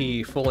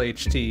 1080p full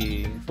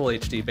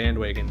HD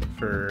bandwagon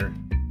for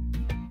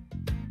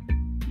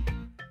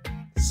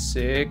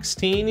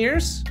 16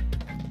 years?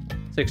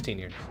 16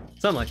 years.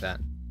 Something like that.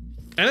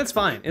 And it's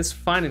fine. It's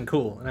fine and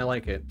cool, and I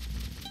like it.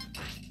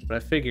 But I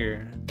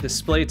figure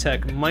display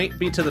tech might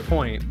be to the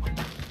point,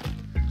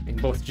 in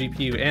both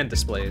GPU and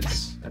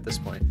displays at this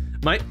point,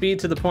 might be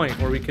to the point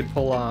where we could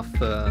pull off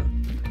a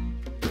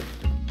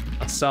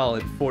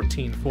solid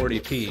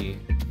 1440p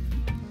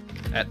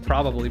at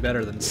probably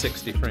better than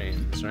 60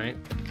 frames, right?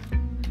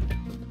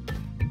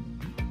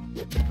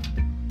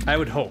 I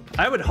would hope.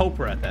 I would hope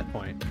we're at that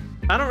point.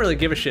 I don't really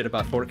give a shit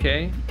about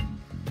 4K.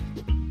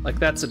 Like,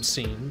 that's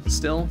obscene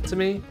still to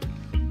me.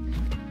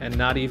 And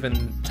not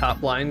even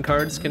top line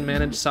cards can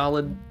manage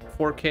solid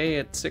 4K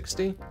at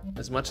 60,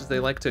 as much as they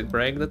like to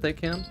brag that they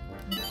can.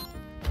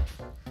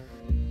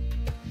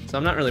 So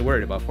I'm not really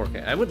worried about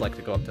 4K. I would like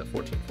to go up to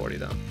 1440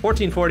 though.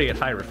 1440 at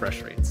high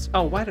refresh rates.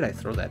 Oh, why did I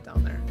throw that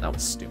down there? That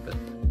was stupid.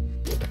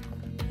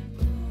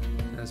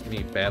 That's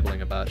me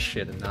babbling about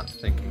shit and not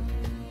thinking.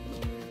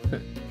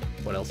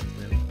 What else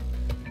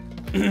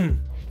is new?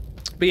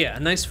 But yeah, a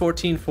nice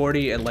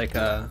 1440 at like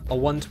a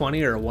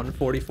 120 or a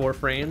 144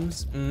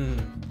 frames.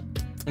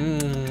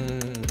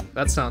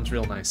 That sounds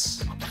real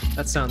nice.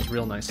 That sounds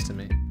real nice to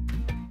me.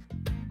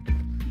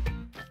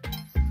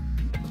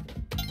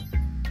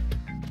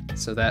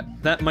 So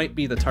that might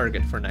be the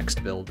target for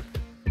next build,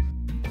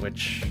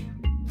 which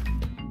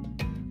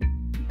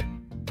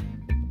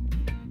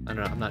I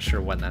don't know, I'm not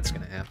sure when that's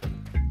gonna happen.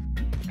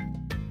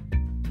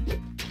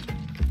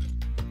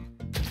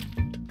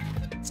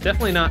 It's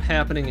definitely not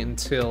happening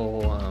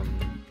until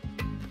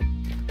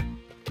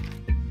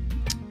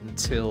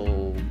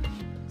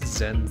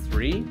Zen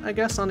 3, I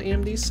guess, on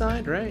AMD's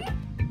side, right?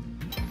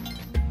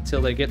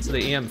 Until they get to the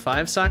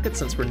AM5 socket,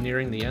 since we're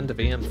nearing the end of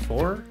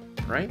AM4,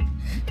 right?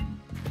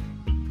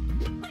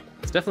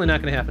 It's definitely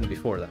not going to happen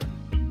before that,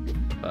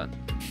 but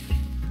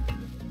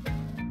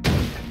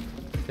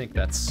I think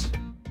that's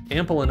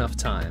ample enough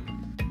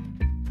time.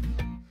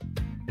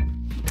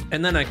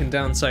 And then I can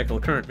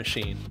downcycle current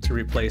machine to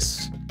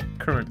replace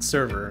current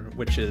server,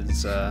 which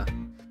is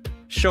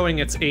showing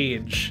its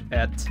age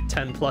at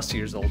 10 plus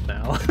years old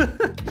now.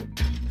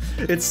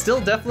 It's still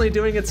definitely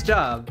doing its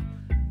job.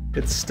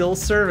 It's still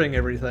serving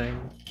everything,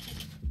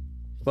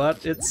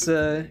 but it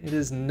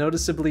is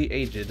noticeably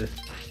aged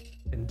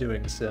in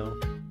doing so.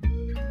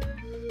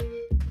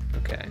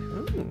 Okay.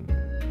 Ooh.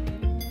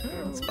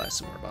 Let's buy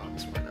some more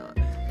bombs. Why not?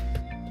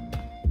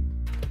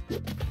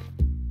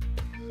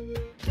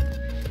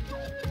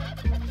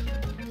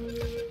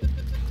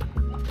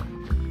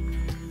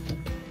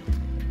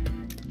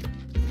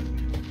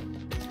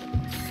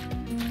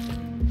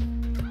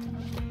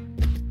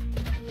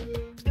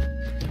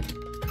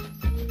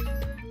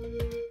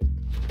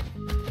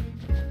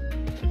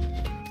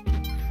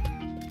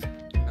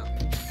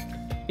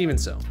 Even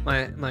so,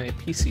 my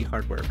PC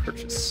hardware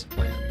purchase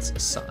plans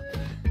aside,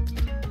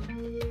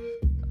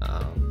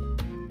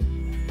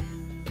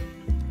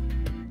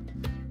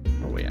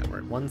 where are we at? We're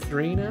at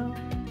 1.3 now?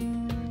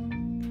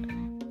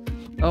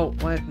 Okay. Oh,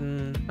 what?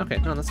 Okay,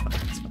 no, that's fine,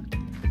 that's fine.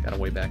 Gotta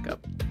way back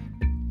up.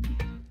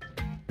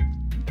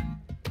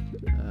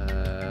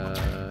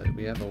 Do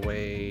we have a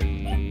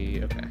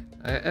way? Okay,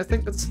 I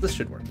think this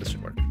should work, this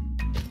should work.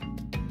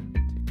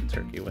 Take the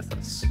turkey with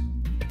us.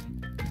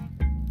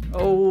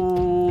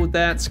 Oh,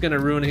 that's gonna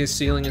ruin his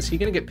ceiling. Is he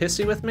gonna get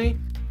pissy with me?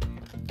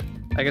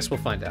 I guess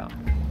we'll find out.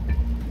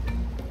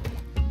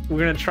 We're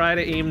gonna try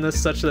to aim this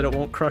such that it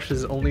won't crush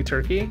his only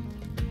turkey.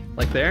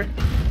 Like there.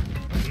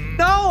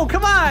 No,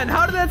 come on!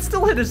 How did that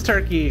still hit his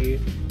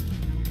turkey?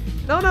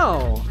 No,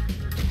 no.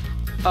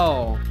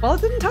 Oh, well,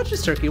 it didn't touch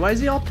his turkey. Why is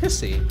he all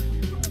pissy?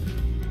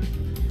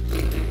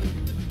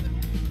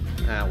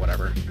 Ah,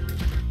 whatever.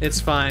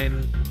 It's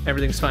fine.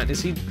 Everything's fine.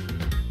 Is he...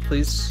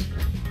 Please?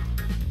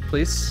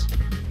 Please?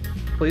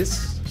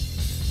 Please?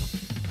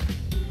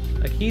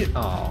 Like he...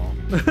 Oh.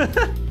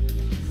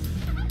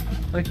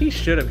 Like he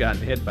should have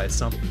gotten hit by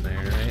something there,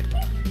 right?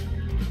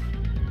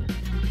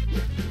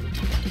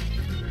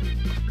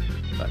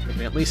 But can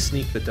we at least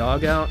sneak the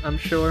dog out, I'm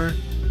sure?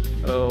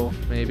 Oh,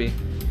 maybe.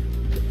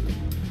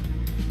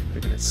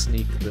 We're gonna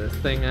sneak the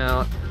thing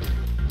out.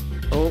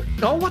 Oh,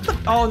 oh, what the?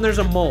 Oh, and there's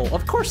a mole.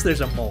 Of course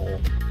there's a mole.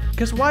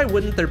 Because why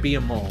wouldn't there be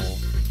a mole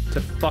to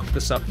fuck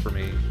this up for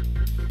me?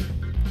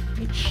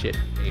 Eat shit,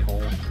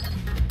 a-hole.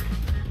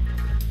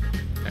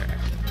 Alright.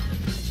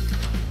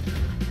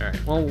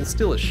 Alright, well, we'll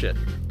steal his shit.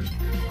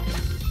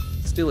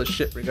 Steal his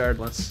shit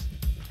regardless.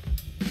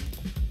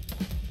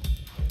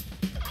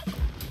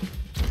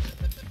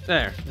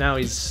 There, now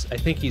he's, I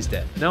think he's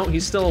dead. No,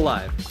 he's still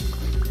alive.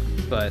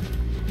 But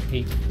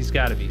he's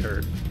gotta be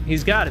hurt.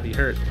 He's gotta be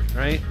hurt,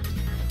 right?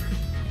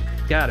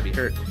 Gotta be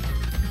hurt.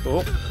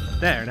 Oh,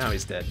 there, now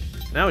he's dead.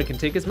 Now we can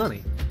take his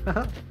money.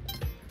 Haha.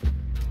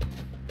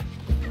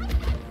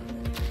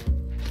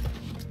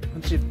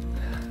 Don't you...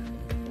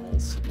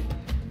 Balls.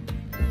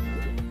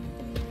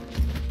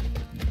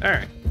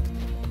 Alright.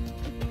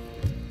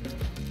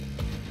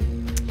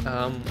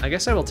 I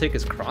guess I will take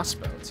his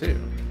crossbow, too.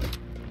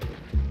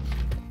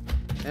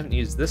 I haven't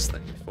used this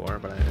thing before,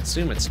 but I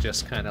assume it's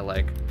just kind of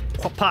like,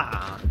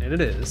 pa, and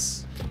it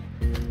is.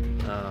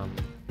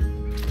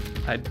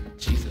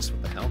 Jesus,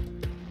 what the hell?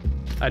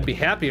 I'd be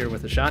happier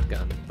with a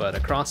shotgun, but a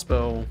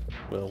crossbow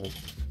will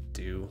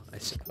do, I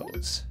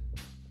suppose.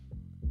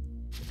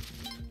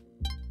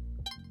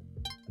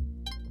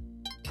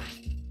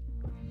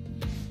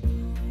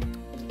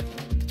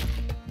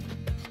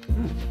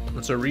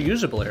 It's a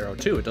reusable arrow,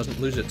 too. It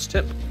doesn't lose its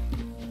tip.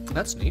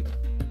 That's neat.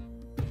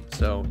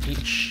 So,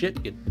 eat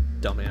shit, you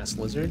dumbass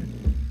lizard.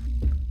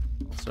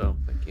 Also,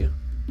 thank you.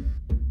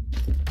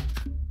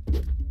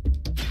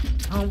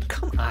 Oh,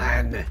 come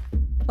on.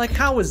 Like,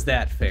 how is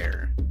that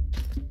fair?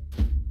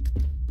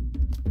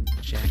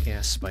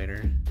 Jackass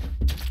spider.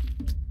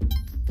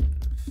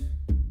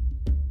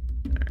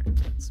 Alright,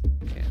 let's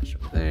cash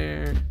over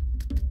there.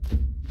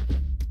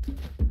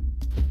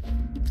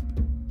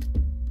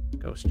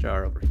 Ghost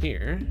jar over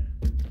here.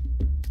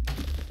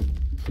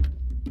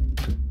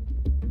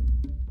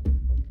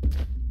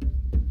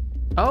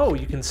 Oh,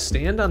 you can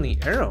stand on the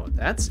arrow.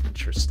 That's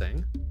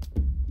interesting.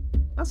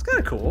 That's kind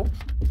of cool.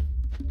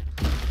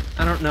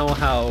 I don't know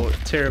how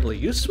terribly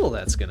useful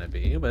that's gonna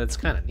be, but it's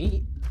kind of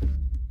neat.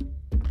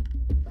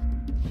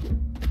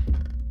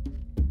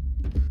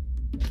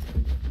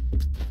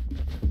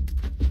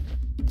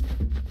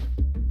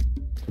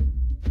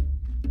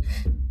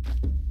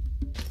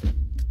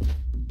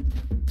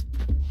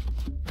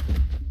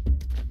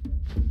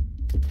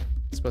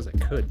 I suppose I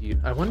could.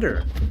 I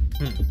wonder.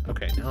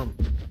 Okay, now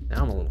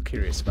I'm a little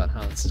curious about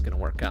how this is gonna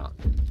work out.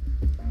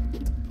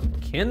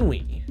 Can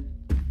we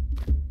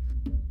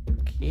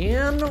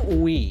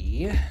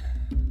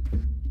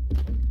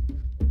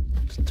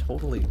just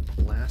totally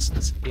blast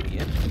this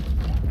idiot?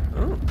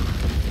 Oh,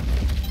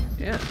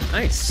 yeah,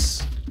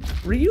 nice.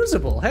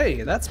 Reusable.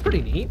 Hey, that's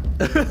pretty neat.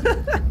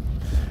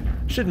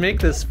 Should make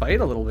this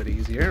fight a little bit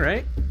easier,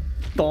 right?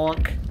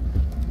 Bonk.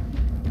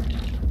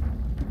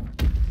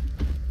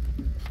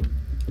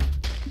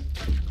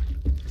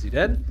 Is he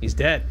dead? He's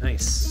dead.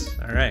 Nice.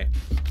 All right.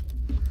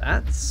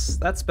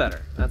 That's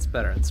better. That's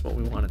better. That's what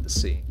we wanted to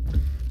see.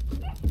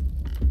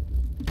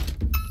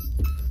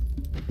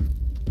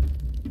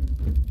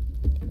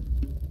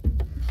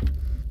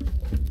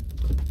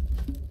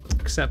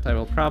 Except I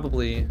will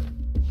probably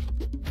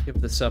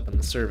give this up in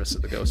the service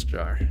of the ghost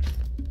jar.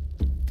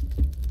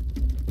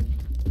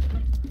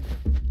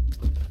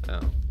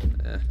 Oh,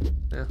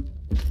 yeah.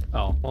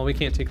 Oh, well, we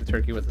can't take the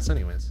turkey with us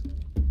anyways.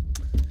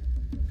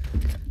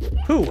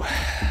 Poo.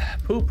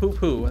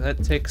 Poo.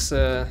 That takes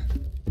a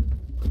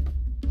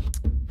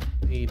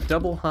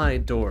double high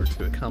door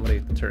to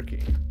accommodate the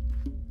turkey.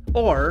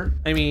 Or,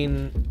 I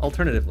mean,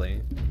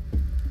 alternatively,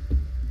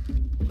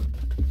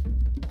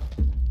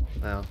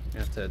 well,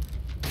 you're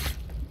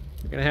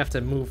gonna have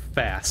to move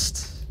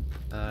fast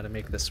to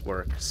make this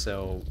work,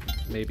 so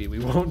maybe we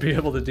won't be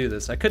able to do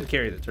this. I could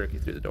carry the turkey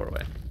through the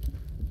doorway,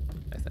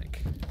 I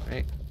think,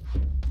 right?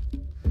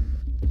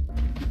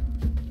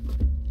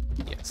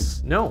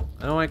 Yes. No,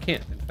 I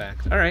can't, in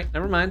fact. All right,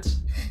 never mind.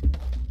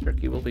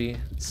 Turkey will be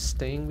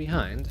staying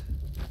behind.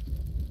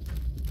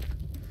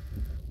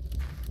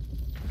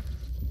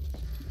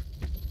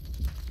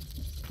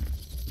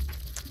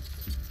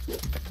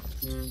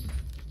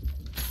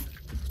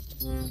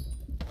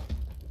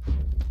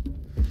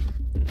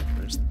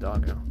 There's the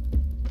doggo.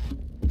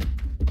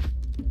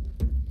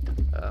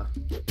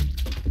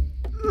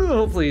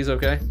 Hopefully he's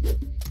okay.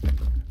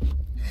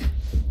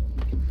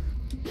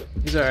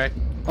 He's alright.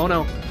 Oh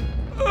no.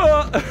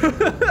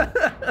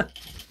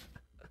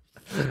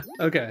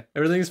 Okay,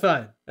 everything's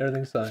fine.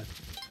 Everything's fine.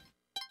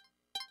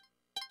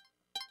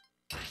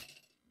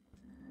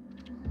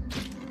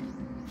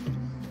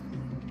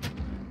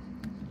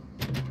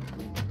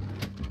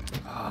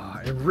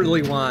 I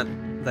really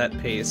want that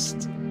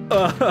paste,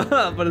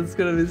 but it's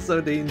gonna be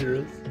so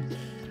dangerous.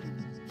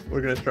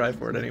 We're gonna try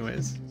for it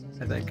anyways,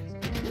 I think.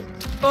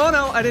 Oh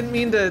no, I didn't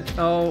mean to.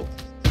 Oh,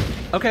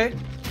 okay.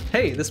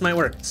 Hey, this might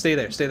work. Stay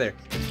there, stay there.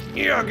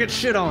 Yeah, get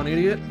shit on,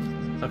 idiot.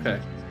 Okay.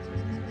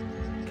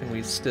 Can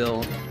we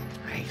still?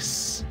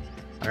 Nice.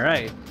 All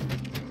right.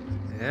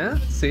 Yeah,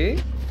 see?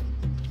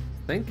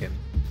 Thinking.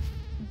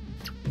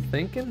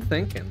 Thinking.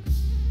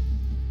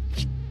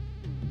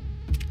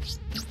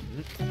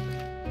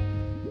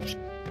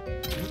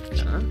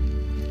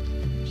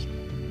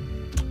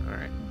 All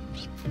right.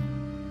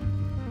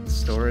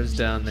 Store is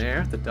down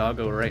there. The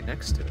doggo right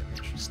next to it.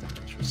 Interesting.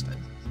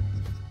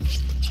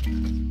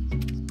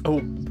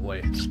 Oh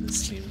boy,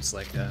 this seems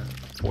like a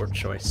poor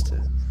choice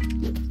to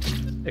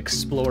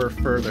explore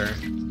further.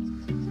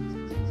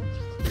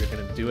 You're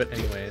gonna do it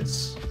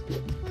anyways.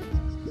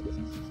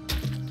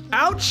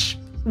 Ouch!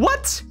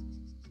 What?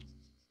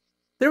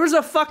 There was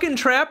a fucking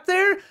trap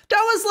there?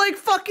 That was like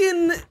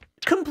fucking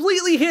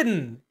completely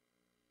hidden.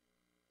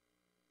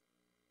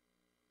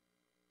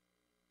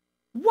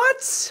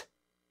 What?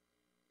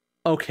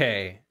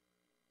 Okay.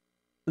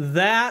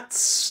 That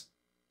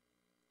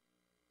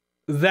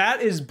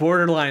is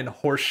borderline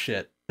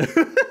horseshit.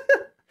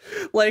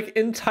 Like,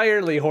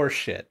 entirely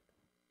horseshit.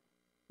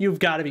 You've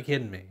got to be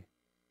kidding me.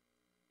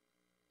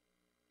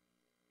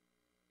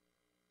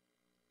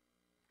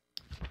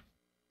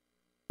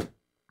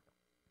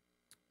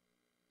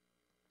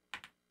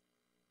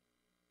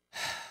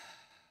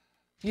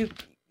 You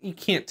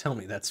can't tell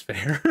me that's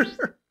fair.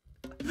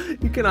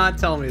 You cannot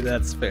tell me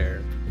that's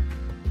fair.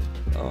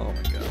 Oh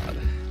my god.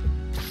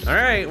 All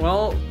right,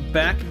 well,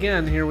 back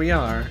again. Here we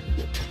are.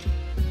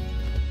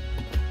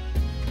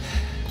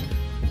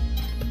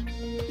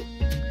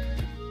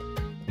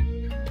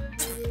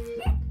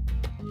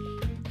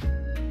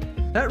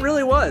 That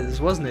really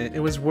was, wasn't it? It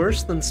was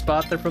worse than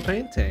spot their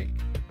propane tank.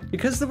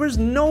 Because there was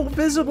no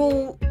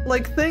visible,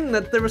 like, thing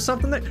that there was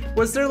something there.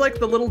 Was there, like,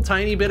 the little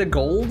tiny bit of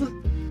gold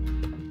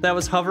that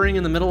was hovering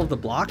in the middle of the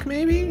block,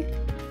 maybe?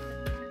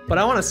 But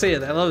I want to say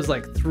that was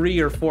like 3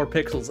 or 4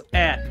 pixels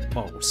at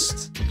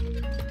most.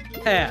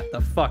 At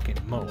the fucking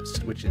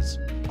most, which is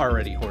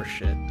already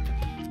horseshit.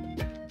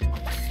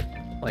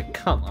 Like,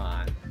 come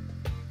on.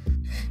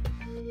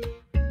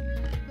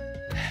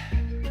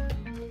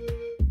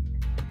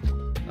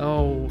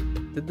 Oh,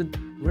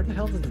 where the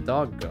hell did the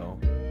dog go?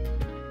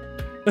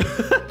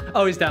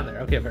 Oh, he's down there.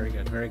 Okay, very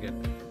good, very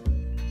good.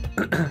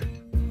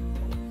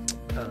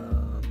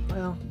 Well,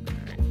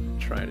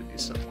 alright, try to do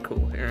something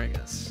cool here, I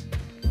guess.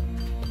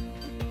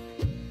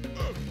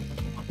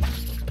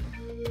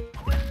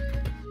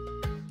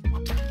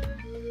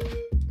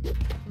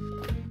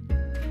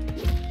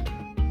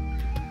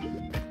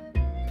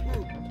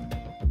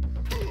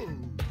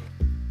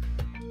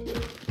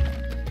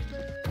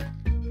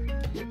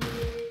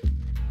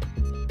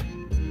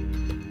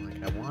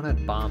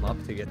 Bomb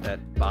up to get that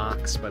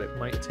box, but it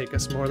might take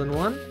us more than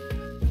one.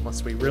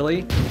 Unless we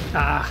really...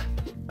 Ah!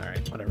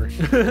 Alright, whatever.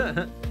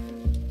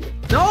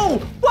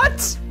 No!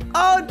 What?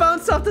 Oh, it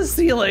bounced off the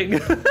ceiling!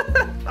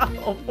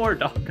 Oh, poor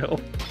doggo.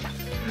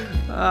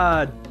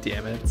 Ah,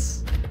 damn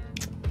it.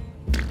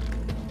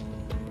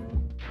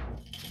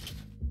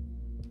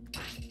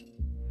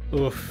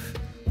 Oof.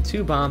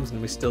 2 bombs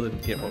and we still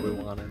didn't get what we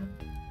wanted.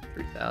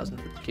 3,000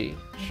 for the key.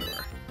 Sure.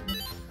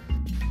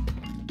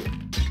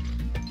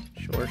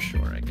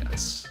 Sure, I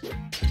guess.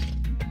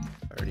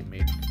 Already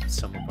made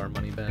some of our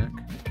money back.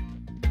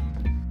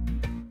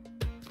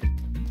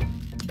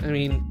 I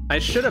mean, I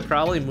should have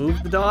probably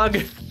moved the dog.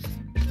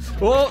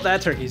 Oh,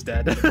 that turkey's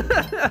dead.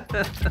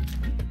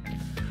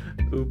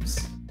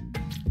 Oops.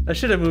 I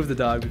should have moved the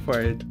dog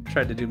before I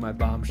tried to do my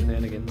bomb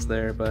shenanigans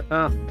there, but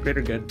oh,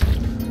 greater good.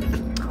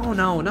 Oh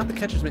no, not the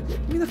catcher's mitt.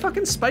 Give me the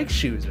fucking spike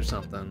shoes or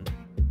something.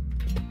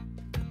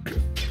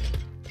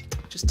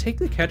 Just take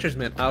the catcher's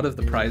mitt out of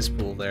the prize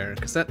pool there,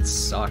 because that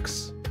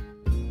sucks.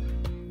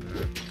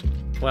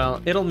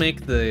 Well, it'll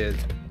make the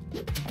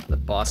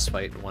boss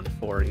fight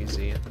 1-4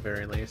 easy at the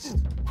very least.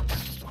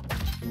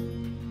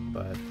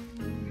 But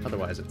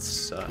otherwise it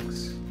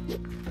sucks.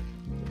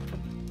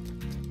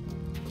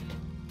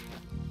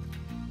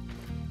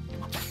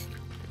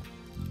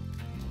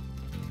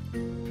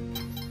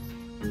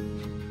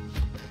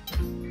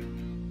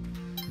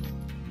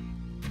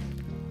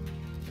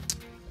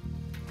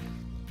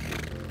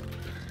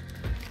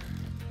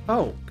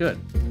 Oh, good.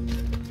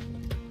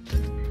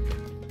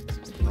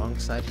 This is the wrong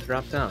side to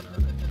drop down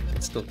on. I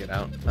can still get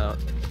out without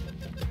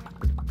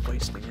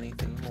wasting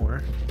anything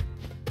more.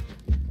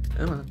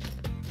 Come on.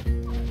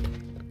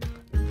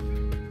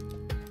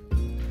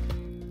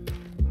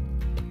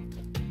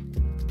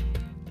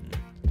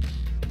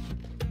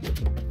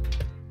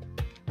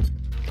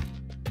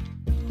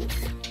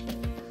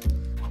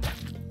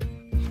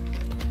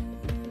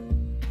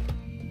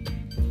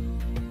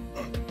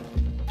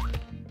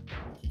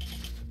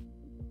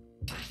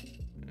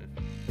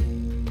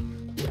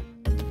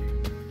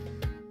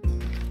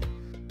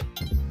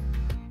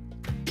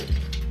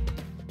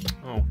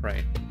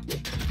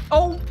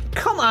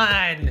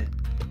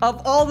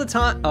 Of all the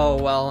time,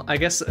 oh well, I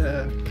guess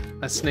a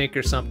snake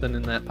or something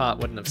in that pot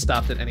wouldn't have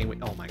stopped it anyway.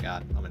 Oh my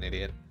god, I'm an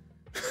idiot.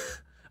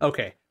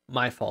 Okay,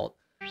 my fault.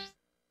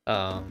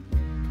 Damn.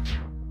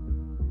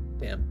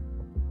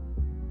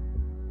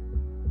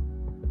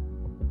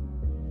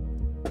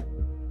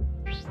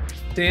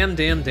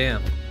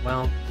 Damn.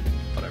 Well,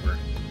 whatever.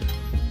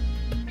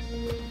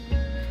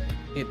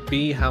 it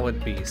be how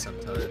it be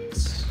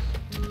sometimes.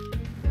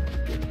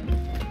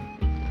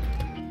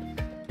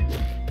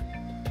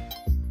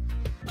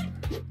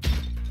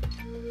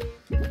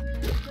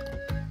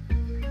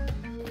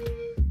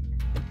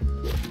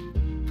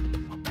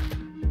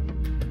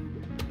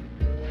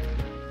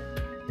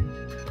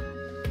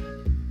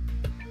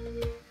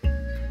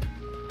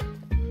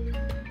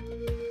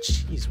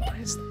 Jeez, why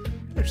is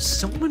there's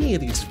so many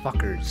of these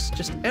fuckers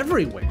just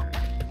everywhere?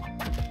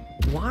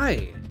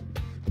 Why?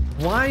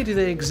 Why do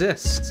they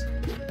exist?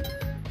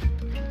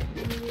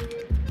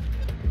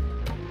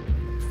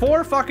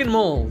 4 fucking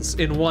moles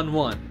in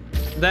 1-1.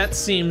 That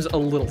seems a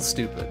little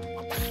stupid.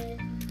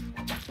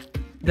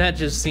 That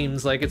just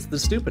seems like it's the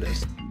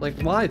stupidest. Like,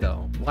 why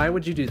though? Why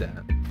would you do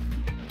that?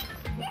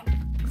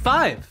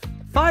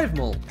 5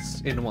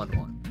 moles in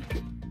 1-1.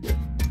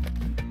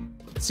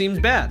 Seems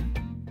bad.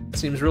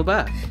 Seems real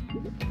bad.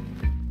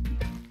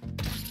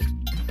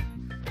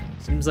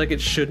 Seems like it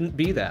shouldn't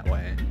be that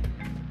way.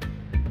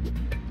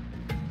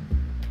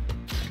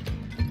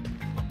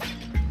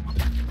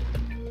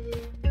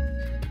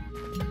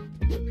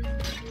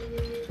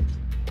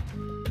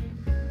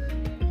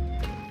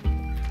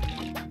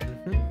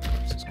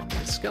 Just gonna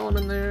get a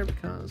skeleton there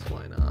because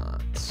why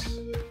not?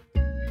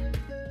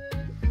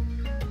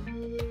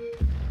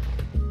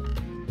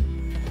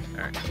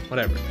 Alright,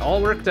 whatever.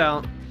 All worked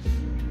out.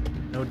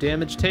 No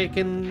damage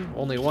taken,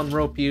 only 1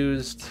 rope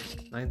used.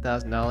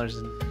 $9,000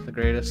 is the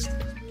greatest.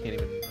 Can't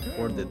even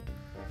afford the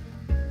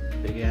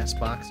big ass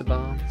box of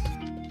bombs.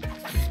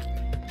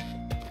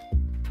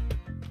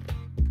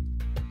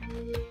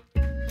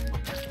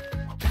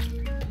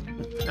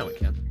 Now we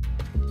can.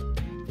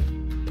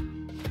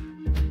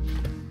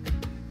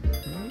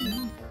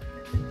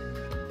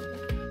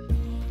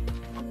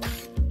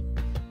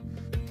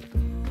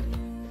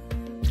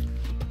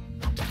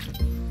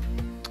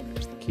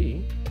 There's the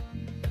key.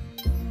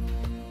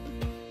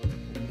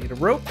 Need a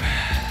rope,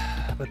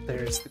 but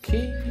there's the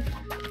key.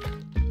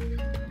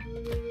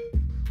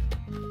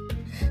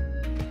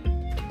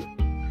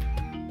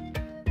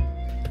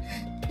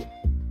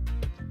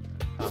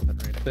 Pop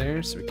it right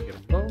there so we can get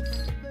them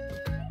both.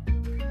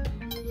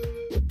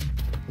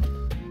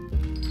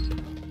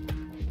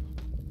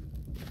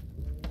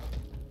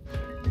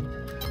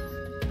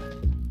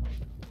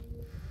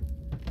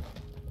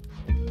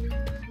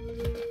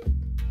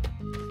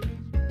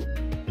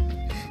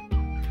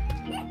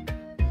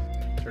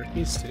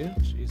 Turkeys too?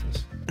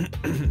 Jesus.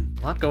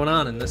 A lot going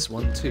on in this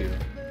one too.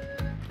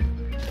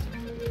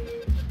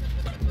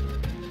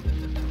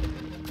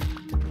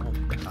 Oh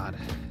god.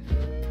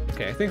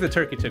 Okay, I think the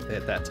turkey took the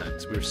hit that time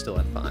because we were still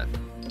at 5.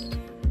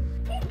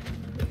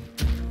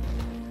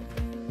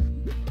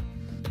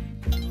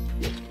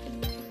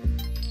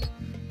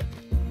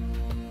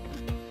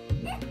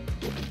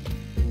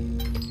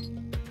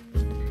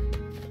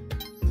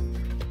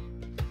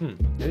 I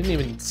didn't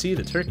even see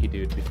the turkey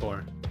dude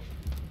before.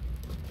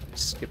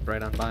 Skip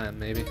right on by him,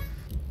 maybe.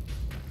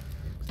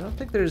 I don't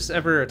think there's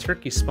ever a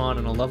turkey spawn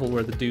in a level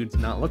where the dude's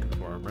not looking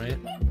for him, right?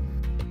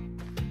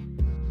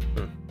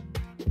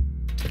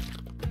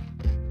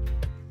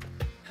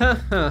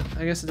 Huh,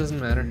 I guess it doesn't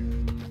matter.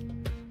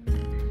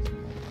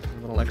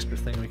 A little extra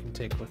thing we can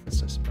take with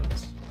us, I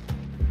suppose.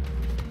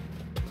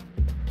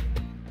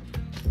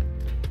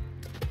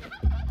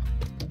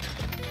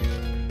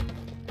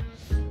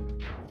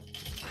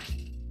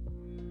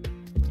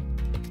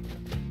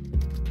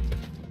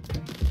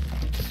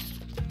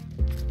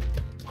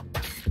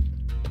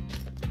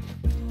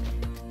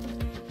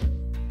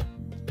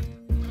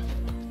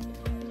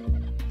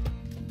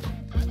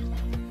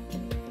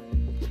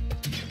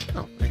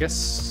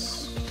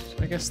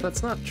 I guess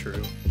that's not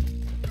true.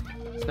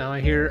 So now I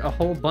hear a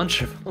whole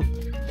bunch of them.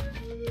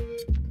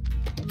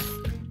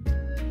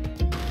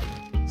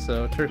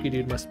 So turkey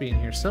dude must be in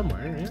here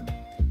somewhere, yeah?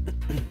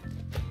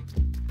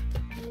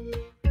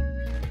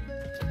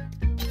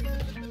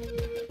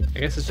 I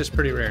guess it's just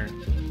pretty rare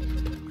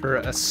for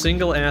a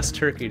single ass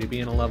turkey to be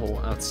in a level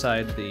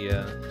outside the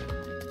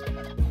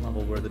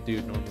level where the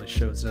dude normally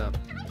shows up.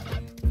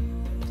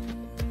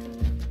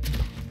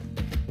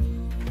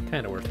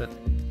 Kinda worth it.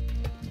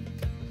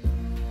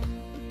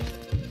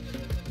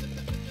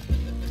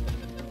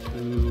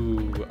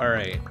 Ooh,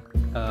 alright.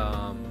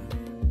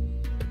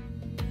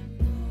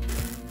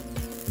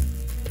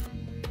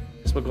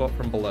 Guess we'll go up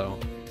from below.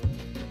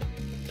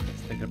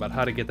 Thinking about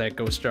how to get that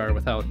ghost jar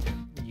without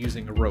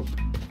using a rope.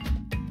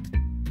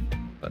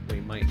 But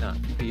we might not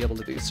be able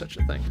to do such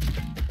a thing.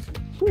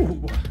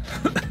 Ooh.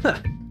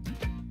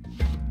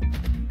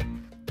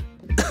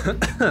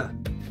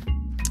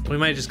 We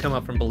might just come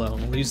up from below.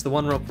 We'll use the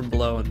 1 rope from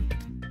below and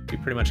be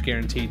pretty much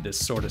guaranteed to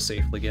sort of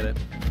safely get it.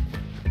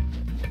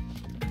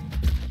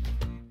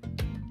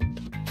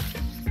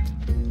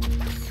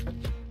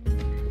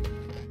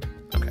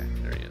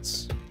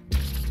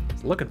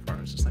 Looking for him.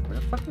 I was just like, where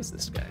the fuck is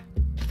this guy?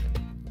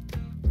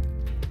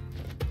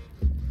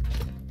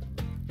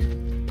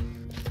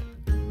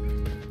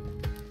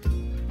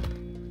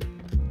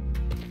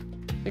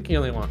 I think he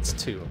only wants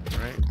 2 of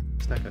them, right?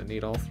 He's not gonna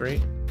need all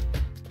 3.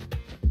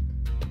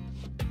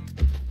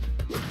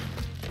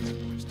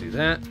 Just do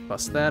that.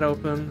 Bust that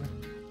open.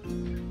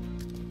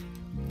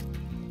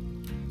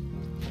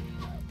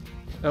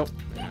 Oh,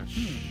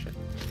 shit.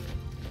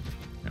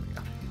 There we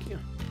go. Thank you.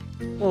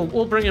 Well,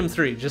 we'll bring him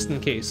 3 just in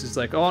case. He's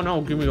like, oh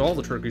no, give me all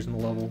the turkeys in the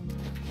level.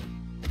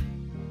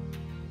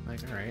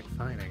 Like, alright,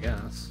 fine, I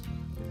guess.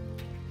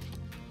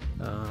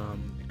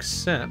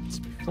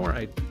 Except, before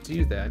I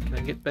do that, can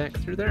I get back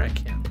through there? I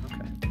can, okay.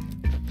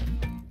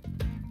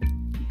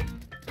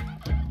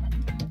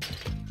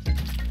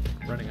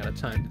 Running out of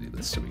time to do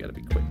this, so we gotta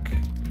be quick.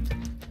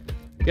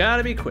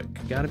 Gotta be quick,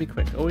 gotta be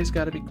quick. Always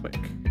gotta be quick.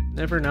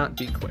 Never not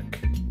be quick.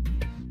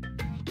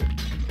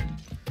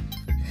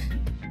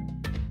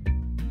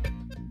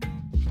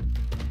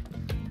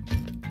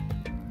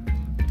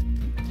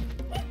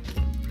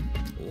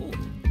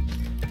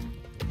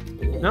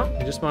 No,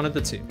 he just wanted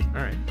the 2.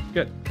 Alright,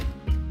 good.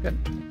 Good.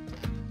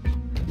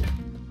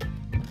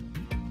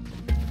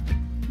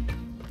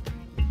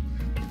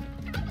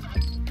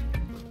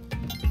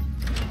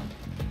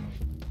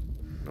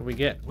 What do we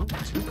get? Ooh,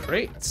 2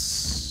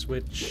 crates,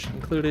 which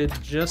included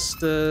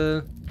just,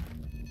 I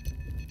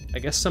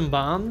guess some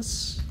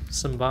bombs?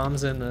 Some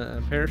bombs and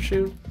a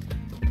parachute?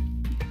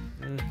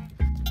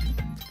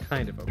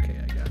 Kind of okay,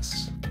 I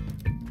guess.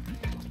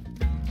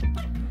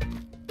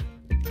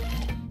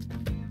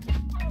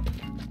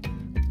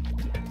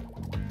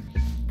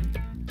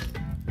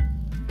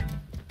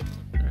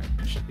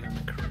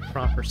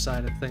 Proper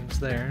side of things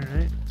there,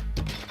 right?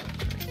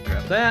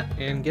 Grab that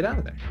and get out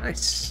of there.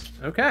 Nice.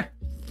 Okay.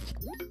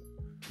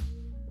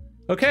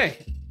 Okay.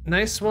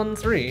 Nice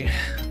 1-3.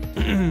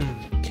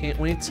 Can't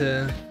wait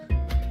to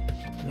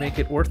make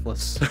it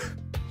worthless.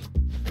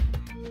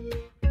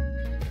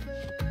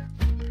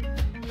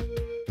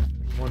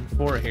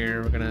 1-4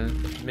 here. We're gonna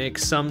make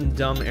some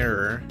dumb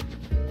error.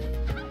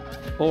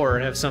 Or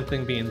have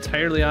something be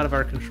entirely out of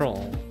our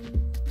control.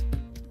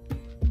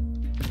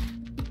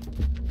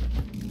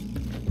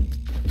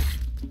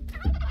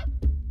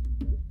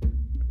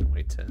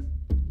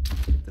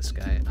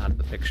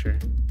 Picture.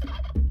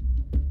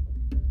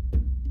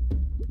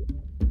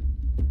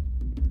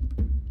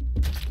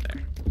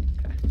 There.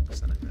 Okay.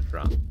 So then I'm gonna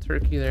drop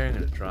turkey there. I'm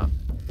gonna drop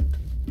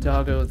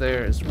doggo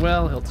there as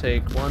well. He'll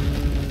take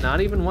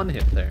not even 1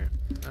 hit there.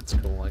 That's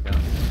cool. I got.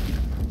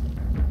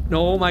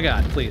 No, oh my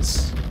God!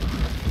 Please.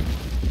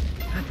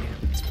 God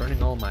damn! It's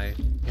burning all my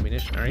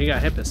ammunition. Or he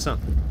got hit by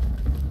something.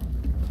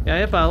 Yeah, I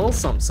hit by a little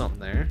something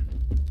there.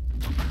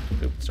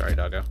 Oops, sorry,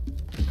 doggo.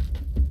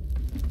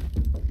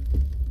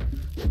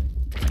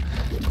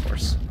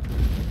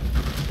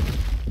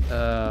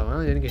 Well,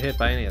 he didn't get hit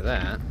by any of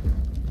that.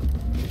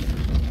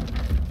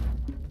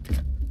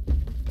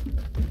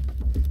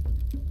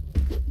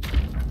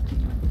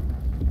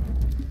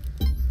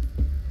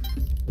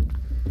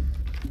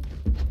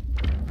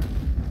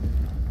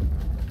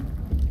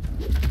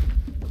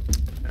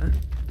 Okay.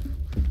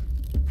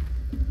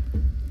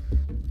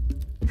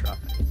 Drop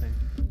anything.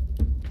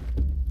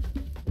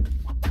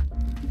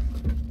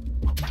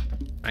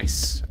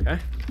 Nice, okay.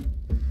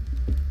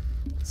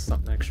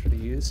 Something extra to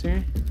use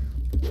here.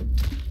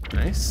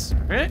 Nice.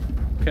 Alright.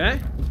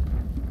 Okay.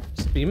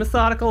 Just be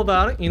methodical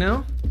about it, you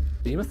know?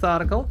 Be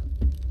methodical.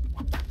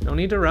 No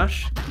need to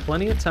rush.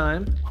 Plenty of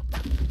time.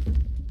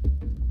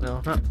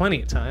 Well, not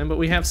plenty of time, but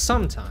we have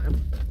some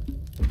time.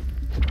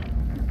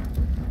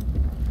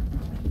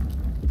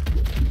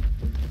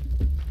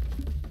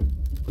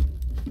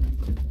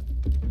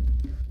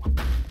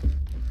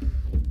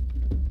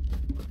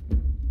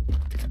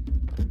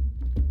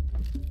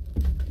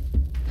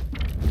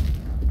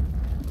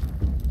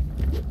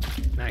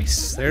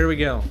 Nice. There we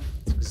go.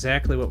 That's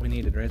exactly what we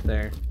needed right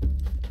there.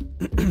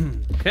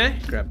 Okay,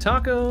 grab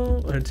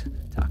taco. Or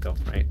taco,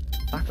 right?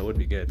 Taco would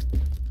be good.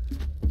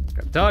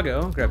 Grab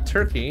doggo, grab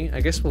turkey.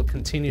 I guess we'll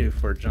continue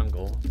for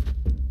jungle.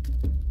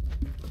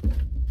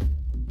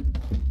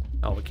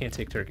 Oh, we can't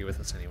take turkey with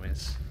us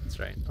anyways. That's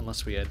right.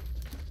 Unless we had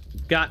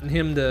gotten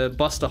him to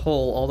bust a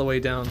hole all the way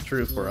down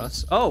through for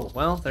us. Oh,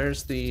 well,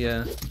 there's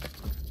the...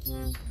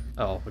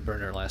 Oh, we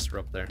burned our last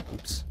rope there.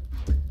 Oops.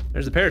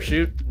 There's the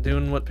parachute,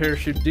 doing what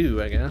parachute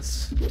do, I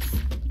guess.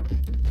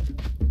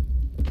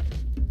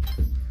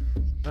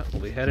 Oh,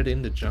 we'll be headed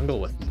into jungle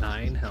with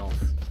 9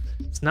 health.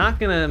 It's not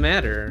gonna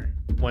matter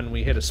when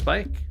we hit a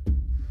spike.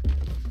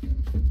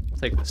 We'll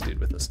take this dude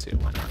with us too,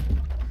 why not?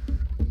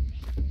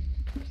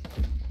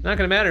 Not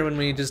gonna matter when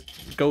we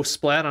just go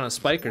splat on a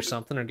spike or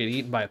something, or get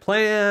eaten by a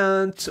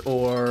plant,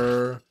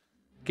 or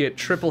get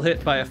triple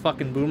hit by a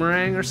fucking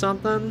boomerang or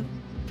something.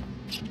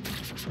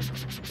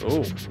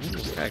 Oh,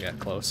 this guy got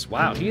close.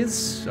 Wow,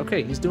 he's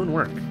okay. He's doing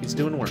work. He's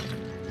doing work.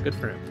 Good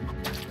for him.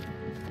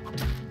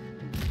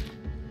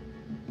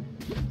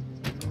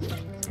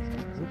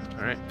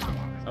 All right.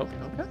 Oh,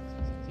 okay.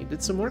 He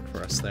did some work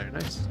for us there.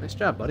 Nice. Nice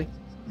job, buddy.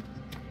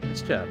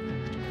 Nice job.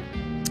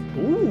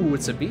 Ooh,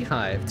 it's a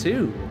beehive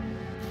too.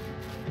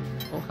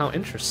 Oh, how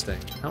interesting.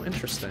 How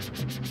interesting.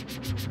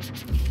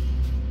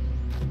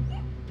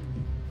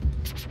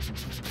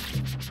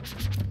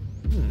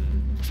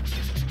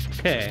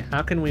 Okay,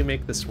 how can we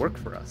make this work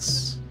for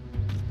us?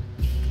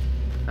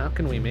 How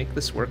can we make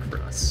this work for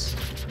us?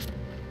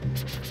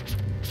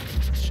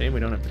 Shame we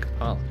don't have the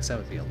Kapala, because that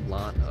would be a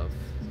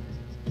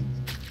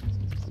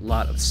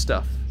lot of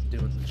stuff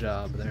doing the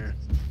job there.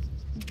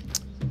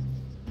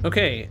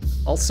 Okay,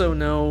 also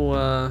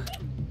no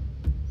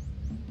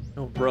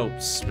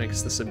ropes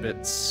makes this a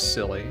bit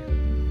silly.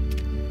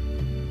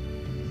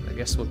 I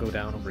guess we'll go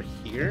down over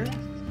here.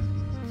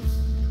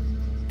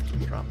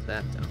 Drop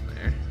that down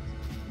there.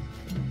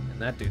 And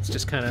that dude's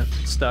just kind of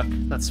stuck.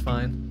 That's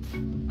fine.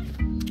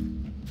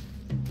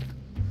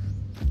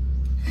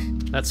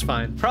 That's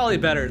fine. Probably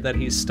better that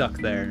he's stuck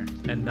there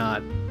and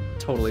not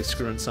totally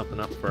screwing something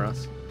up for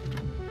us.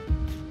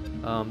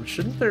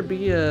 Shouldn't there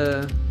be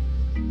a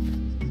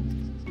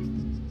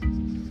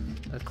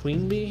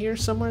queen bee here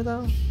somewhere,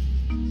 though?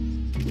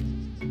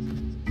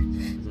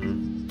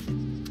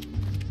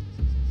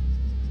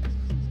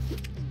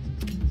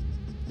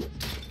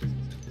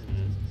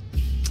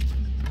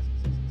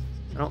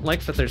 I don't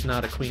like that there's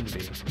not a queen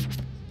bee.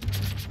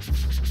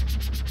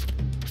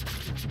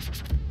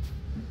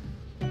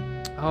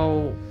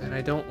 Oh, and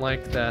I don't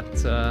like that,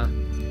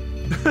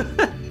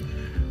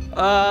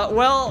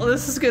 well,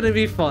 this is gonna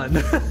be fun.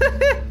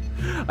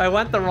 I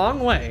went the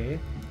wrong way,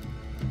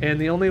 and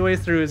the only way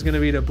through is gonna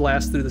be to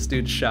blast through this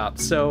dude's shop.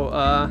 So,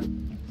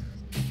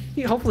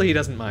 hopefully he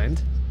doesn't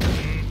mind.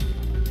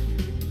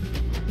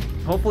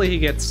 Hopefully he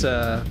gets,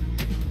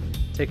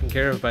 taken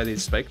care of by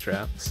these spike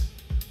traps.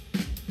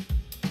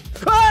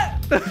 Ah!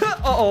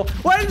 Uh-oh,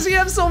 why does he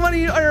have so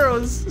many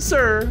arrows,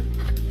 sir?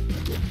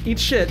 Eat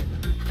shit.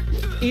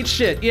 Eat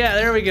shit. Yeah,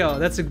 there we go.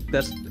 That's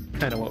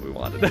kind of what we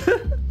wanted.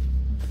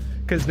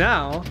 Cause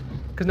now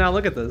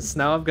look at this.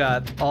 Now I've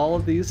got all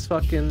these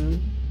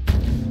fucking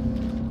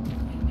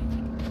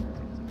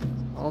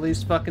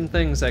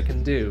things I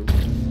can do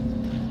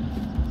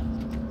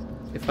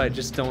if I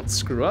just don't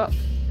screw up,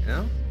 you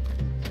know?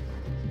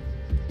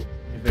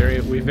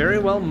 We very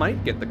well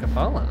might get the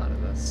Kapala out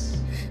of this.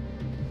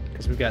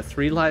 Because we've got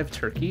 3 live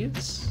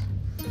turkeys.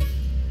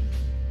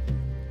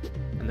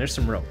 And there's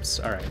some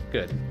ropes. Alright,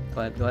 good.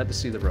 Glad to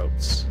see the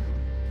ropes.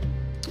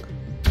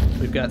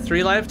 We've got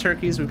 3 live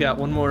turkeys. We've got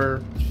 1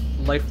 more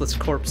lifeless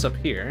corpse up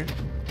here.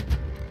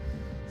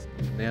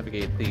 Let's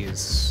navigate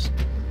these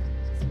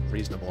with a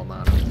reasonable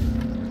amount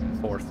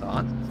of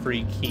forethought.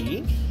 Free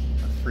key.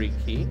 A free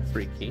key.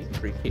 Free key.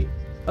 Free key.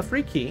 A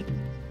free key.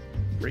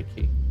 Free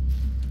key.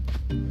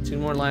 2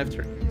 more live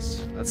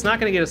turkeys. That's not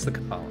gonna get us the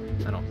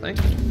Kapala, I don't think.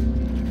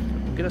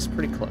 It'll get us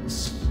pretty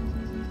close.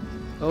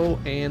 Oh,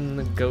 and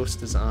the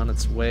ghost is on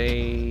its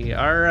way.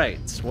 All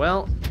right,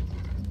 well.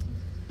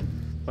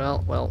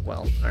 All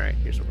right,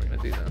 here's what we're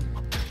gonna do then.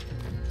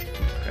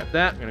 Grab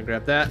that, we're gonna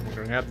grab that, we're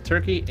gonna grab the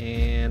turkey,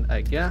 and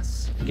I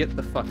guess get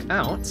the fuck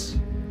out.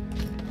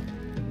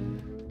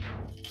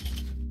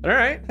 All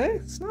right, hey,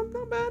 it's not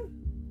bad.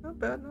 Not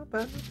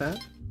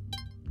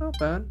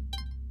bad.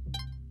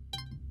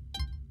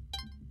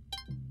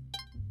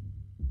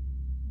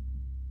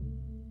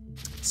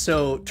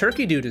 So,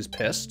 Turkey Dude is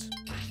pissed.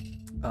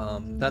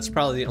 That's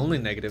probably the only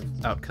negative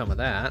outcome of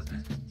that.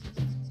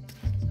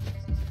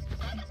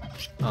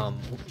 Oh,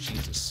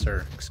 Jesus,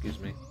 sir, excuse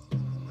me.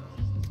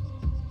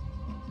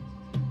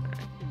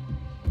 Alright.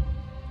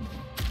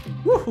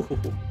 Woo!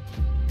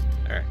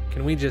 Alright,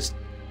 can we just...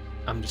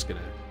 I'm just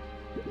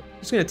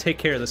gonna take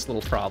care of this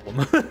little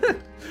problem.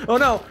 Oh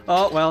no!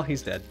 Oh, well,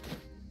 he's dead.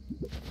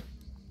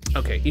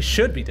 Okay, he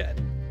should be dead.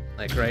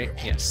 Like, right?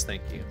 Yes,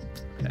 thank you.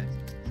 Okay.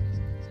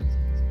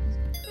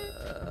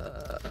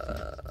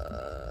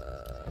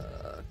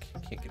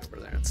 Can't get over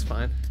there, it's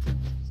fine.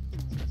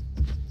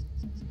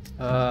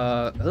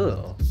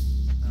 Well,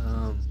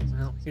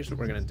 here's what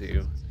we're gonna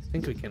do. I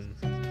think we can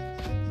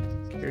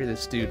carry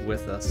this dude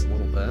with us a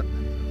little bit.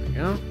 There we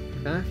go,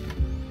 okay.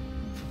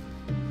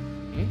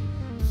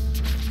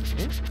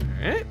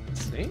 Alright,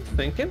 see,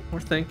 we're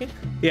thinking.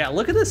 Yeah,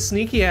 look at this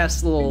sneaky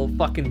ass little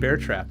fucking bear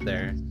trap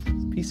there.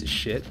 Piece of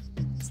shit.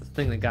 It's the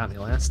thing that got me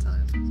last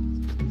time.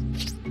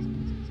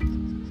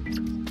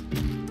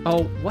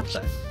 Oh, what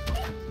the?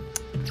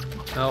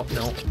 Oh,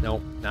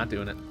 no, not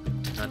doing it.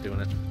 Not doing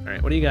it.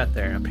 Alright, what do you got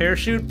there? A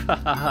parachute?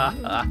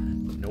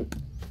 Nope.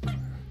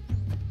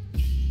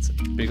 It's a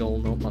big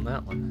old nope on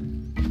that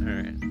one.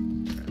 Alright.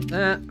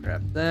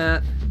 Grab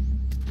that.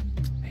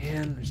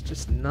 Man, there's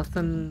just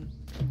nothing...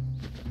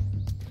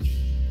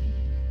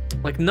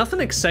 Like, nothing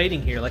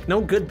exciting here. Like,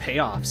 no good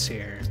payoffs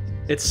here.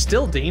 It's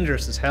still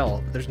dangerous as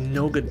hell, but there's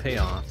no good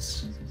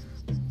payoffs.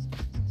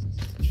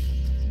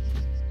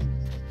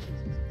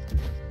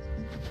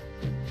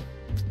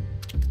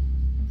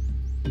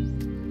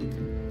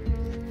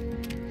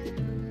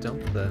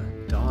 Dump the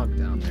dog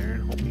down there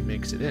and hope he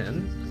makes it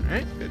in.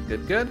 Alright,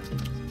 good. Got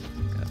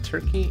a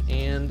turkey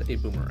and a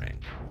boomerang.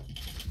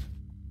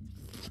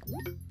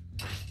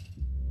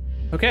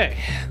 Okay,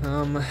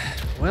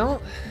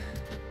 well...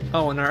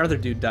 Oh, and our other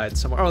dude died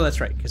somewhere. Oh, that's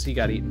right, because he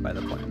got eaten by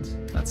the plant.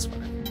 That's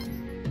fine.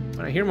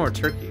 When I hear more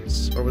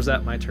turkeys, or was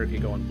that my turkey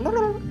going...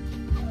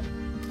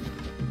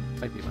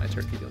 Might be my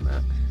turkey doing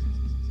that.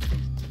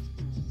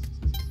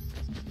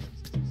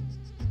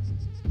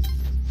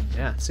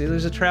 Yeah, see,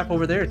 there's a trap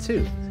over there,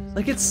 too.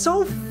 Like, it's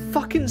so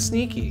fucking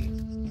sneaky.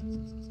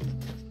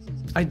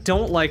 I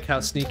don't like how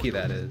sneaky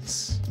that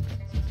is.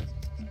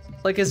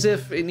 Like, as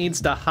if it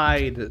needs to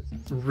hide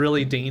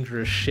really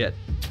dangerous shit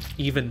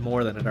even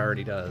more than it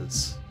already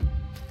does.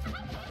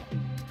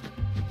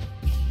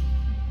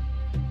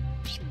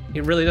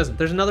 It really doesn't.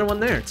 There's another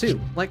one there,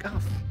 too. Like, oh, fuck.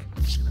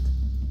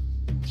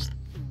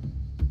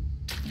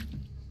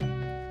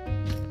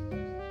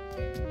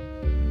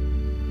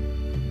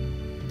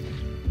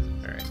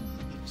 Alright,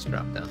 just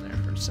drop down there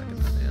for a second,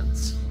 my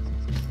mans.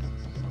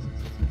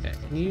 Okay,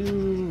 can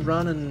you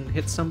run and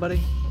hit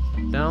somebody?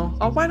 No?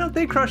 Oh, why don't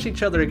they crush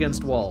each other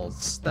against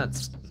walls?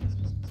 That's...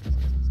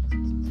 I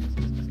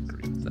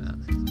agree with that.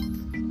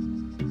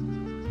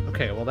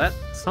 Okay, well that...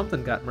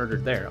 something got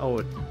murdered there. Oh,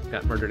 it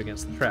got murdered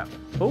against the trap.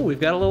 Oh,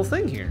 we've got a little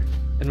thing here.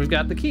 And we've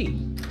got the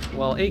key.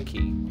 Well, a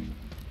key.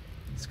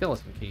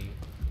 Skeleton key.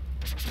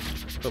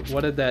 But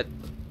what did that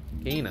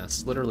gain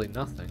us? Literally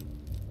nothing.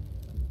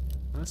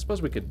 I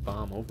suppose we could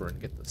bomb over and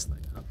get this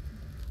thing up.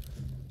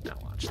 Now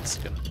watch, this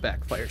is gonna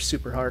backfire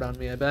super hard on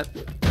me, I bet.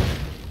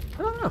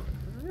 I don't know.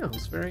 Yeah, it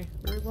was very,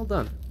 very well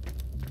done.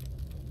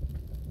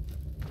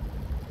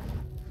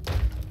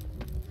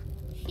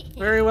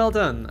 Very well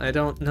done. I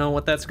don't know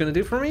what that's gonna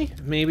do for me.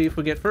 Maybe if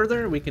we get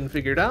further, we can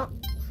figure it out.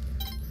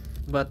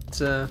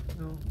 But, well,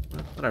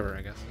 whatever,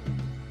 I guess.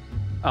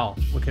 Oh,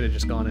 we could have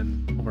just gone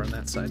in over on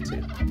that side,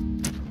 too.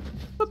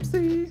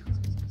 Whoopsie.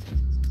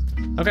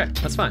 Okay,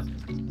 that's fine.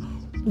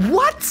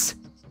 What?!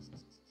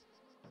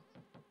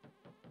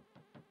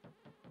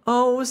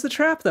 Oh, it was the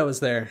trap that was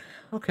there.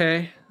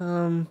 Okay,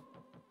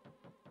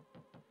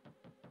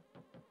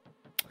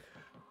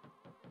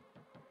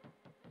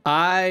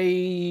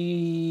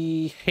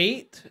 I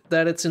hate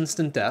that it's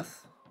instant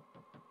death.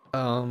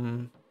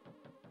 I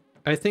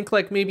think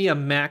like maybe a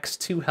max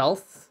 2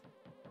 health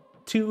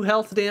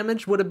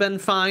damage would have been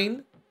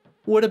fine.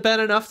 Would have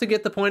been enough to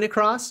get the point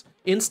across.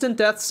 Instant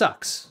death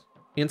sucks.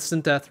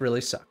 Instant death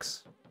really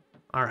sucks.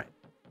 All right,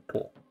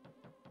 cool.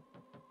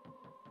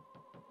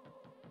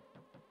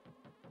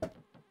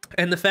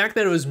 And the fact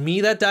that it was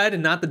me that died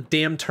and not the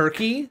damn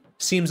turkey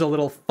seems a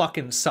little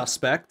fucking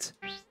suspect.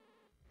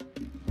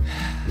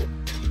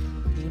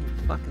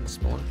 Fucking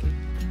Spelunky.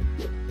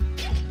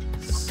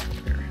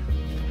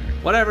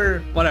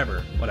 Whatever. Like,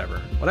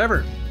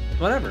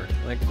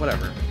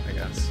 whatever, I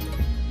guess.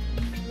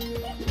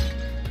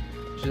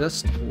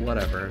 Just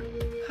whatever.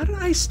 How did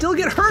I still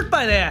get hurt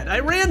by that? I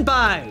ran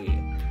by!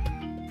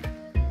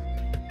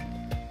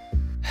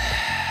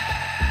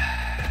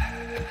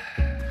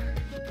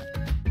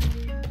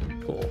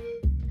 Cool.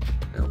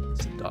 Nope,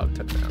 the dog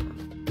took that one.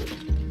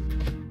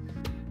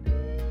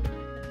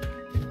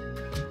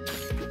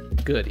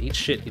 Good, eat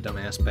shit, you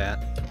dumbass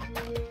bat.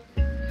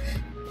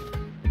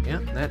 Yeah,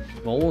 that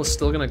mole is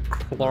still gonna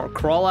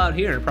crawl out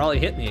here and probably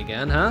hit me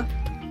again, huh?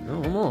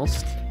 Oh,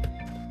 almost.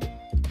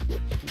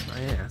 My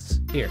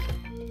ass. Here.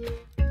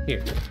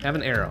 Here, have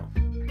an arrow,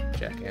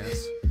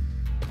 jackass.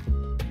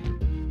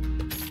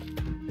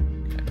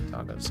 Okay,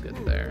 Taco's good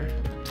there.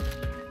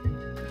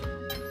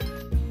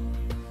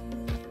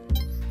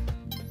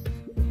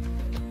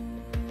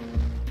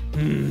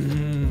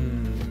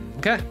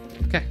 Okay,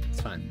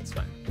 it's fine, it's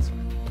fine.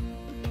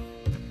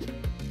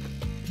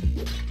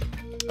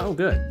 Oh,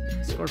 good.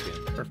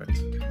 Scorpion. Perfect.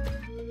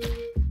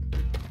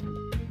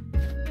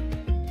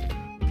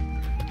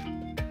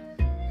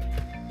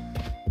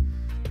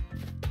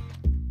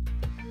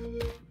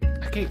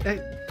 Okay,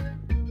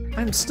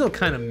 I'm still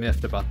kind of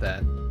miffed about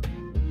that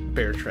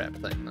bear trap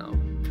thing, though.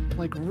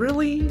 Like,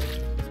 really?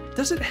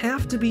 Does it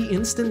have to be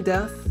instant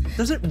death?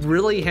 Does it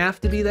really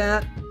have to be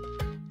that?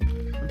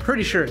 I'm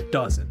pretty sure it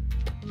doesn't.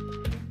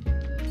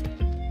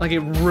 Like, it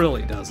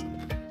really doesn't.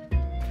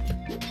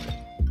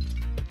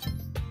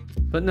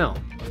 But no,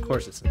 of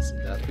course it's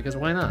instant death, because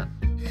why not?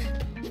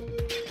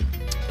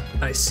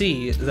 I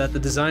see that the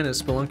design of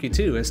Spelunky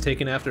 2 has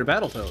taken after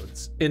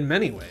Battletoads, in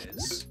many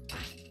ways.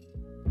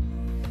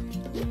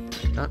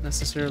 Not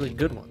necessarily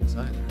good ones,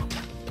 either.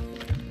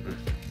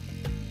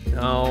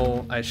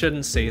 No, I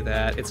shouldn't say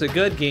that. It's a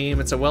good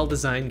game, it's a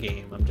well-designed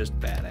game. I'm just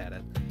bad at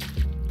it.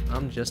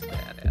 I'm just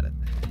bad at it.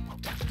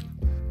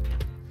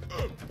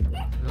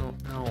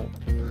 No.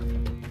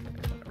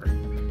 Whatever.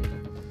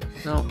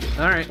 No,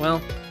 alright,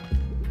 well.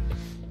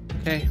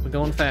 Okay, we're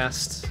going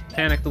fast.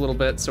 Panicked a little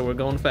bit, so we're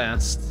going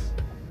fast.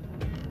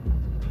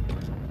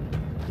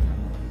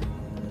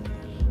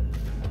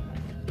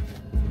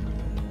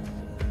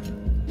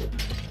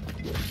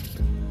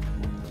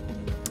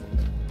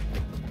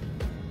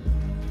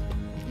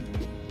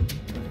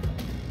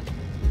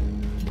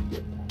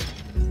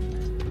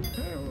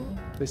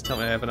 Please tell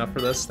me I have enough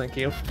for this, thank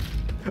you.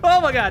 Oh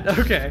my god,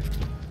 okay.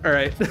 All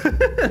right.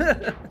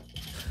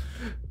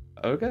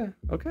 Okay,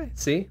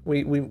 see,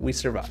 we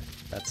survived.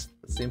 That's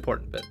the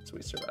important bit, so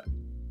we survived.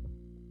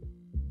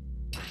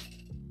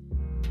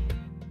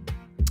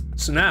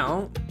 So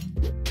now,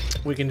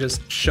 we can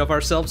just shove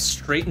ourselves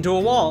straight into a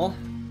wall.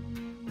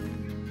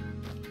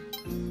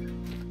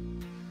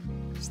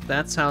 So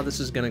that's how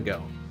this is gonna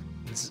go.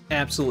 This is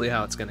absolutely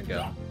how it's gonna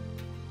go.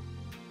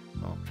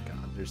 Oh my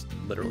god, there's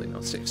literally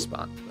no safe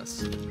spot for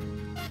this.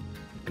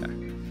 Okay.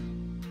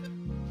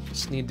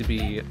 Just need to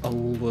be a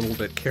little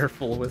bit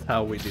careful with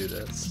how we do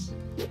this.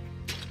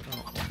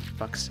 Oh, for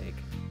fuck's sake.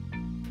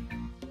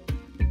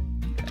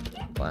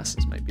 Okay,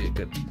 glasses might be a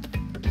good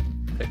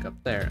pick up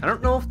there. I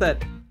don't know if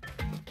that...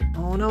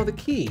 Oh no, the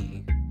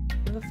key.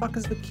 Where the fuck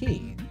is the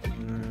key?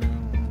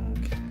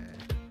 Okay.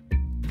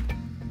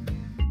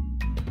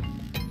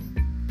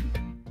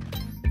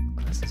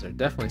 Glasses are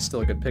definitely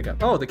still a good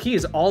pickup. Oh, the key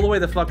is all the way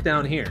the fuck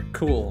down here.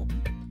 Cool.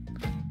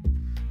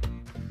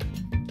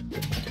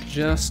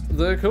 Just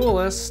the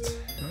coolest.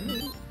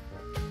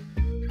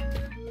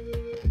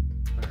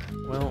 Alright,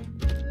 well.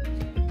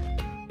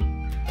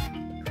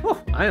 Whew,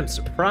 I am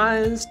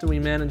surprised we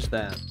managed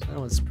that. That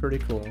was pretty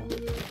cool.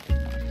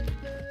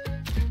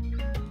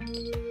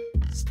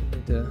 Still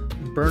need to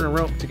burn a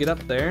rope to get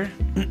up there.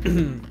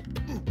 And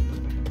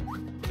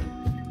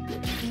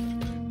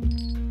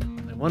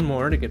one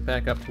more to get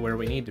back up to where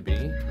we need to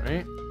be,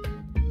 right?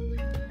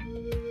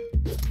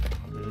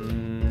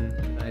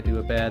 Did I do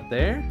a bad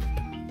there?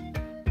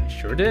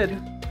 Sure did.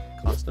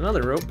 Cost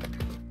another rope.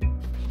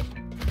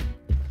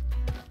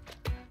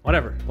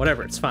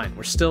 Whatever, it's fine.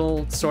 We're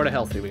still sort of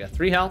healthy. We got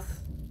 3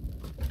 health.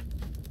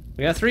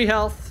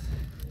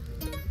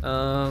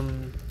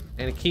 And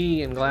a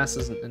key and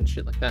glasses and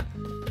shit like that.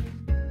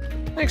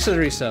 Thanks for the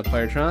resub,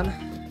 Firetron.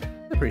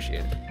 I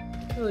appreciate it.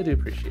 I really do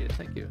appreciate it.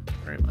 Thank you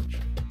very much.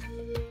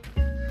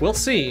 We'll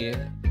see.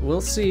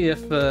 We'll see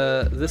if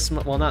this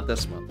month, well, not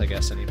this month, I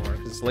guess, anymore,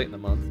 because it's late in the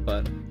month,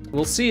 but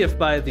we'll see if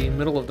by the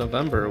middle of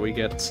November we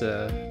get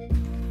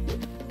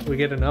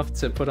enough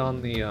to put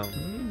on the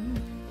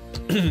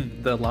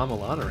the Llama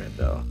Lana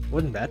rando.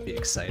 Wouldn't that be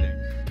exciting?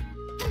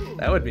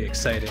 That would be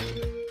exciting,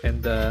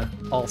 and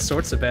all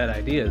sorts of bad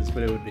ideas,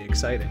 but it would be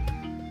exciting.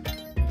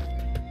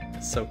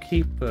 So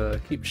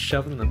keep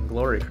shoving them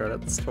glory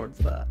credits towards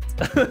that,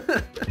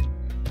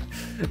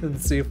 and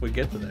see if we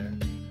get to there.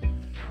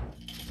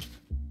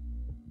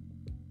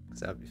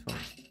 That would be fun.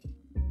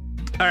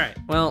 All right,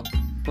 well,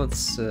 let's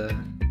see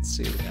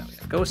what we got. We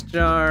got Ghost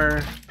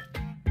Jar,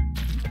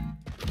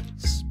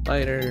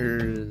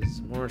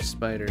 spiders, more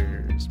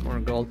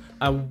gold.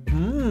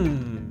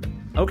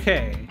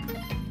 Okay.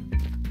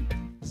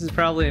 This is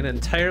probably an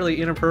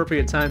entirely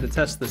inappropriate time to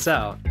test this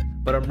out,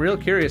 but I'm real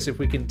curious if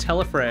we can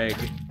telefrag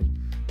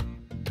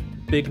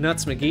Big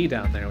Nuts McGee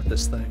down there with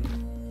this thing.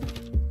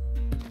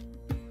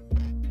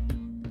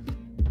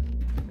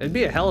 It'd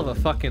be a hell of a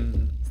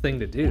fucking thing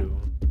to do.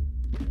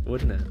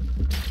 Wouldn't it?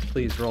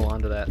 Please roll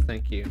onto that,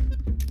 thank you.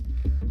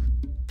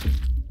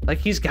 Like,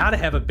 he's gotta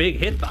have a big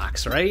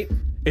hitbox, right?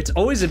 It's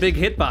always a big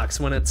hitbox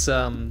when it's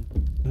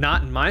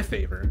not in my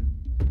favor.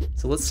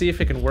 So let's see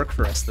if it can work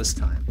for us this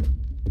time.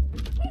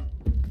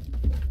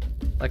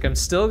 Like, I'm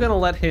still gonna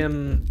let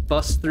him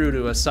bust through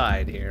to a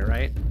side here,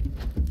 right?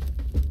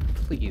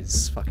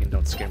 Please fucking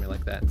don't scare me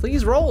like that.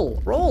 Please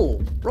roll,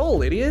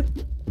 idiot.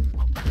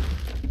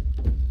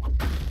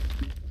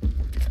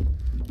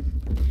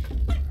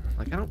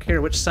 I don't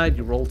care which side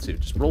you roll to,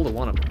 just roll to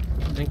one of them.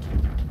 Thank you.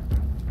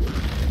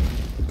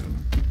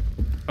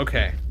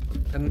 Okay,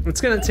 and it's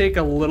gonna take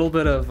a little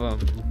bit of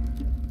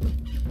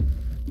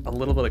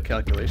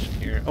calculation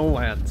here. Oh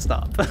man,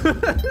 stop.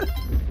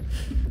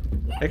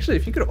 Actually,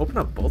 if you could open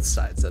up both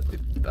sides, that'd be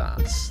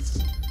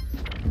best.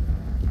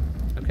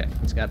 Okay,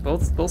 he's got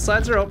both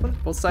sides are open.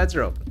 Both sides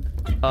are open.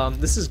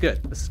 This is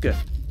good. This is good.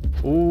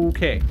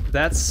 Okay,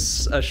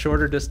 that's a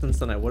shorter distance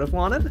than I would have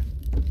wanted.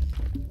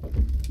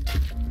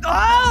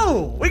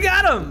 Oh! We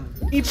got him!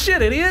 Eat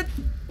shit, idiot!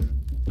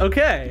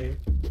 Okay.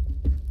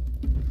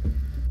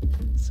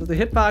 So the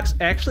hitbox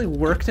actually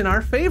worked in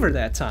our favor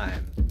that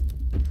time.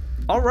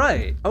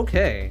 Alright,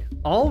 okay.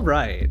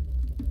 Alright.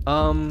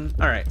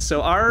 Alright,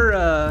 so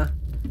our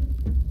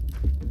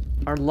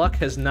luck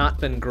has not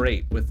been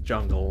great with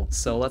jungle,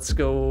 so let's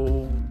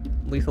go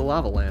Lethal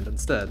Lava Land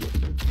instead.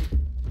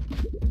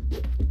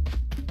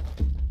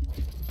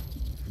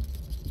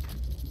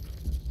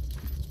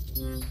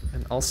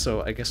 And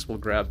also, I guess we'll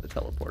grab the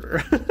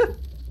teleporter.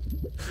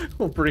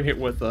 We'll bring it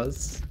with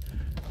us.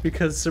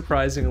 Because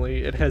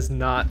surprisingly, it has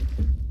not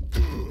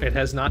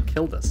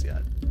killed us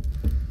yet.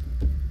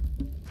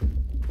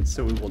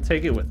 So we will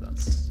take it with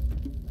us.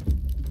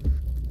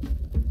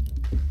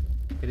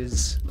 It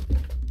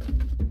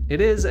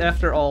is,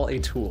 after all, a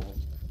tool.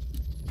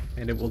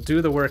 And it will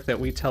do the work that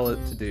we tell it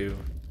to do.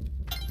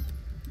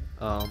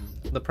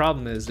 The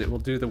problem is, it will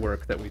do the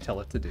work that we tell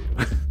it to do.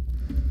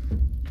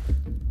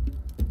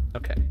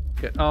 Okay,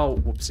 good.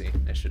 Oh, whoopsie.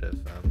 I should have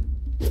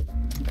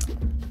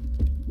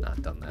not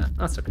done that.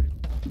 That's okay.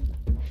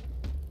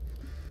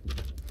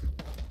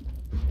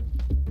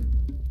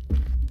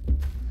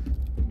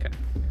 Okay,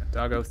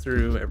 doggo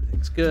through.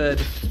 Everything's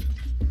good.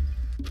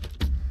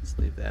 Let's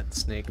leave that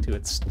snake to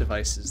its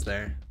devices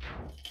there.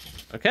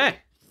 Okay,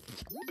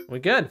 we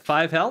good.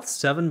 5 health,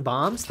 7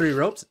 bombs, 3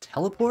 ropes, a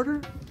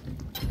teleporter.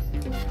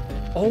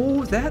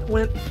 Oh, that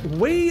went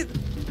way...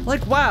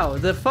 Like, wow,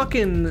 the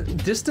fucking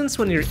distance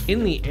when you're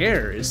in the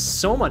air is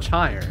so much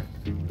higher.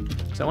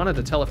 So I wanted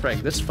to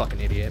telefrag this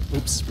fucking idiot.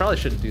 Oops, probably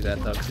shouldn't do that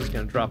though, because he's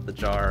gonna drop the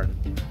jar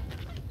and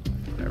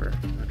whatever.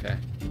 Okay.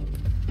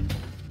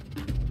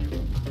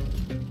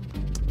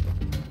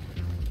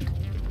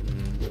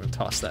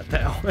 toss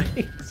that way,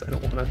 because I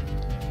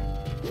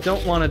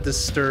don't want to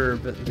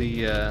disturb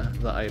the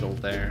idol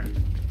there.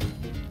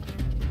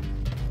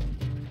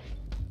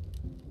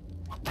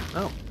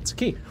 Oh, it's a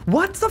key.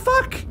 What the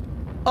fuck?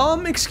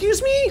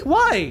 Excuse me?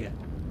 Why?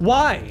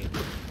 Why?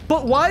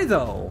 But why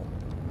though?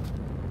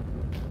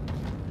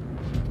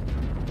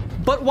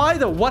 But why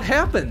though? What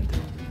happened?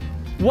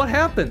 What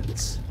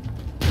happens?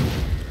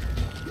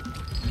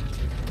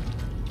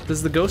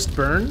 Does the ghost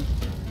burn?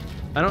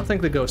 I don't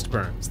think the ghost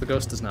burns. The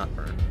ghost does not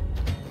burn.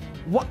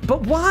 What?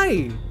 But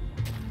why?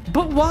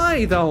 But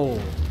why though?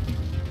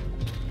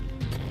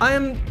 I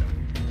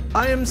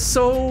am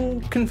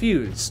so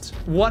confused.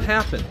 What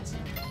happened?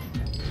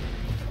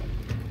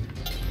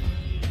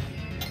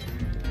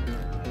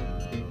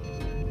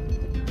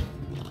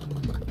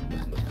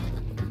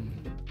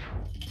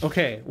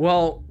 Okay,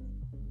 well,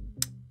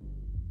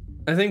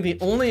 I think the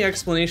only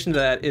explanation to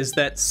that is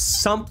that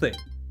something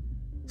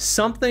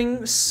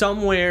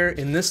somewhere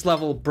in this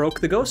level broke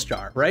the ghost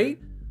jar, right?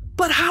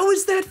 But how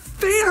is that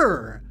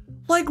fair?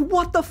 Like,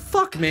 what the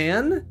fuck,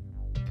 man?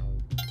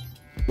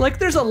 Like,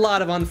 there's a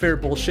lot of unfair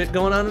bullshit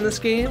going on in this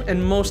game,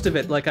 and most of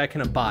it, like, I can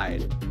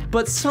abide.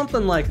 But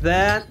something like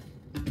that?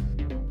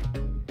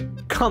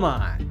 Come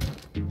on.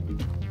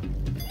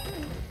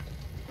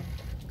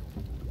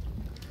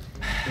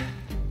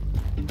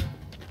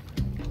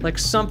 Like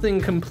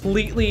something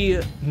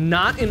completely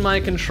not in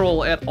my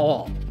control at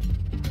all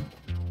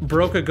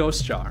broke a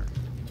ghost jar.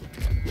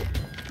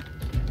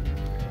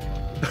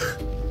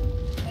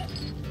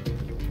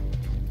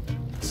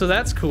 So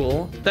that's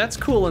cool. That's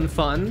cool and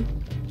fun.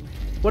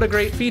 What a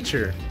great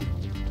feature.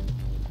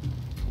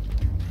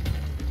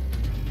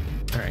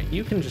 All right,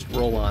 you can just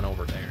roll on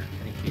over there.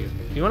 Thank you.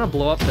 You want to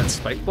blow up that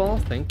spike ball?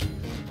 Thank you.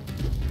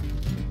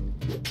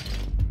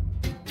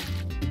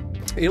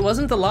 It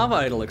wasn't the lava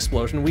idol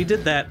explosion. We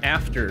did that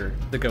after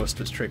the ghost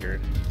was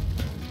triggered.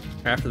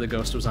 After the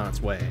ghost was on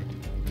its way.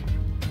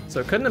 So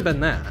it couldn't have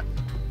been that.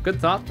 Good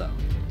thought, though.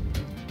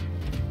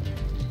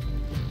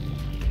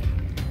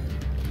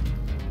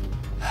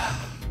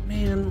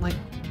 Man, like...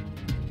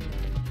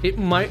 It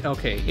might...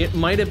 Okay, it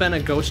might have been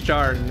a ghost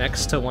jar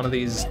next to one of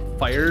these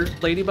fire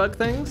ladybug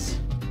things?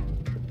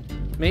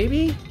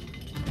 Maybe?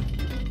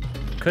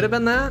 Could have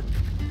been that?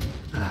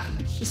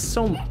 It's just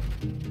so...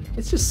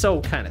 It's just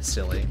so kind of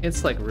silly.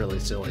 It's like really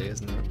silly,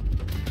 isn't it?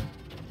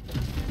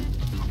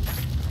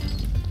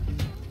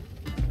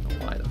 I don't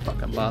know why the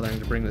fuck I'm bothering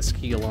to bring this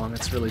key along.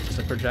 It's really just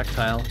a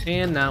projectile.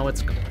 And now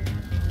it's gone.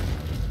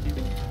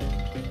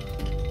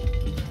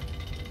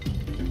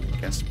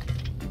 Guess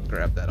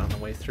grab that on the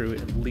way through.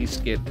 At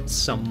least get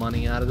some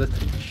money out of it.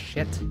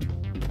 Shit.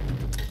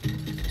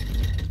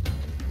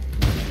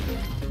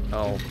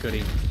 Oh,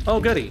 goody.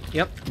 Oh, goody.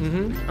 Yep.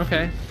 Mm-hmm.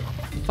 Okay.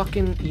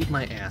 Fucking eat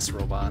my ass,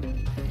 robot.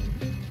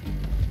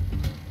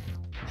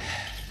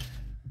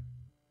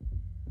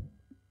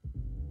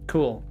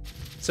 Cool.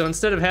 So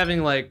instead of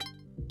having like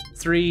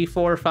 3,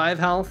 4, 5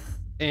 health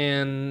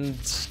and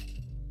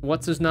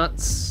what's his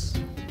nuts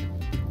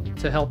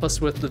to help us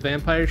with the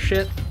vampire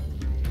shit,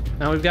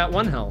 now we've got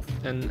 1 health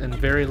and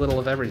very little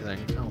of everything.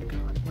 Oh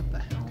god, what the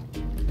hell?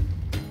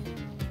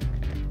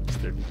 Okay,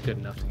 they're good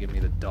enough to give me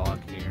the dog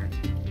here.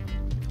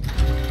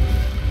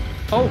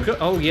 Oh, good.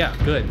 Oh yeah,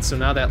 good. So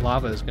now that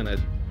lava is gonna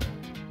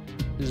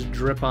just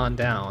drip on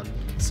down.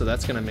 So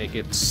that's gonna make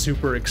it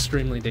super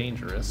extremely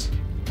dangerous.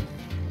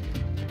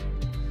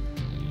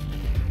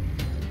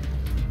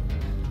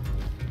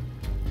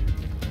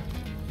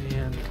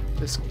 And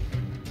this...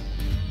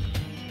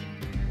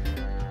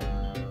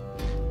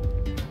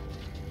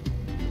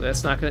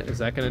 That's not gonna... Is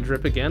that gonna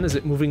drip again? Is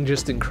it moving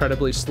just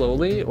incredibly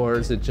slowly, or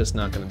is it just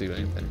not gonna do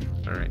anything?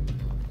 Alright.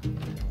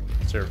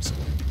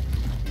 Serviceable.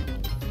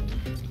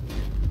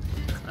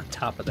 On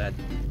top of that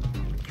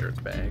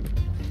jerk bag.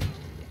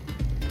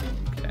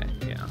 Okay,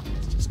 yeah.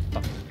 It's just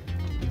fucking...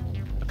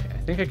 Okay, I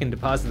think I can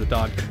deposit the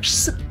dog.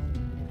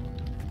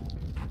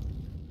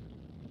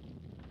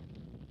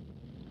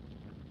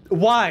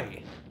 Why?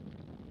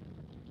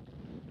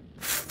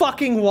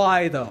 Fucking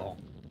why, though?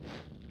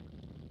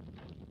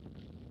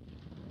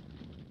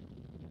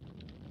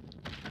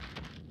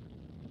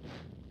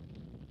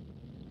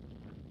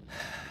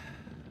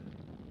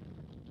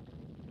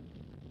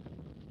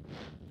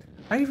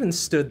 I even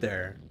stood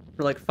there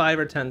for like 5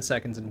 or 10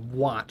 seconds and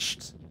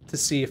watched to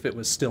see if it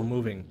was still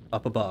moving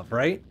up above,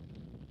 right?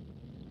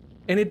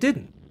 And it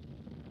didn't.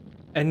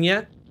 And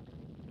yet,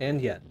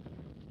 and yet,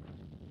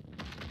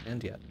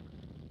 and yet,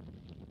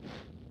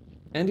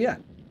 and yet.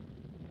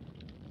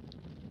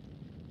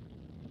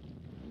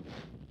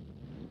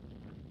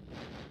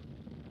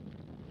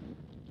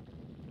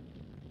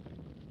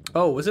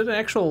 Oh, was it an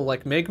actual,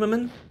 like,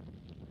 magmaman?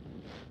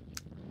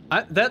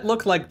 That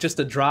looked like just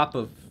a drop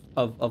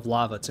of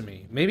lava to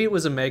me. Maybe it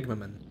was a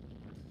magmaman.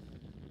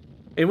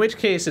 In which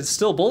case, it's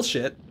still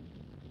bullshit.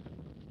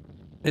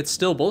 It's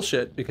still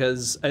bullshit,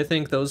 because I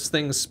think those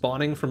things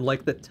spawning from,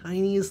 like, the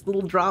tiniest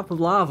little drop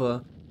of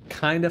lava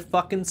kinda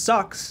fucking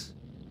sucks.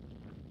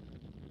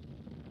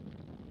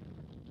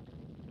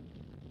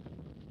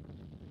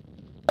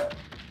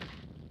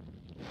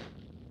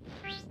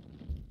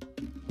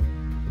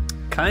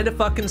 Kinda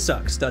fucking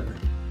sucks, doesn't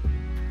it?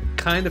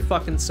 Kinda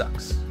fucking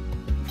sucks.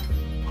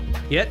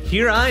 Yet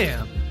here I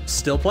am,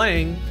 still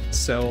playing,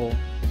 so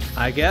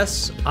I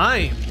guess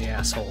I'm the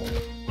asshole.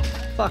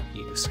 Fuck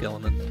you,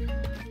 Skeleton.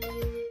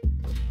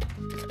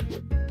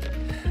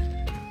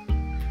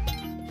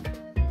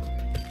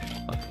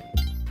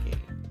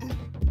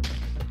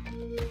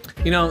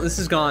 You know, this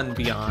has gone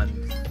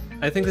beyond.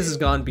 I think this has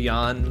gone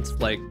beyond,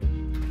 like,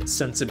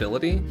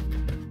 sensibility.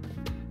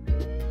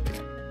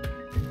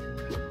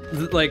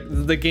 Like,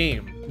 the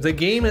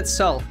game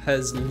itself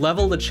has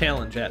leveled a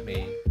challenge at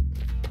me,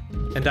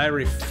 and I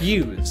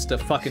refuse to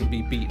fucking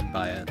be beaten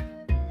by it.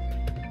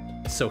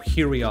 So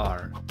here we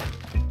are.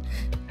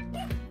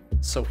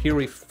 So here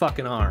we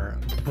fucking are.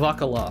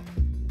 Buckle up.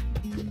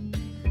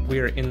 We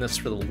are in this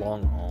for the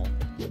long haul.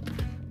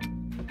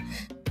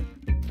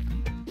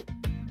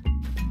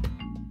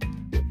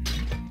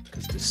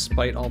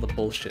 Despite all the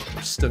bullshit,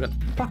 we're still gonna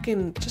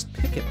fucking just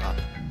pick it up.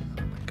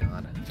 Oh my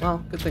god. Well,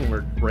 good thing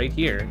we're right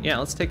here. Yeah,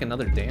 let's take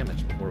another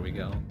damage before we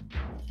go.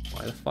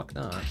 Why the fuck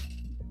not?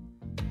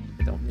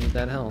 Don't need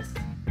that health.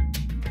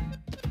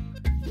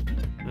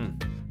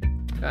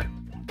 Okay.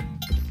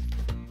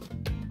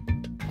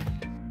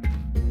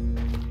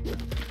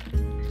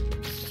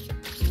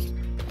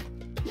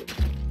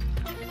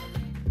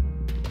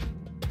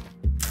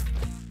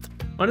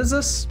 What is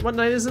this? What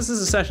night is this? This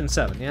is session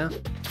 7, yeah?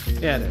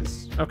 Yeah, it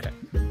is. Okay.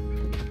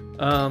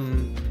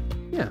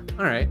 Yeah,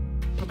 alright.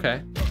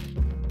 Okay.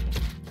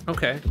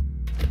 Okay.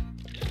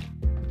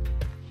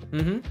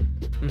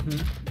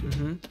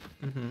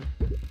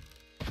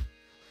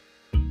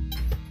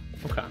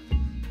 Okay.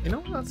 You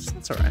know,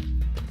 that's alright.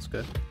 That's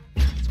good.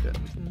 That's good.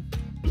 We can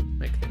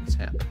make things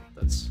happen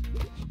with this.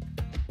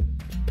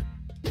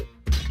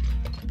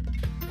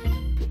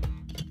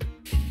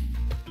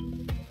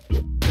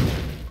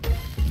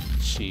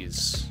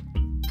 Jeez.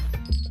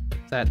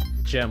 That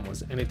gem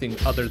was anything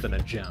other than a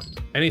gem.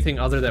 Anything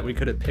other that we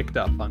could have picked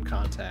up on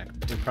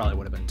contact, we probably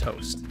would have been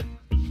toast.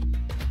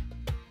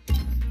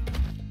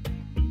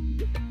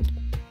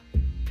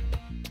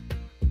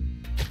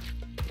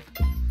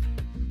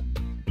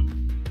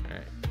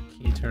 Alright,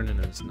 key turning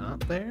is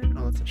not there?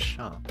 Oh, that's a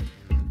shop.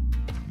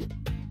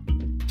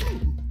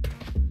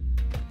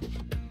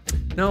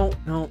 No.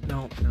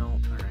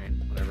 Alright,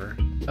 whatever.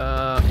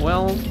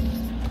 Well...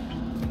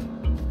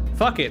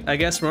 Fuck it, I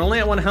guess we're only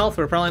at 1 health,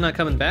 we're probably not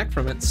coming back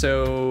from it,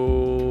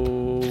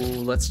 so...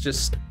 Let's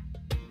just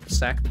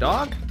sack the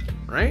dog,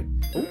 right?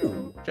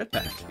 Ooh,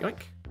 jetpack,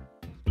 yoink.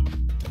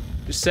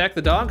 Just sack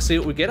the dog, see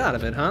what we get out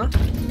of it, huh?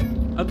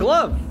 A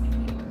glove!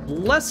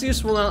 Less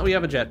useful now that we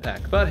have a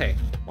jetpack, but hey,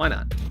 why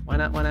not? Why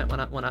not?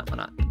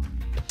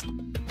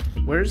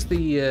 Where's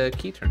the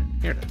key turning?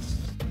 Here it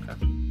is, okay.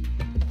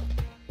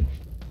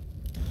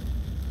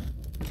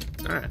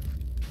 Alright.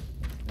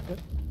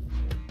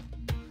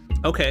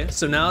 Okay,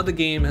 so now the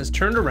game has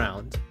turned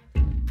around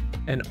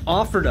and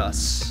offered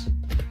us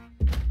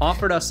a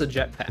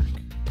jetpack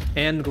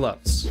and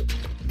gloves,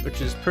 which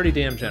is pretty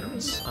damn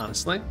generous,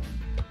 honestly.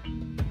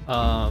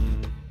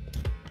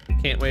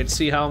 Can't wait to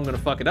see how I'm gonna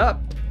fuck it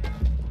up,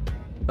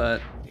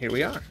 but here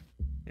we are.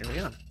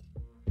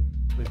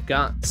 We've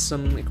got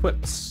some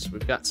equips.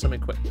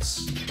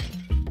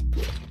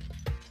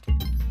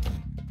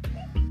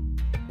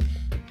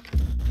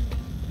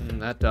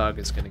 That dog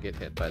is gonna get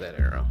hit by that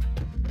arrow.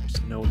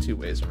 There's no two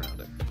ways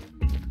around it.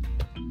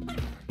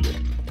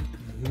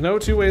 No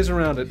two ways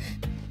around it.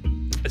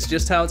 It's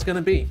just how it's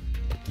gonna be.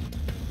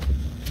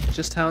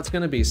 Just how it's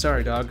gonna be.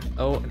 Sorry, dog.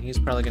 Oh, and he's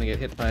probably gonna get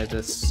hit by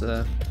this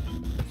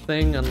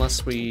thing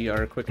unless we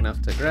are quick enough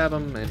to grab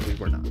him, and we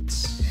were not.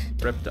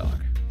 Rip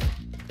dog.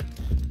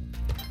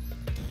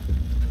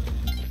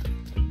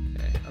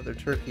 Okay, other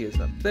turkey is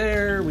up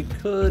there. We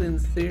could, in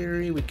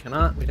theory. We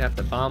cannot. We'd have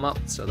to bomb up,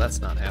 so that's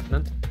not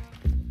happening.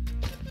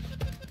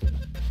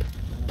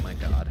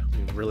 God,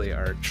 we really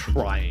are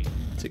trying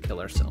to kill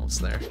ourselves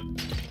there.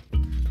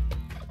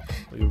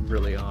 We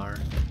really are.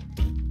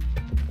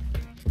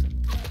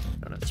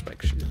 Don't have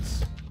spike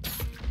shoes.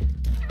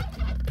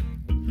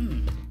 I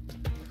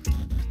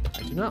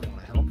do not want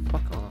to help.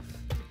 Fuck off.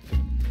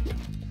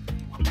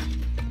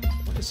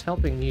 What has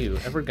helping you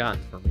ever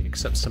gotten for me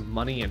except some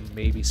money and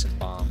maybe some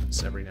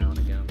bombs every now and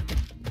again?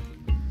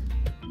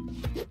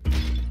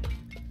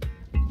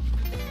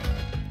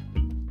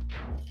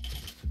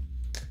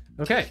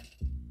 Okay.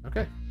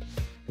 Okay.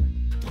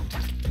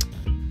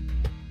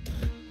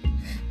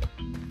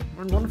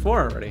 We're in 1-4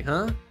 already,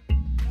 huh?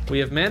 We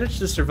have managed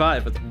to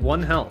survive with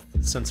 1 health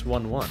since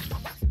 1-1.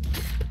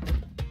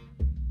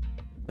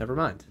 Never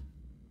mind.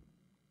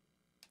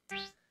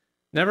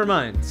 Never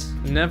mind.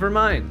 Never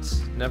mind.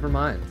 Never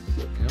mind.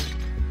 Yep.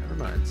 Never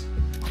mind.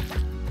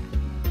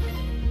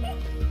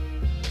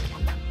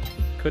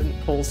 Couldn't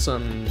pull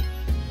some,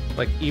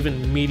 like,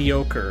 even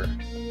mediocre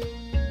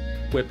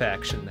whip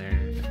action there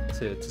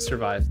to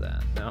survive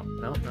that. No.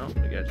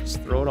 We gotta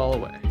just throw it all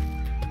away.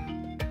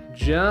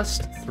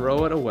 Just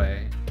throw it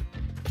away.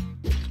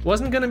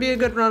 Wasn't gonna be a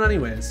good run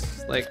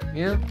anyways. Like,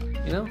 yeah,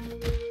 you know?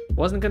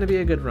 Wasn't gonna be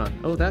a good run.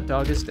 Oh, that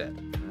dog is dead.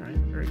 Alright,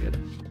 very good.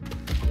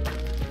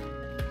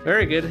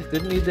 Very good.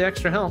 Didn't need the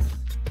extra health.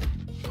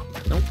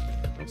 Nope.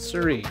 No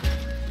siree.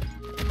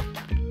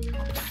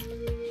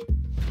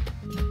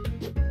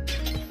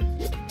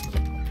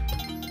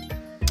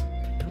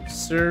 No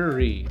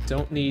siree.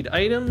 Don't need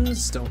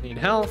items. Don't need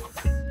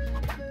health.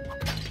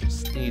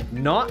 Just need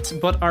naught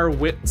but our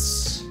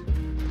wits.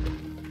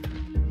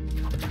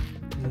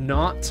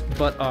 Naught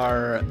but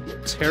our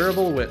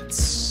terrible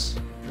wits.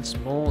 This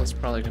mole is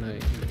probably gonna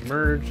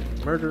emerge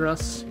and murder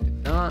us. He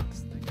did not,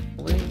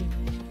 thankfully.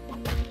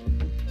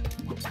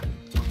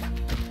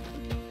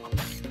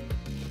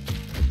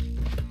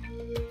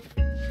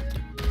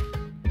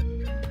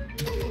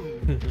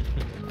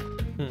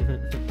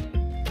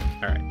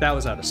 Alright, that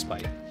was out of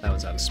spite. That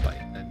was out of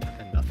spite and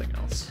nothing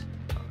else,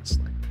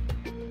 honestly.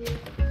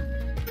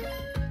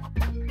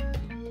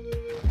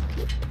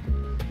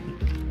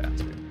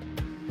 Bastard.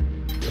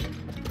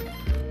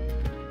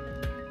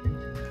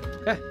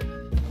 Okay.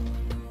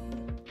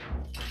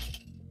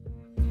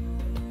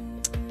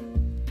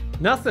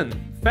 Nothing.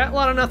 Fat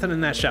lot of nothing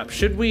in that shop.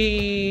 Should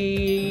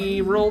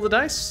we roll the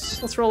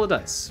dice? Let's roll the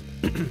dice.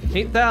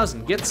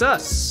 8,000 gets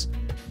us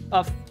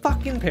a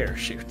fucking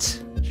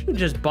parachute. Should have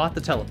just bought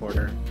the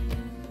teleporter.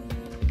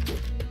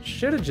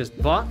 Should have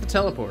just bought the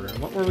teleporter.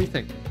 What were we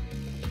thinking?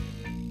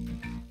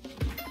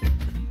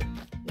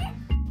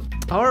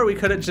 Or we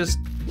could have just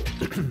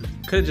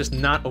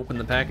not opened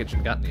the package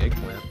and gotten the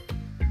eggplant.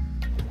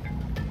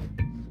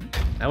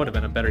 That would have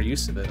been a better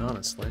use of it,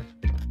 honestly.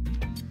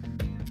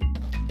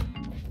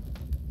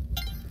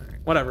 Alright,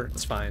 whatever,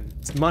 it's fine.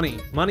 It's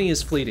money. Money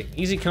is fleeting.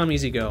 Easy come,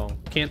 easy go.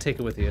 Can't take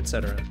it with you,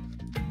 etc.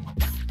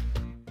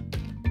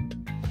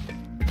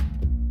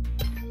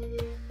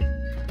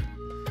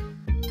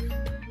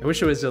 I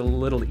wish it was a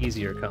little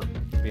easier come,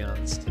 to be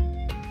honest.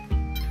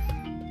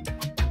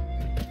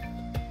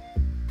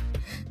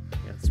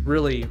 Yeah, it's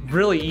really,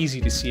 really easy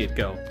to see it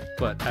go,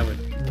 but I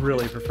would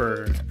really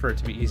prefer for it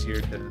to be easier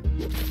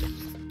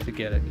to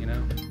get it, you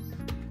know?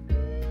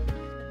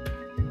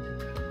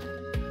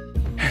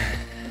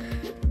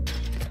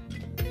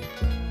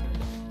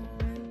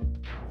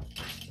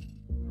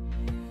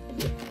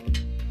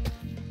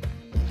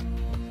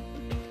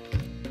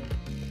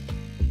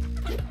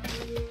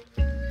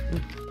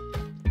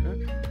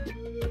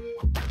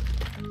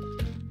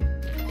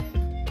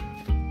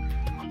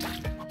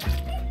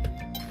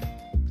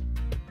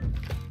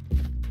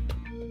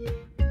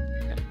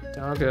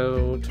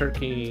 Doggo,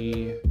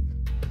 turkey.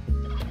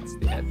 That's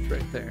the edge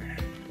right there.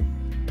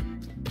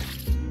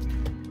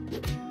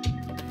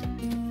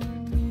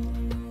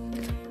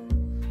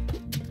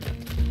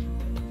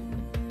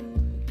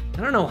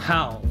 I don't know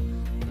how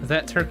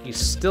that turkey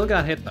still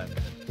got hit by that.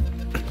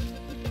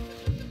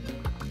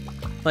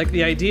 Like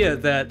the idea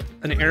that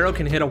an arrow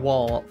can hit a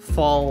wall,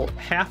 fall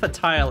half a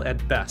tile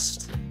at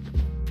best,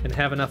 and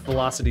have enough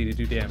velocity to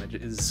do damage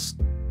is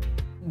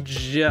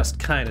just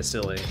kind of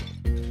silly.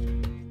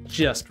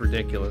 Just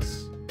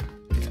ridiculous.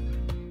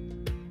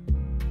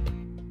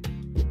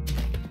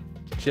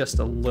 Just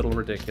a little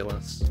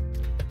ridiculous.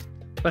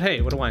 But hey,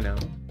 what do I know?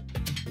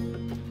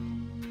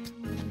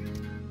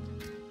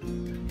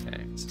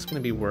 Okay, is this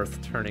gonna be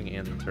worth turning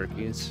in the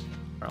turkeys?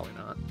 Probably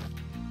not.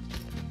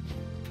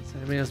 So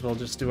I may as well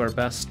just do our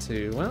best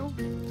to, well...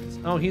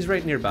 Oh, he's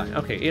right nearby.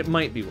 Okay, it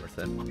might be worth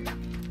it.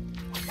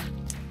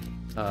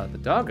 The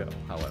doggo,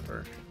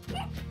 however...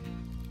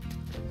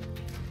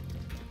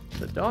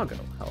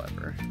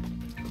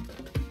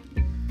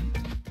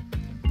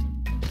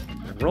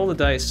 Roll the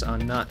dice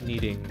on not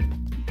needing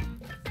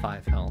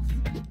 5 health.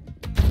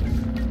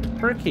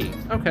 Turkey.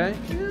 Okay.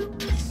 Yeah,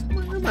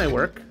 that might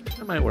work.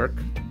 That might work.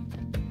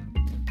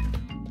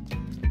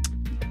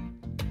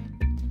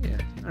 Yeah.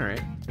 All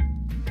right.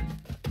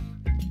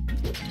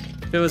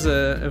 If it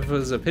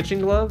was a pitching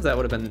glove, that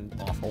would have been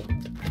awful.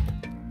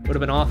 Would have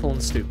been awful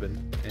and stupid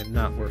and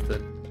not worth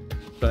it.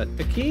 But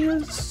a key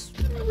is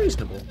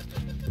reasonable.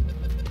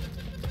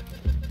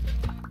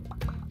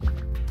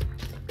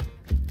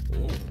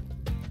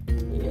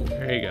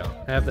 There you go.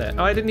 Have that.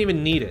 Oh, I didn't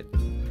even need it.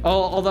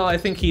 Oh, although I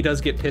think he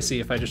does get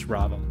pissy if I just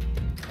rob him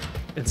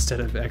instead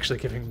of actually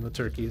giving him the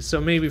turkeys.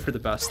 So maybe for the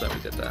best that we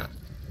did that.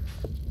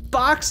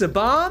 Box of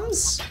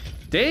bombs?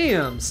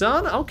 Damn,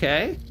 son.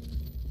 Okay.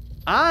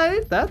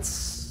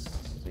 That's,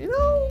 you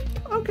know,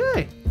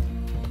 okay.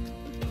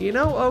 You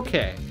know,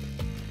 okay.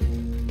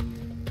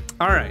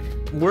 All right.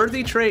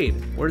 Worthy trade.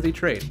 Worthy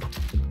trade.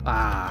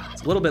 Ah,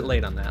 it's a little bit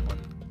late on that one.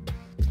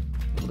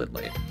 A little bit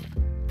late.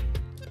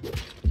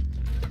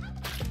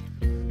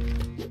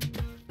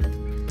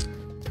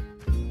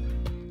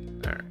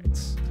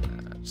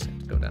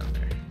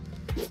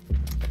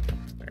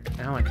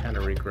 Now I kind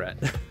of regret.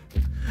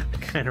 I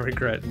kind of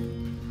regret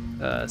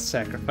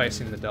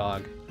sacrificing the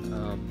dog.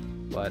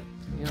 But,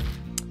 yeah.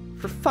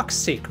 For fuck's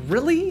sake,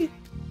 really?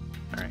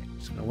 Alright,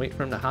 just gonna wait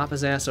for him to hop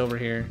his ass over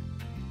here.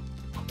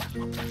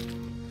 Oh,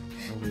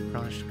 we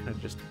probably should have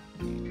just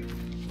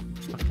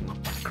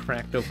fucking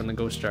cracked open the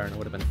ghost jar and it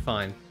would have been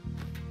fine.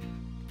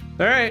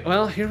 Alright,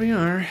 well, here we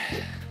are.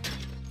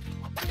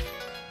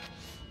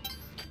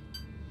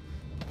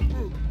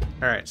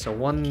 Alright, so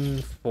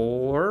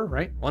 1-4,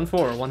 right?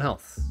 1-4, 1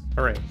 health.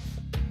 Hooray.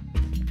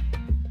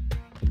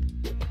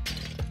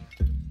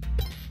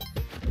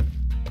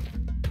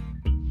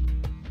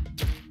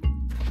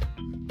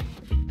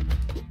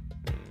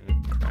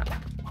 Crap.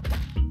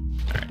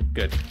 Alright,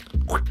 good.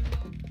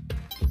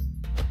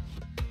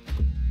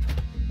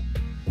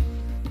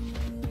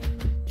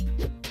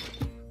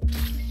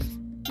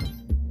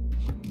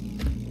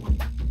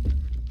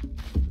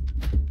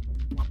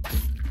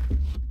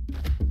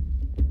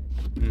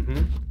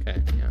 Okay,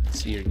 yeah, I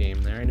see your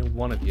game there. I knew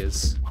one of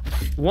yous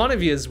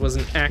was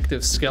an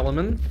active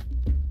skeleton.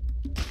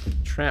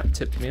 Trap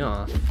tipped me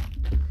off.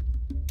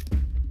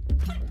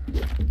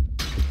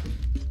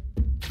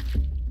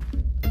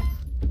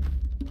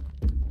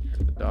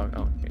 The dog.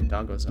 Oh, okay,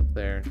 doggo's up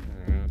there.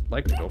 I'd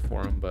like to go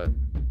for him,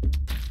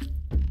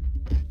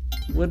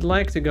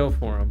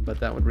 but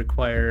that would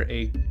require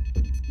a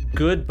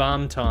good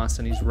bomb toss,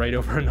 and he's right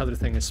over another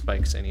thing of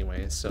spikes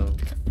anyway. So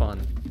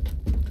fun.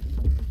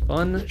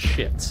 Fun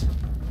shit.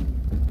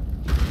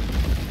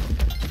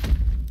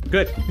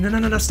 Good.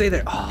 No, stay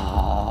there.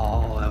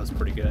 Oh, that was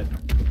pretty good.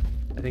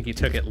 I think he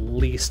took at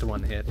least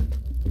 1 hit.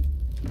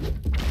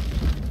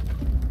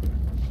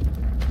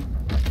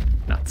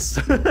 Nuts.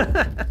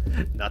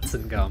 Nuts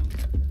and gum.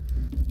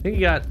 I think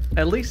he got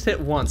at least hit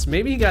once.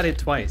 Maybe he got hit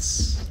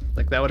twice.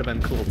 Like, that would have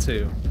been cool,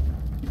 too.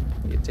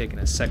 He had taken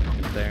a second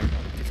hit there.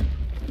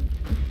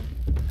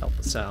 Help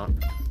us out.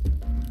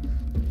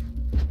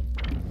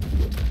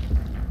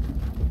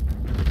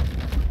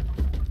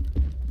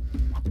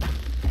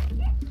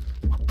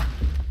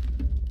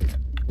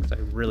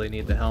 Really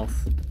need the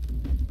health.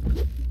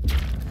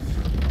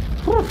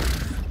 Whew.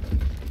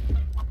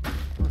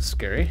 That was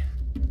scary.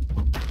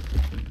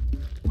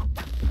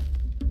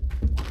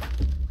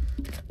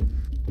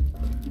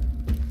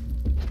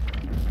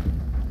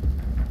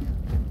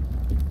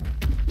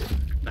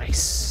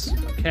 Nice.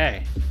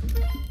 Okay.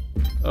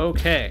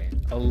 Okay.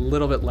 A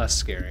little bit less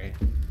scary.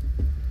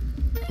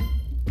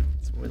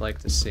 That's what we like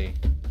to see.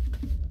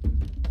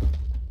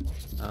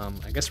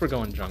 I guess we're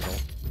going jungle.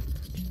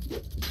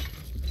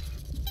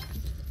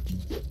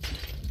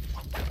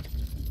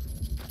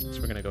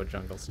 We're gonna go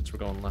jungle since we're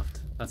going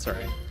left. That's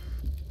alright.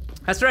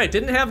 That's right,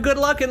 didn't have good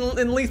luck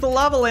in Lethal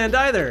Lava Land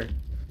either.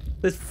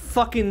 This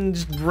fucking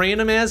just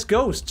random ass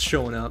ghost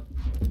showing up.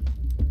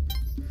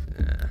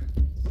 Yeah,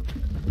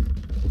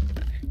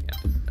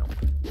 no.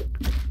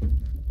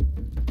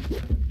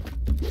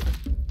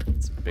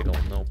 It's a big ol'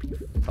 nope, you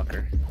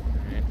fucker.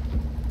 Alright.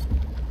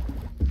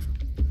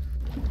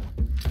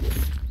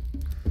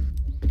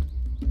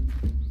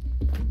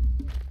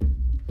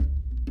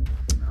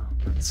 Oh,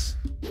 that's...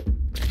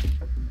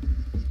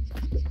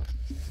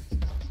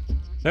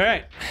 All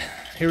right,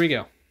 here we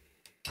go.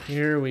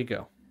 Here we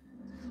go.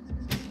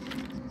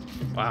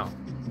 Wow,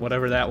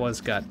 whatever that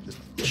was got just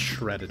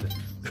shredded.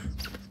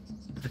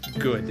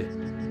 Good.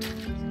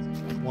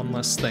 One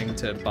less thing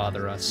to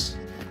bother us.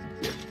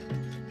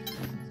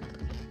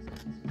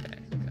 Okay,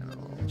 got a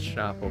little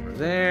shop over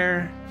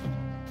there.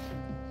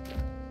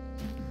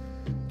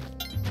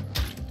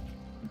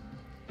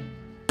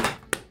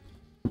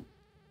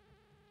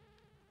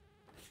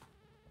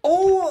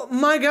 Oh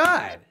my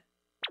God!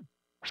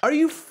 Are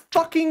you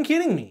fucking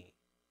kidding me?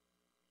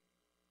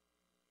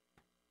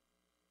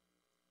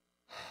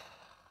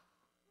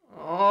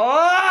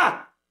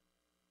 Oh!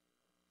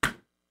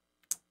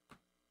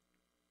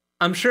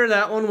 I'm sure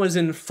that one was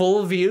in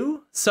full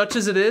view, such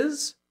as it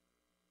is,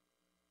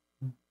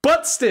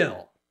 but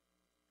still.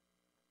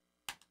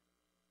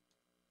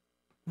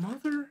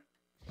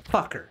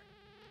 Motherfucker.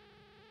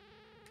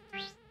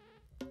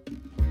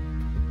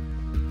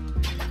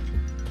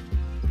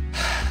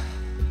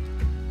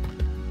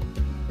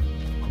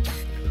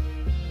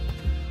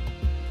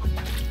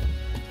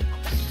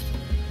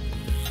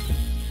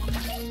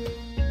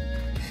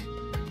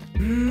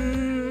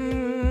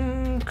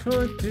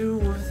 Could do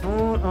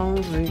without all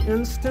the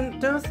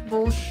instant death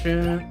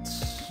bullshit.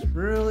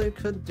 Really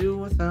could do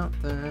without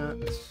that.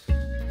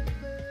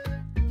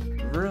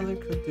 Really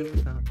could do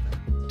without that.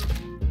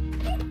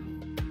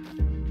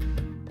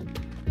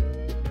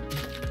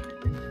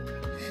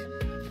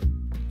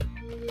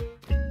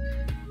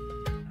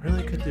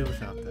 Really could do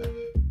without that.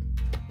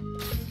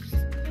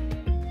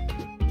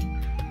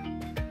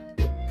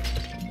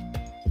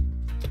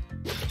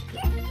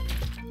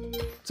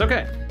 It's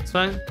okay. It's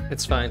fine.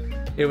 It's fine.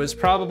 It was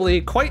probably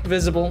quite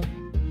visible.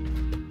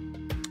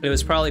 It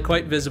was probably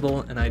quite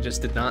visible, and I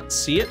just did not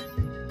see it.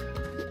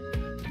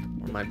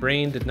 Or my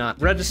brain did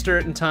not register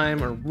it in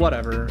time, or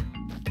whatever.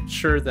 I'm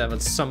sure that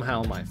was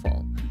somehow my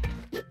fault.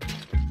 I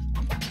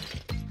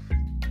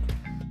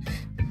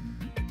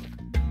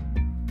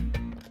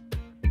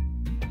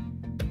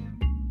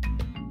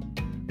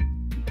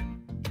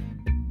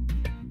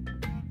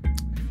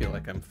feel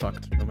like I'm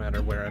fucked no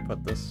matter where I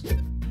put this.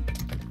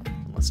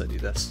 Unless I do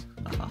this.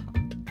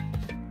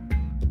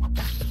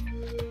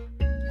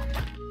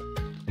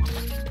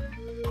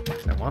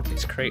 I want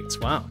these crates.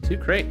 Wow, 2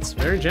 crates.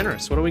 Very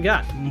generous. What do we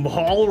got?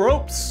 All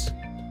ropes.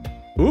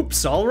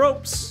 Oops, all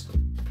ropes.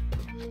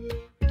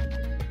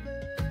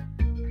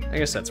 I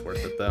guess that's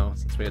worth it though,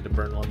 since we had to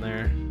burn one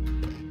there.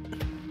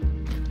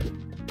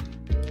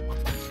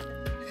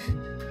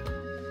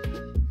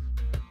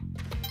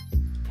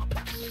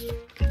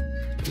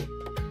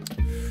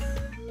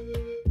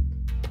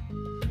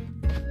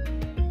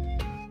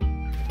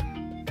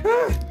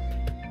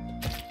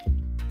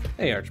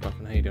 Hey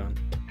Archmuffin, how you doing?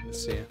 Good to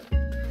see you.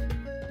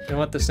 You know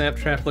what the snap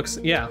trap looks?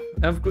 Yeah,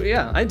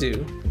 yeah, I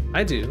do.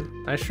 I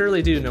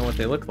surely do know what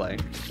they look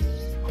like.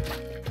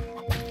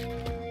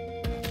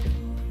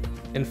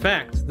 In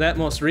fact, that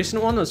most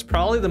recent one was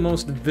probably the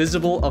most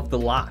visible of the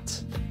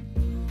lot.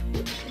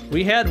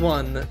 We had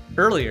one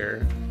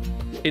earlier,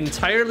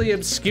 entirely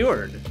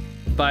obscured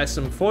by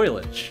some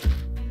foliage,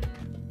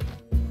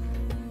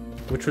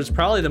 which was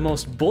probably the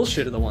most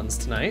bullshit of the ones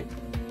tonight.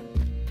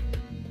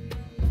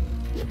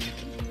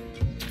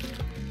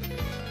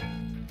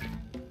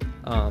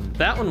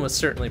 That one was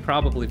certainly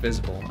probably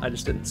visible. I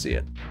just didn't see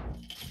it.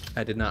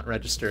 I did not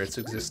register its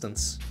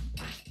existence.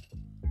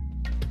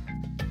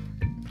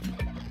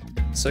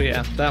 So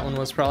yeah, that one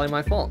was probably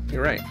my fault.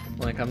 You're right.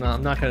 Like, I'm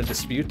not gonna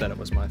dispute that it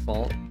was my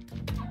fault.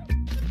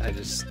 I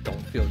just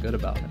don't feel good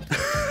about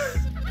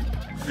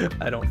it.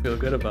 I don't feel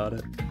good about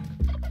it.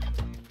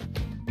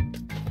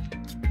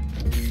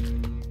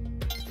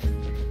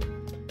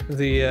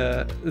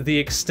 The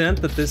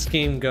extent that this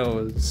game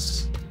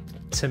goes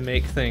to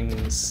make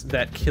things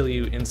that kill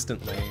you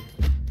instantly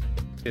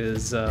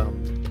is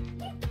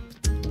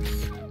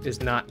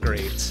not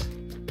great.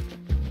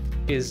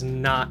 Is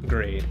not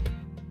great.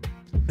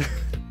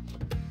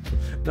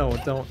 No,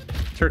 don't.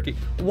 Turkey.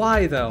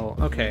 Why though?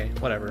 Okay,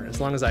 whatever. As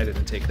long as I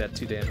didn't take that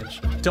 2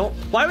 damage. Don't.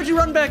 Why would you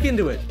run back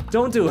into it?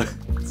 Don't do it.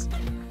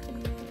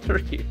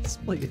 Turkeys,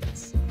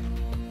 please.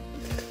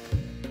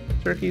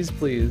 Turkeys,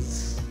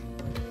 please.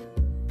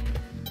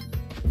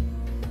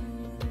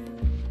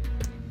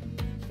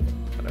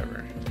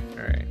 Whatever.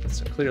 Alright,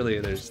 so clearly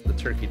there's the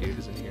turkey dude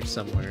is in here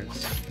somewhere.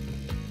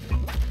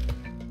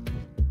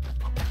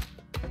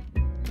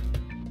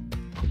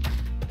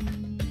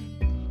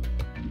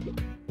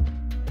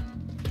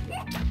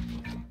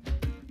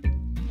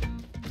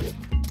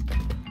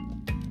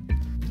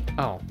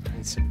 Oh,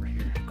 he's over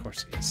here. Of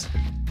course he is.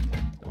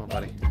 Come on,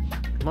 buddy.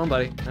 Come on,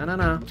 buddy. No, no,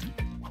 no.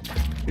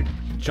 Your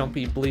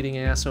jumpy, bleeding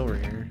ass over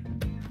here.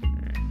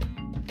 Alright.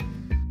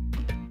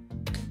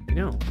 You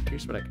know,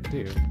 here's what I can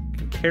do. I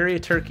can carry a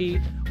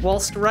turkey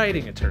whilst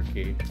riding a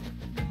turkey.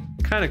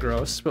 Kinda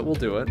gross, but we'll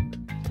do it.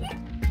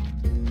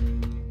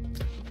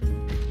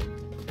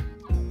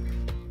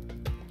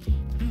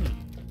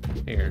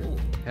 Here,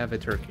 have a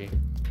turkey.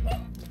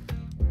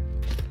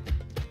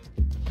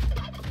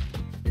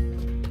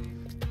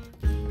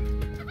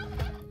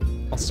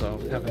 Also,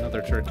 have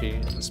another turkey.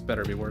 This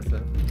better be worth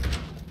it.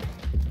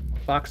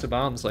 Box of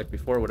bombs like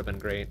before would have been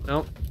great.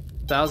 Nope.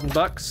 $1,000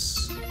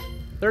 bucks.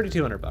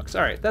 3,200 bucks.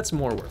 All right, that's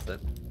more worth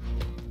it.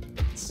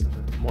 It's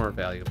more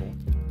valuable.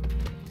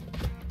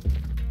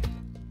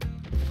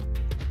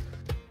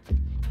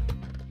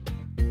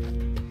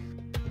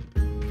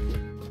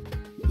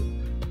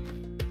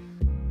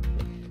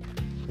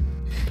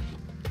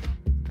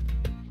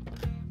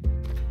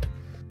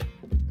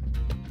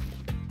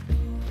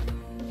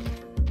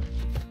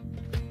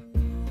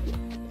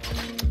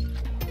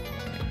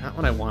 Not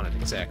what I wanted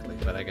exactly,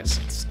 but I guess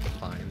it's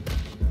fine.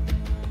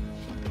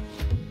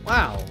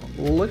 Wow,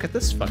 look at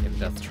this fucking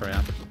death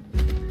trap.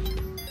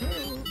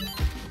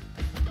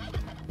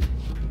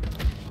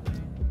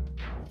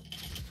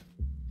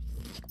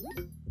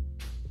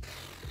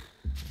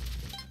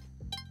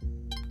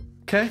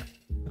 Okay,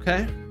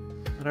 okay,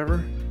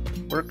 whatever.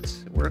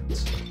 Worked, it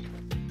worked.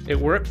 It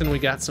worked and we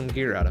got some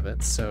gear out of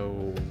it,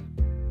 so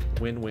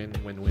win-win,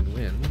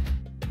 win-win-win.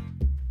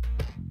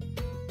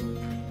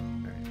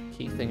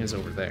 Key thing is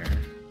over there.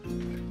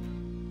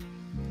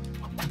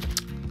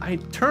 I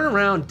turn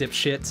around,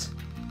 dipshit.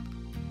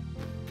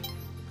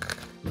 Okay.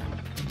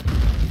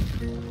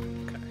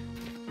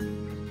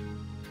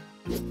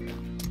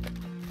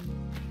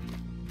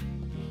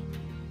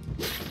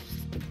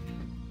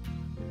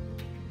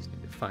 Just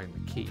need to find the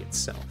key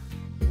itself.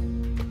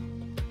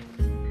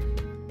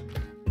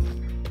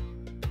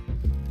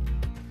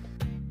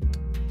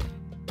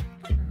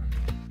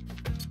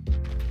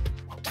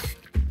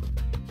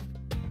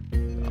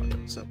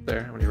 Up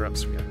there. How many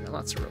ropes we got? We got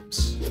lots of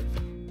ropes.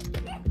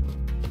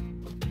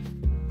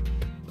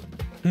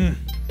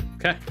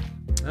 Okay.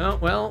 Oh,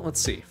 well,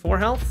 let's see. 4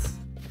 health?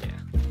 Yeah.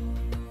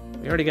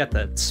 We already got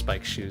the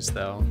spike shoes,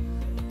 though.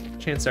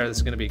 Chances are this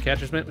is going to be a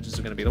catcher's mitt, which is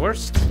going to be the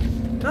worst.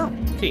 No,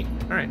 key.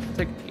 All right,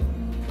 take a key.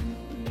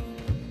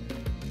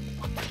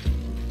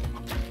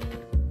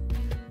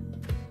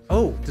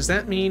 Oh, does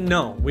that mean...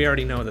 No, we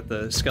already know that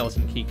the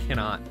skeleton key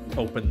cannot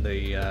open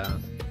the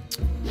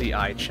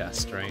eye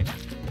chest, right?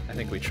 I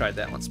think we tried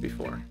that once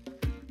before.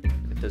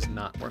 It does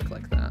not work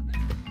like that.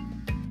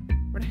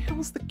 Where the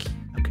hell is the key?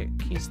 Okay,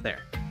 key's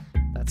there.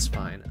 That's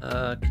fine.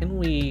 Can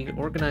we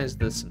organize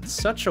this in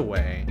such a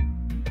way?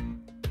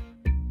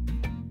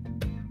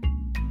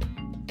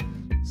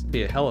 This would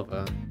be a hell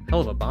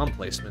of a bomb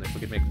placement if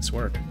we could make this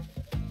work.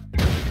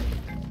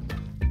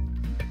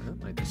 That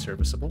might just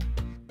serviceable.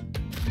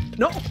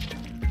 No!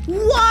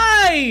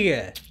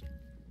 Why?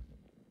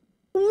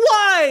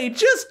 Why?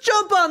 Just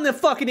jump on the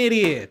fucking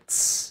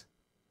idiots!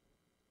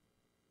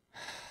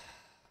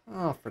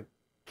 Oh, for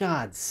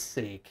God's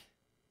sake.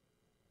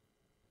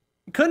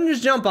 You couldn't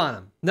just jump on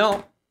them.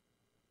 No.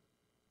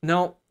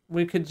 No,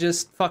 we could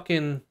just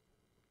fucking...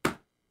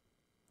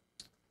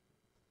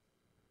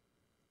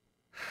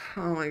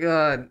 Oh my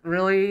God,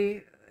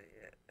 really?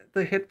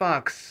 The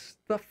hitbox.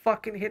 The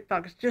fucking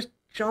hitbox. Just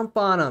jump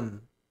on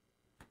them.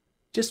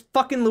 Just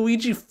fucking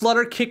Luigi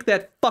flutter kick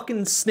that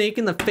fucking snake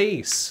in the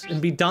face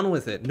and be done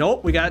with it.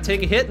 Nope, we gotta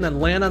take a hit and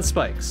then land on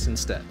spikes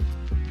instead.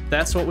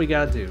 That's what we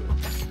gotta do.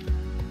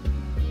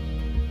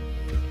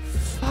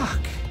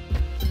 Fuck.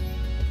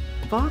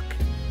 Fuck.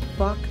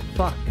 Fuck.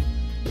 Fuck.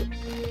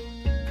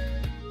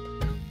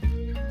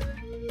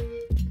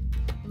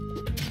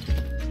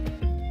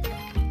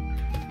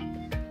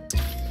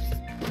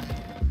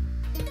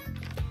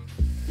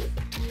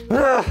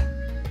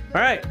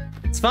 Alright,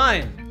 it's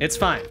fine. It's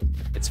fine.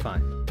 It's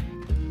fine.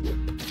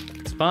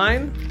 It's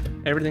fine.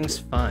 Everything's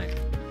fine.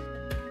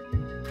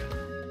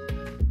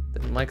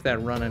 Didn't like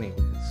that run anyways.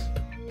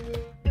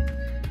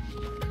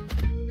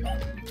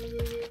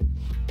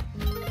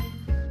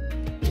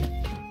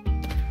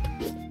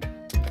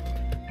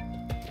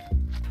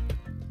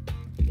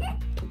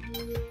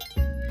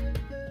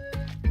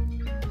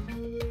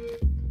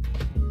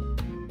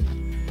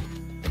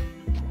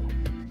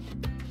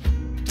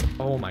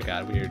 Oh my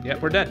God, weird.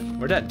 Yep, we're dead.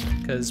 We're dead.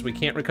 Because we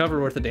can't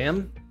recover worth a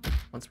damn.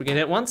 Once we get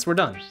hit once, we're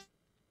done.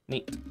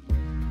 Neat.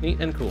 Neat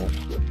and cool.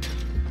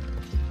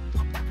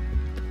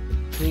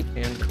 Neat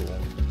and cool.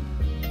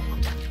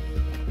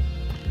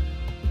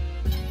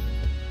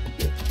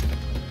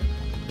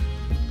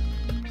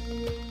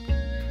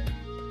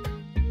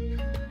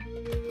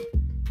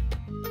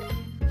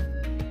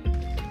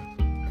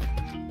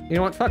 You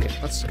know what? Fuck it.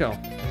 Let's go.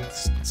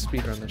 Let's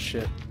speedrun this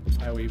shit.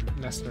 Why are we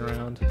messing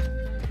around?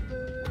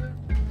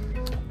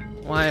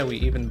 Why are we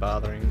even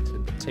bothering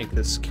to take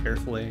this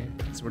carefully?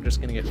 Because we're just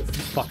gonna get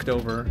fucked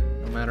over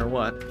no matter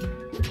what. So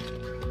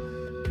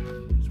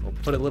we'll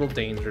put a little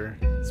danger.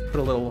 Let's put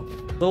a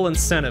little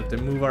incentive to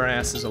move our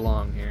asses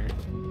along here.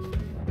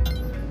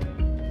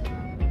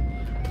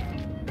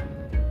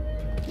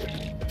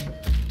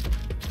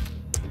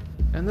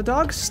 And the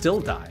dog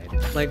still died.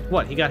 Like,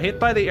 what? He got hit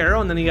by the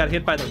arrow and then he got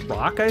hit by the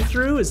rock I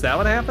threw? Is that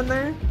what happened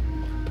there?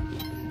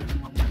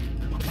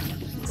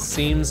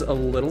 Seems a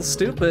little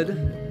stupid.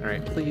 All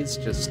right, please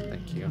just,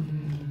 thank you.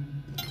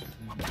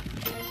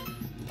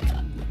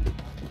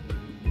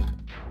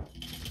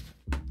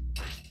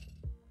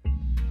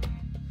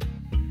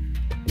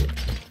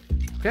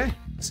 Okay,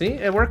 see,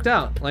 it worked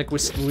out. Like we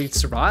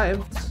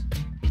survived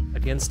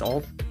against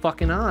all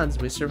fucking odds.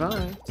 We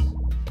survived.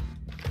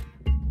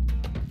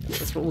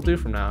 That's what we'll do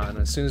from now on.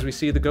 As soon as we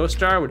see the ghost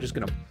jar, we're just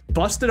gonna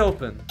bust it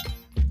open.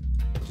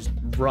 Just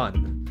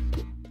run.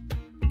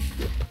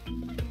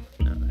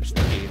 No, there's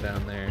the key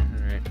down there.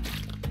 All right.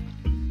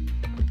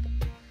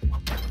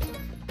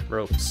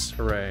 Ropes,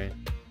 hooray.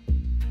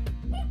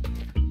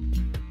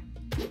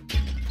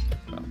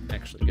 Well,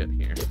 actually good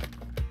here.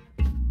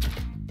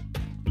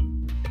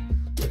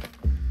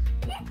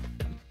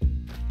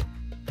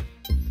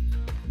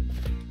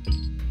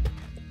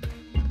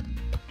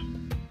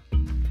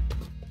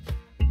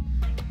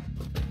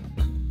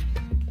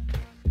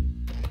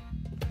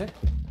 Okay.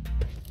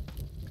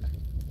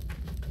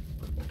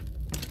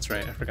 That's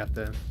right, I forgot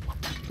the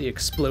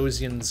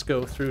explosions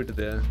go through to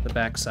the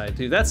backside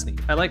too. That's neat.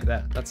 I like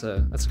that. That's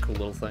a cool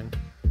little thing.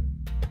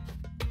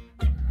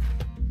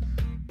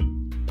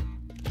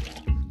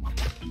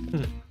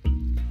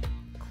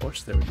 Of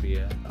course there would be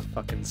a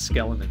fucking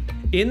skeleton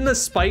in the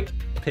spike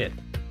pit.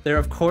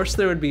 Of course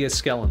there would be a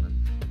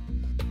skeleton.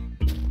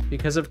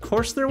 Because of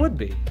course there would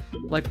be.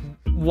 Like,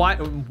 why?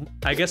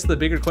 I guess the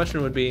bigger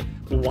question would be,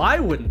 why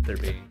wouldn't there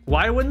be?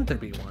 Why wouldn't there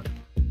be one?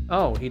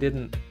 Oh, he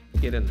didn't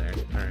get in there.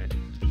 All right.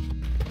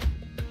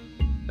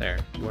 There,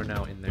 we're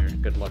now in there.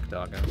 Good luck,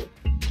 doggo.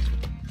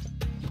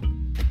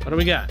 What do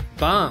we got?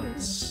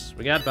 Bombs.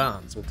 We got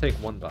bombs. We'll take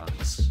one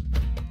box.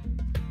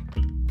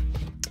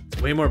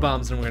 It's way more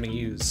bombs than we're gonna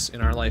use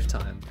in our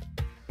lifetime.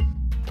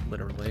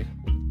 Literally.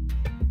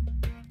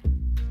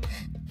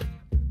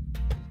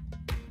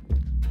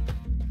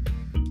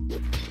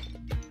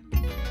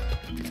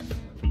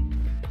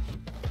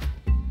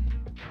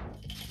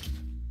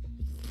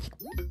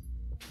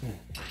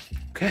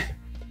 Okay.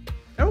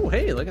 Oh,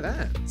 hey, look at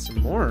that.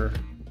 Some more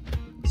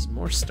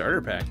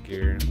starter pack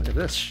gear. Look at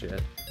this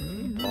shit.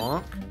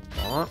 Bonk,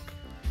 bonk.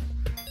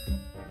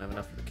 Don't have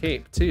enough for the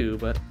cape too,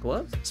 but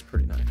gloves is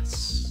pretty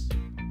nice.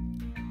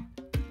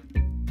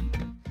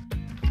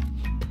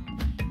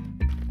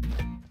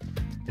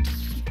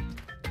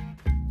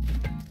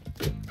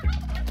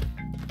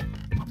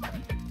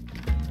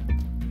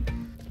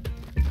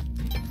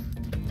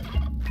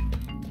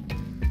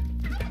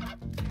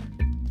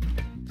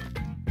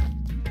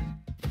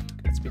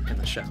 It's in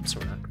the shop, so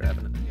we're not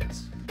grabbing it, I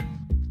guess.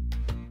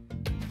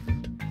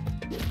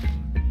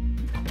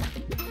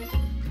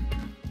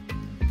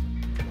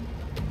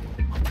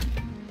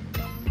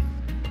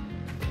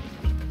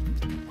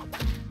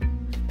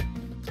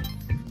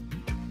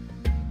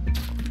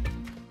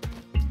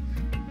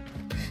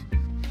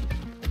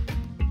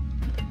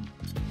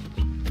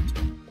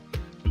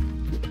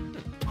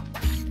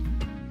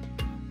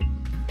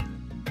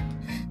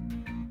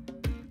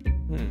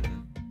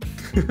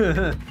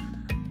 Okay.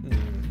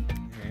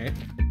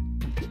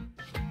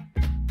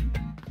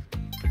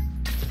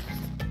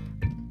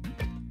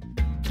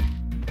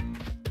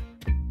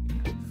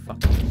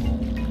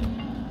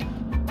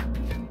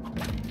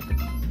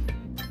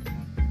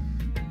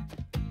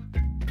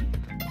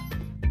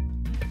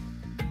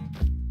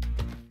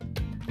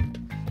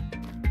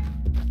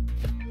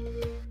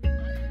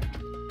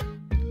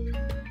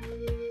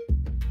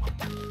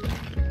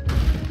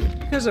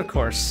 Because of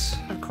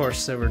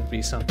course there would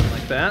be something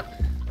like that.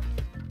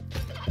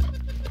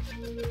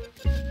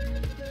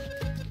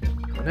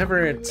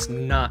 Whenever it's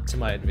not to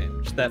my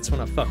advantage, that's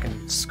when a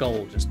fucking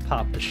skull just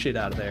popped the shit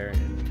out of there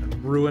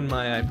and ruined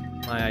my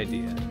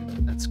idea.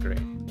 That's great.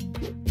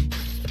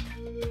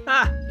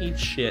 Ah, eat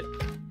shit.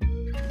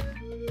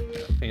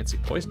 Got a fancy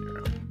poison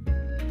arrow.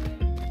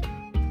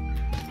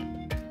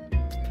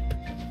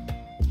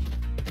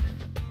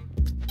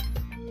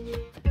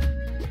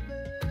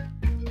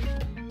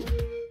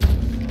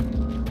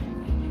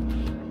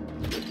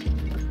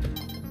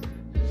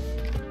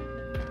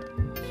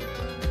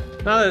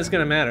 Not that it's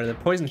gonna matter. The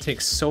poison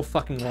takes so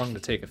fucking long to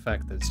take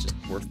effect that it's just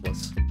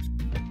worthless.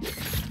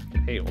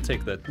 Hey, we'll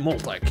take the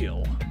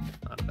multi-kill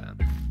out of that.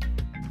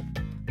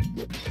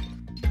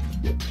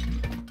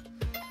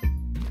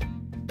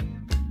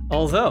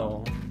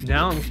 Although,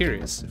 now I'm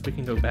curious if we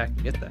can go back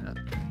and get that.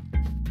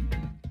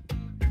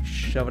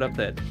 Shove it up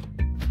that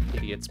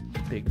idiot's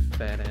big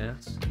fat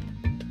ass.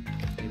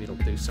 Maybe it'll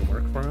do some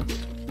work for us.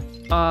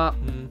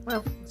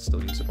 Well, it's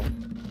still usable.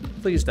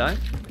 Please die.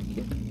 Thank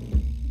you.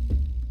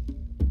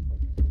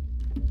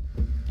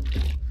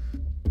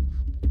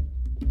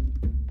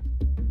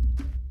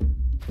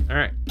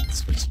 Alright,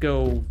 let's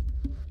go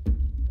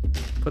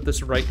put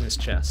this right in his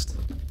chest.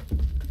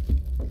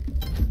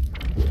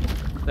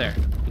 There.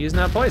 He is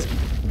now poisoned.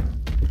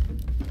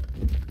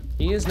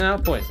 He is now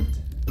poisoned.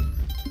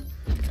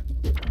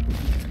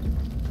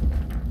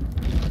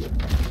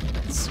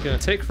 It's gonna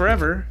take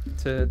forever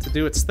to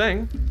do its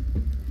thing,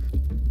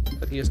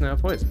 but he is now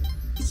poisoned.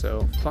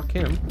 So, fuck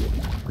him.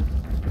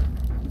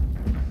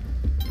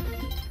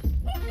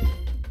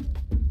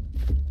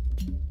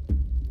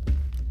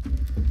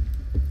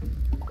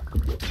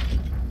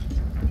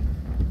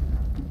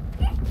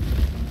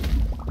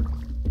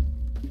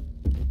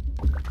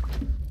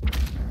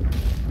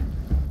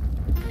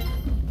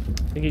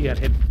 I think he got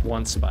hit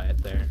once by it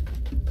there.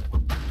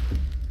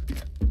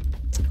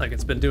 Like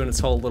it's been doing its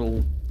whole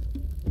little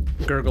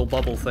gurgle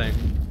bubble thing.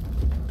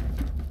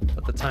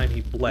 But the time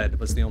he bled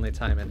was the only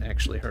time it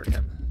actually hurt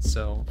him.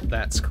 So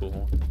that's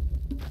cool.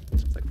 It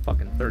took like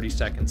fucking 30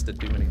 seconds to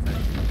do anything.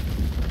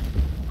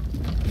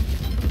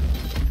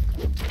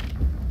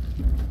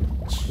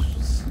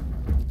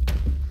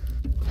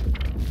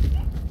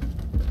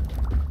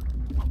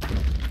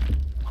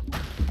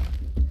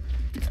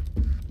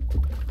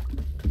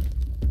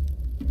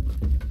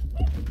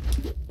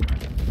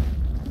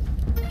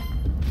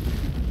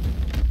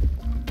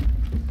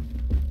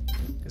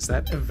 Is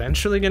that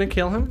eventually gonna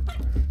kill him?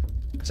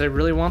 Because I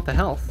really want the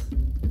health.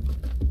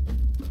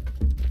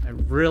 I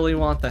really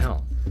want the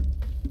health.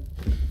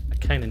 I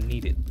kind of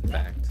need it, in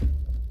fact.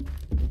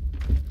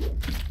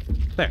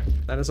 There,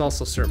 that is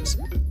also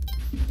serviceable.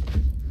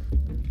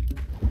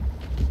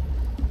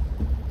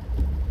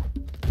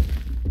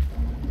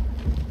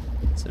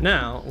 So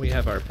now we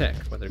have our pick,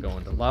 whether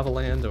going to Lava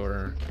Land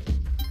or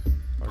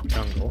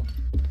jungle.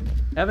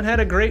 Haven't had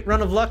a great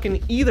run of luck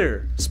in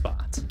either spot.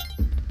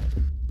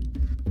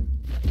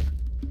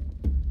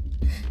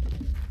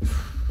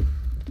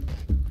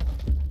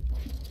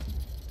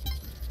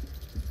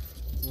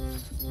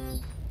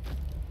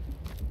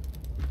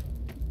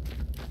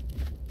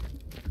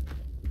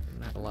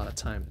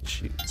 Time to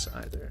choose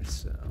either,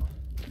 so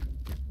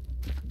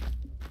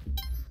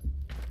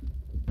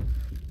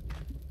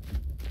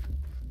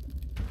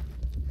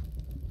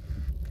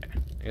okay,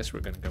 I guess we're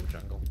gonna go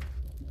jungle.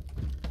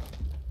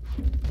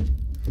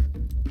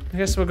 I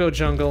guess we'll go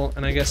jungle,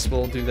 and I guess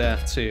we'll do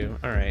that too.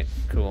 All right,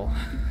 cool.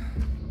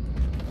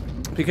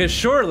 Because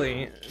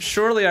surely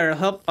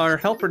our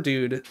helper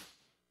dude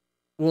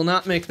will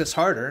not make this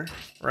harder,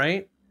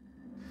 right?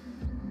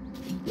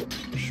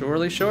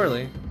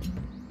 Surely.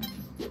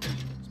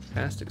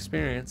 Past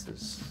experience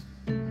has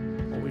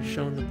always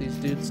shown that these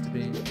dudes to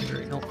be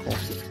very helpful.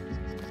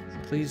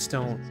 Please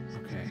don't.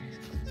 Okay,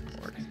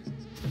 Lord.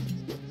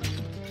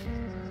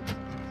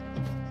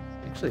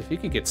 Actually, if you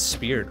could get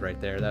speared right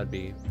there, that'd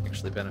be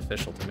actually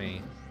beneficial to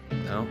me.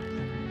 No?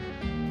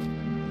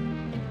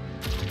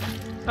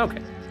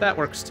 Okay, that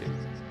works too.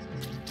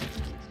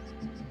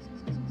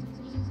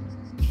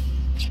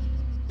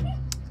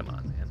 Come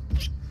on, man.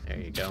 There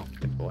you go.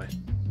 Good boy.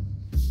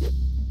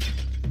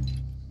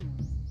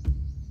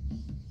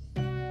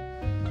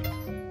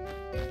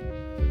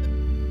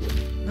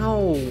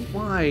 No,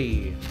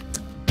 why?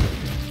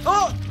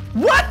 Oh,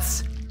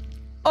 what?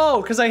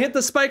 Oh, because I hit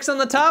the spikes on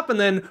the top and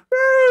then...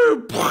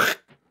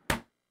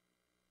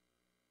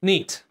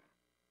 Neat.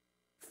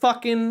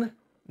 Fucking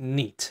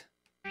neat.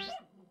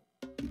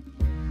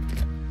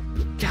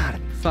 Gotta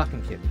be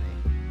fucking kidding me.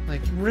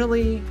 Like,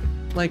 really?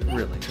 Like,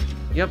 really?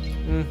 Yep.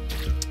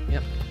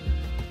 Yep.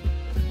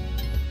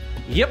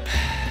 Yep.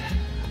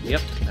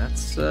 Yep.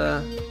 That's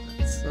the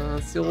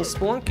old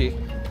Spelunky.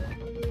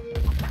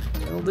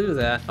 It'll do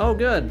that. Oh,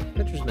 good.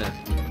 Pitcher's mitt.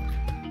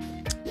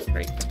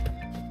 Great.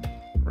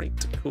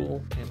 Great,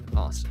 cool, and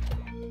awesome.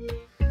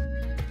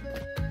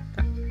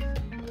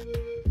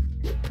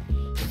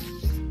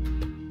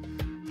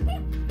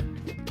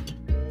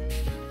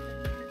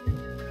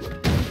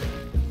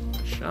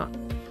 Shot.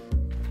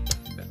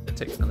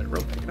 Take another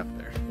rope to get up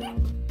there.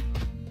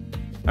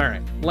 All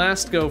right,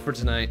 last go for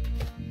tonight.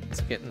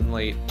 It's getting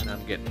late, and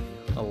I'm getting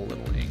a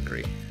little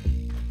angry.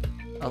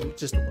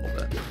 Just a little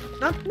bit.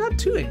 Not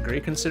too angry,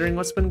 considering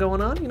what's been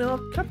going on. You know,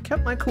 I've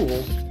kept my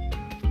cool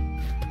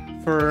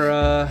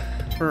for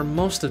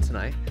most of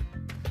tonight.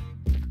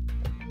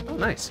 Oh,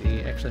 nice.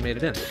 He actually made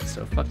it in.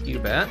 So fuck you,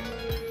 bat.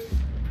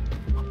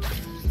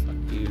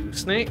 Fuck you,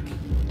 snake.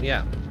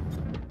 Yeah.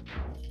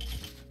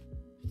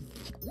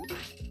 All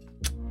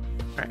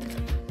right,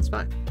 it's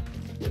fine.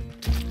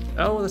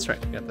 Oh, that's right.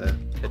 We got the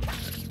pitch.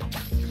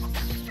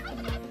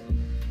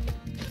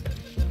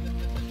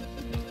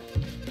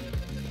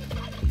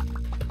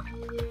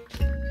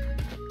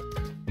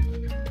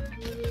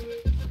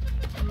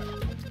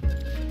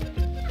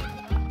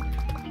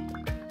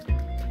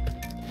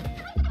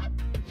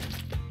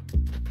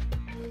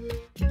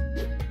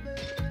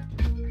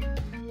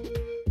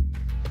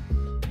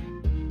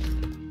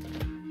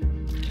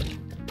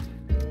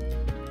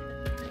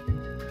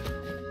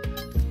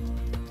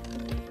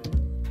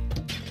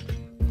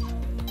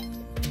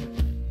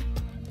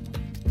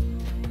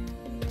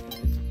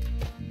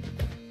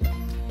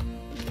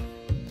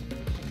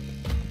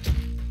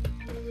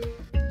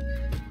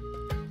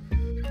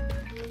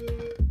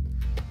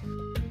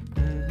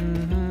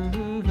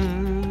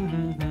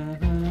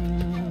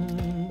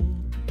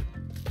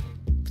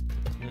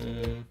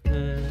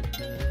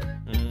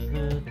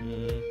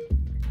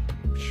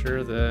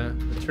 Sure, the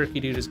turkey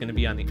dude is going to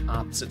be on the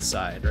opposite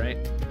side, right?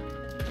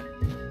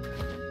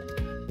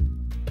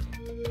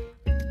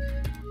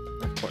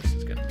 Of course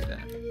he's going to do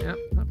that. Yep,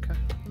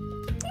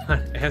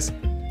 okay.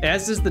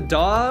 As is the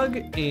dog,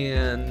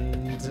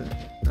 and...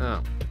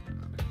 Oh.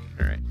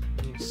 Alright,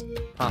 just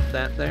pop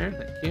that there,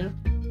 thank you.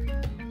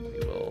 We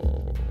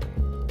will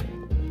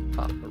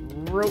pop a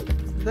rope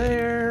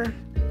there.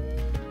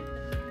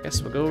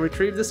 Guess we'll go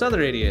retrieve this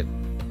other idiot.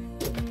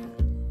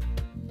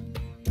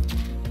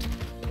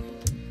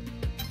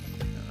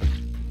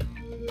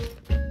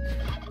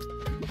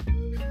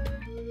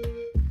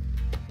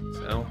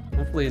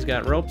 Hopefully he's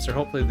got ropes, or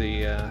hopefully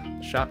the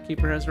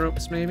shopkeeper has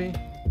ropes, maybe?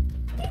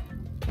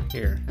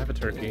 Here, have a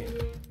turkey.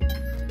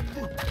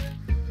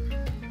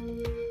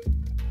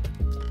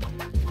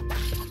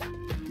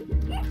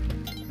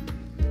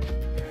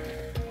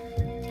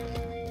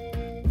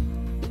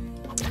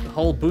 The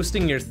whole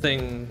boosting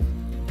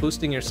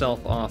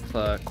yourself off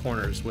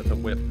corners with a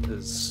whip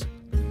is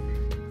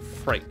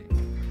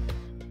frightening.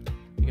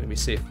 You gonna be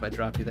safe if I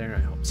drop you there?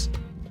 I hope so.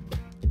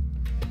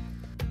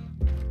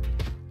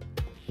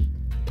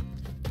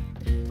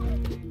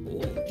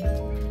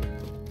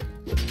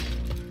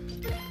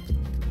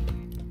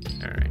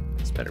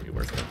 Better be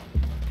worth it.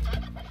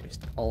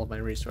 Waste all of my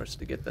resources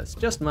to get this.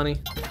 Just money.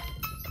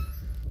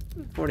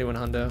 41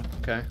 hundo.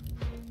 Okay.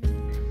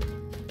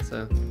 It's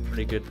a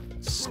pretty good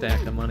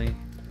stack of money.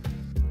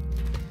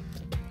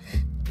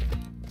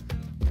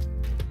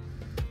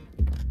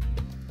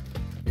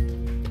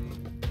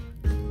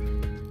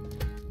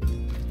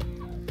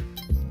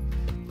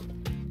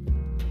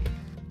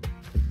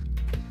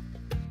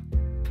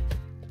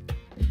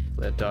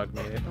 That dog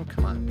made it. Oh,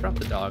 come on. Drop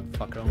the dog,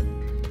 fucko.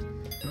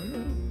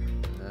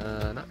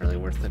 Not really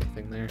worth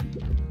anything there.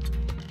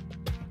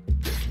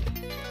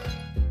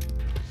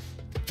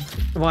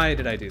 Why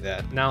did I do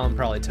that? Now I'm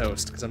probably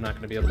toast, because I'm not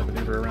going to be able to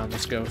maneuver around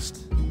this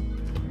ghost.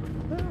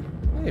 Well,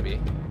 maybe.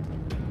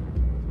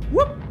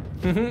 Whoop!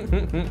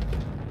 Okay.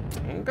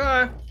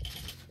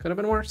 Could have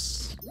been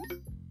worse.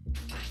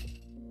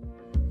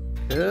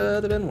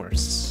 Could have been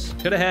worse.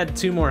 Could have had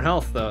 2 more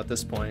health, though, at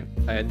this point.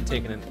 I hadn't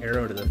taken an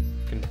arrow to the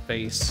fucking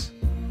face.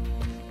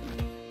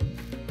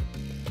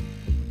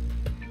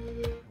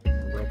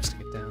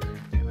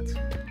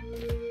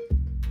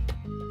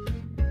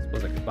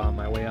 Bomb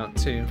my way out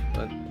too,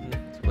 but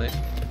too late.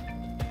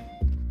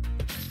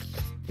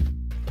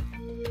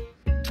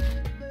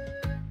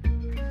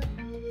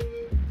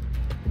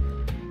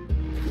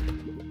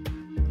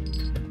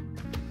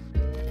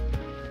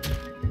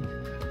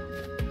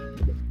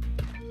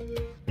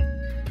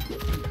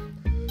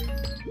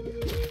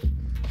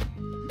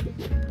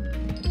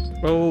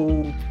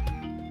 Oh.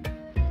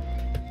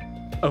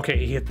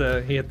 Okay, he hit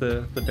the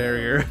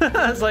barrier.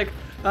 I was like,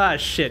 ah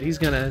shit, he's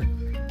gonna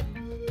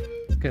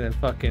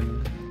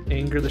fucking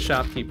anger the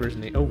shopkeepers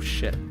and oh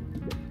shit.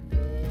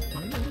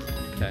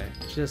 Okay,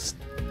 just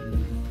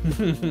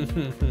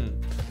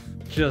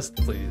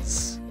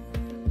please.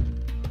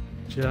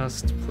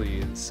 Just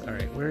please.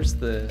 Alright, where's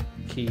the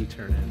key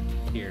turn in?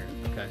 Here,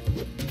 okay.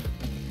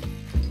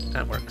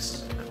 That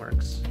works. That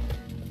works.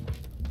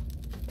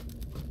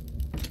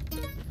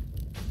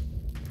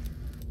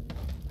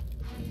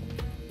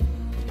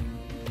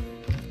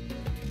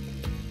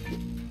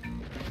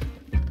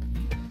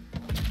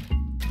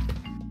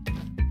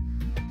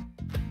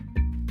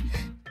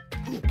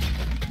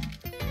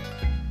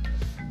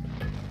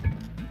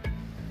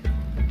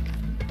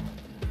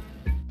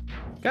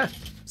 Okay,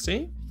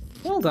 see?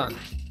 Well done.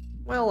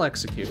 Well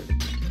executed.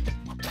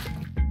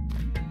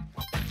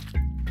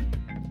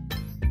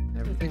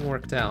 Everything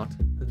worked out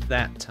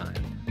that time.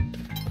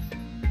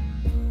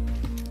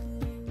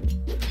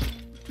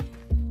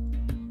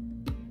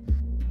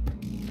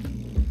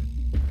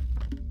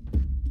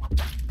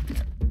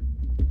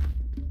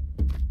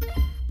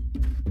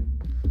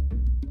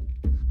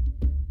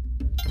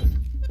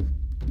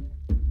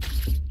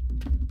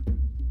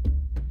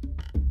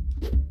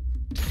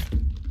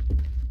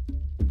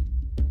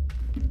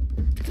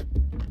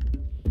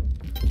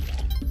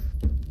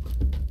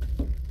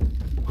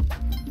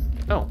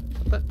 Oh,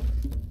 what the? I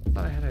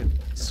thought I had a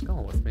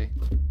skull with me.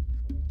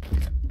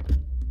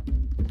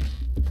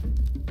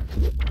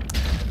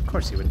 Of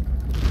course you would.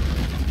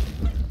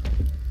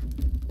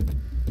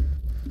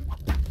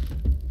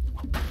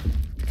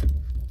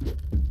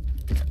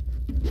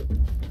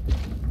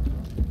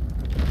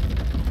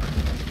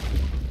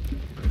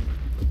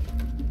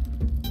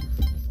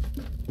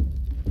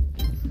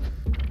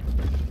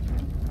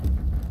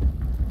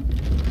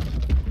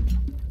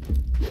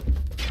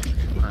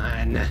 Come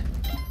on.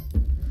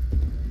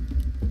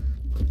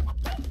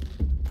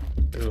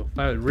 Ooh, if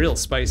I was real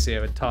spicy,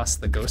 I would toss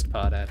the ghost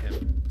pod at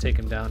him, take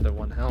him down to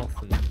 1 health,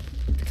 and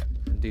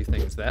do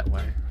things that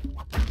way.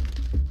 I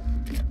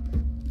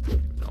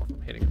don't know if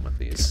I'm hitting him with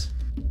these.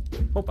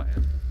 Hope I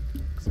am,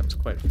 because that was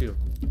quite a few of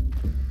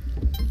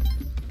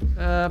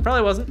them.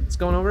 Probably wasn't. It's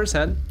going over his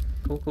head.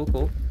 Cool, cool,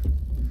 cool.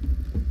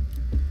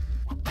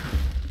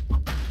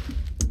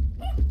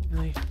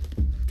 Really?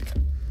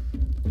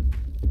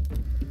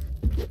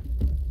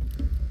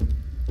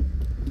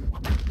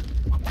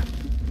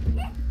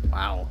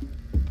 Wow.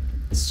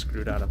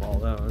 Screwed out of all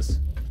those.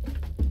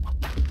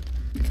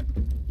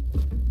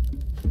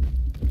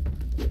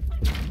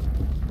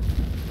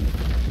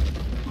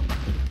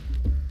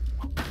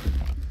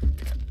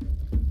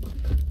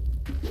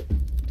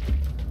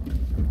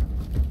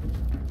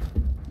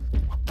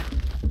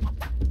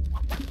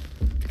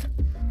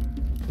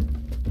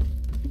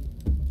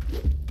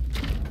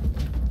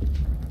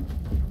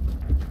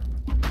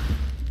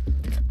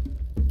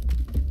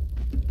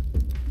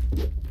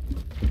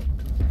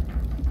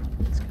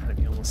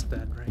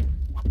 Dead, right?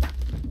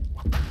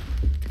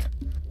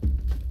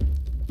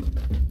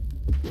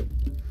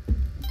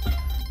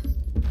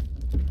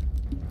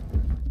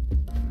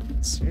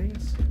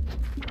 Serious?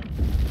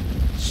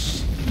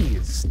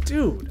 Jeez,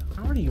 dude,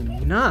 how are you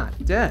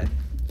not dead?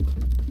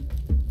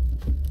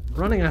 I'm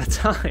running out of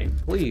time,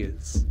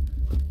 please.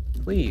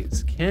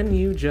 Please, can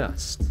you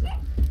just...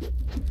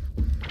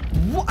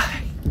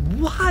 Why?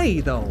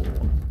 Why, though?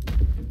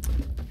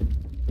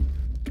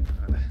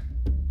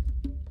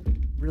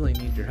 Really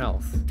need your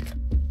health.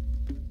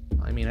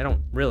 I mean, I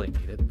don't really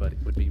need it, but it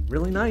would be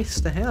really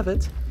nice to have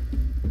it.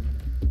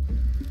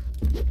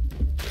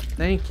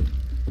 Thank you.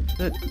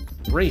 Good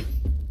gravy.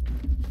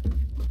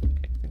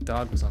 Okay, I think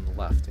dog was on the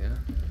left, yeah?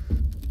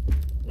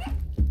 Yeah.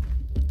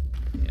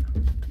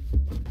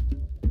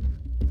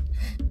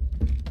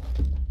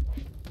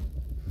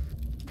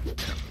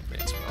 May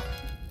as well.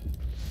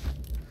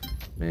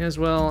 May as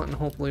well, and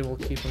hopefully we'll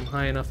keep him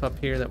high enough up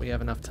here that we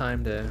have enough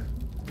time to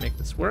make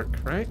this work,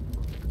 right?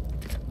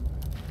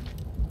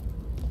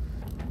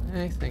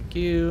 Hey, thank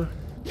you.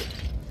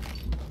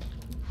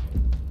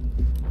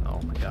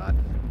 Oh my god.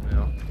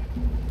 No.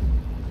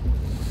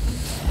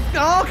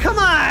 Oh, come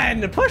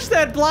on! Push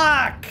that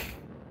block!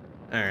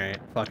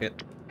 Alright, fuck it.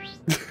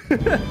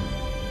 Because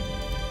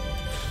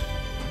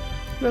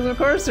of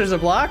course there's a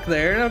block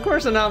there, and of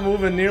course I'm not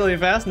moving nearly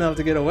fast enough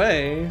to get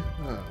away.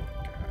 Oh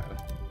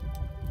god.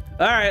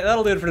 Alright,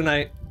 that'll do it for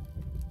tonight.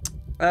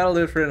 That'll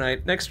do it for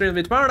tonight. Next stream will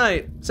be tomorrow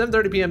night,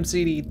 7:30 p.m.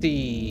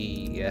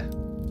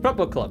 CDT. Front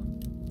Book Club.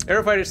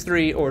 Aero Fighters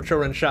 3 or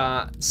Choran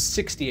Shah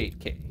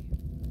 68K.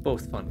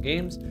 Both fun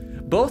games.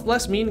 Both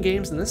less mean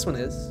games than this one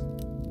is.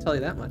 I'll tell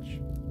you that much.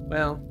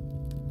 Well,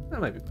 I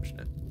might be pushing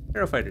it.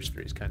 Aero Fighters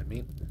 3 is kind of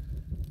mean.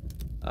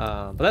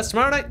 But that's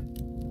tomorrow night.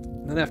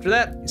 And then after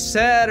that,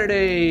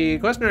 Saturday,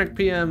 Question Mark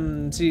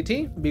PM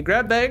CDT. Be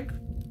grab bag.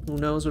 Who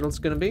knows what it's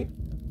gonna be.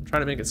 I'm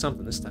trying to make it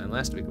something this time.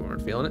 Last week we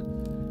weren't feeling it.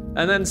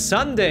 And then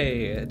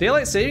Sunday,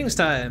 Daylight Savings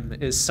Time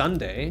is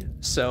Sunday.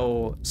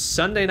 So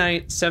Sunday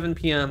night, 7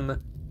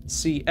 p.m.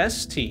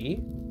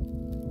 CST.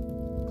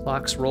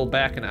 Clocks roll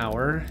back an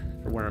hour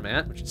for where I'm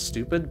at, which is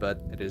stupid,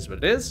 but it is what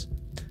it is.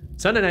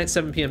 Sunday night,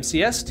 7 p.m.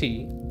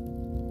 CST.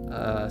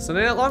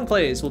 Sunday Night Long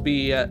Plays will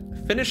be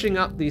finishing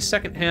up the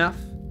second half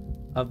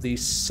of the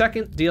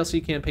second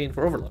DLC campaign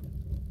for Overload.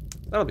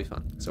 That'll be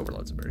fun, because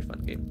Overload's a very fun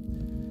game.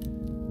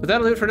 But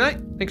that'll do it for tonight.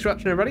 Thanks for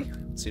watching, everybody.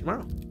 See you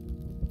tomorrow.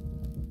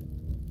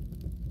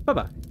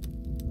 Bye-bye.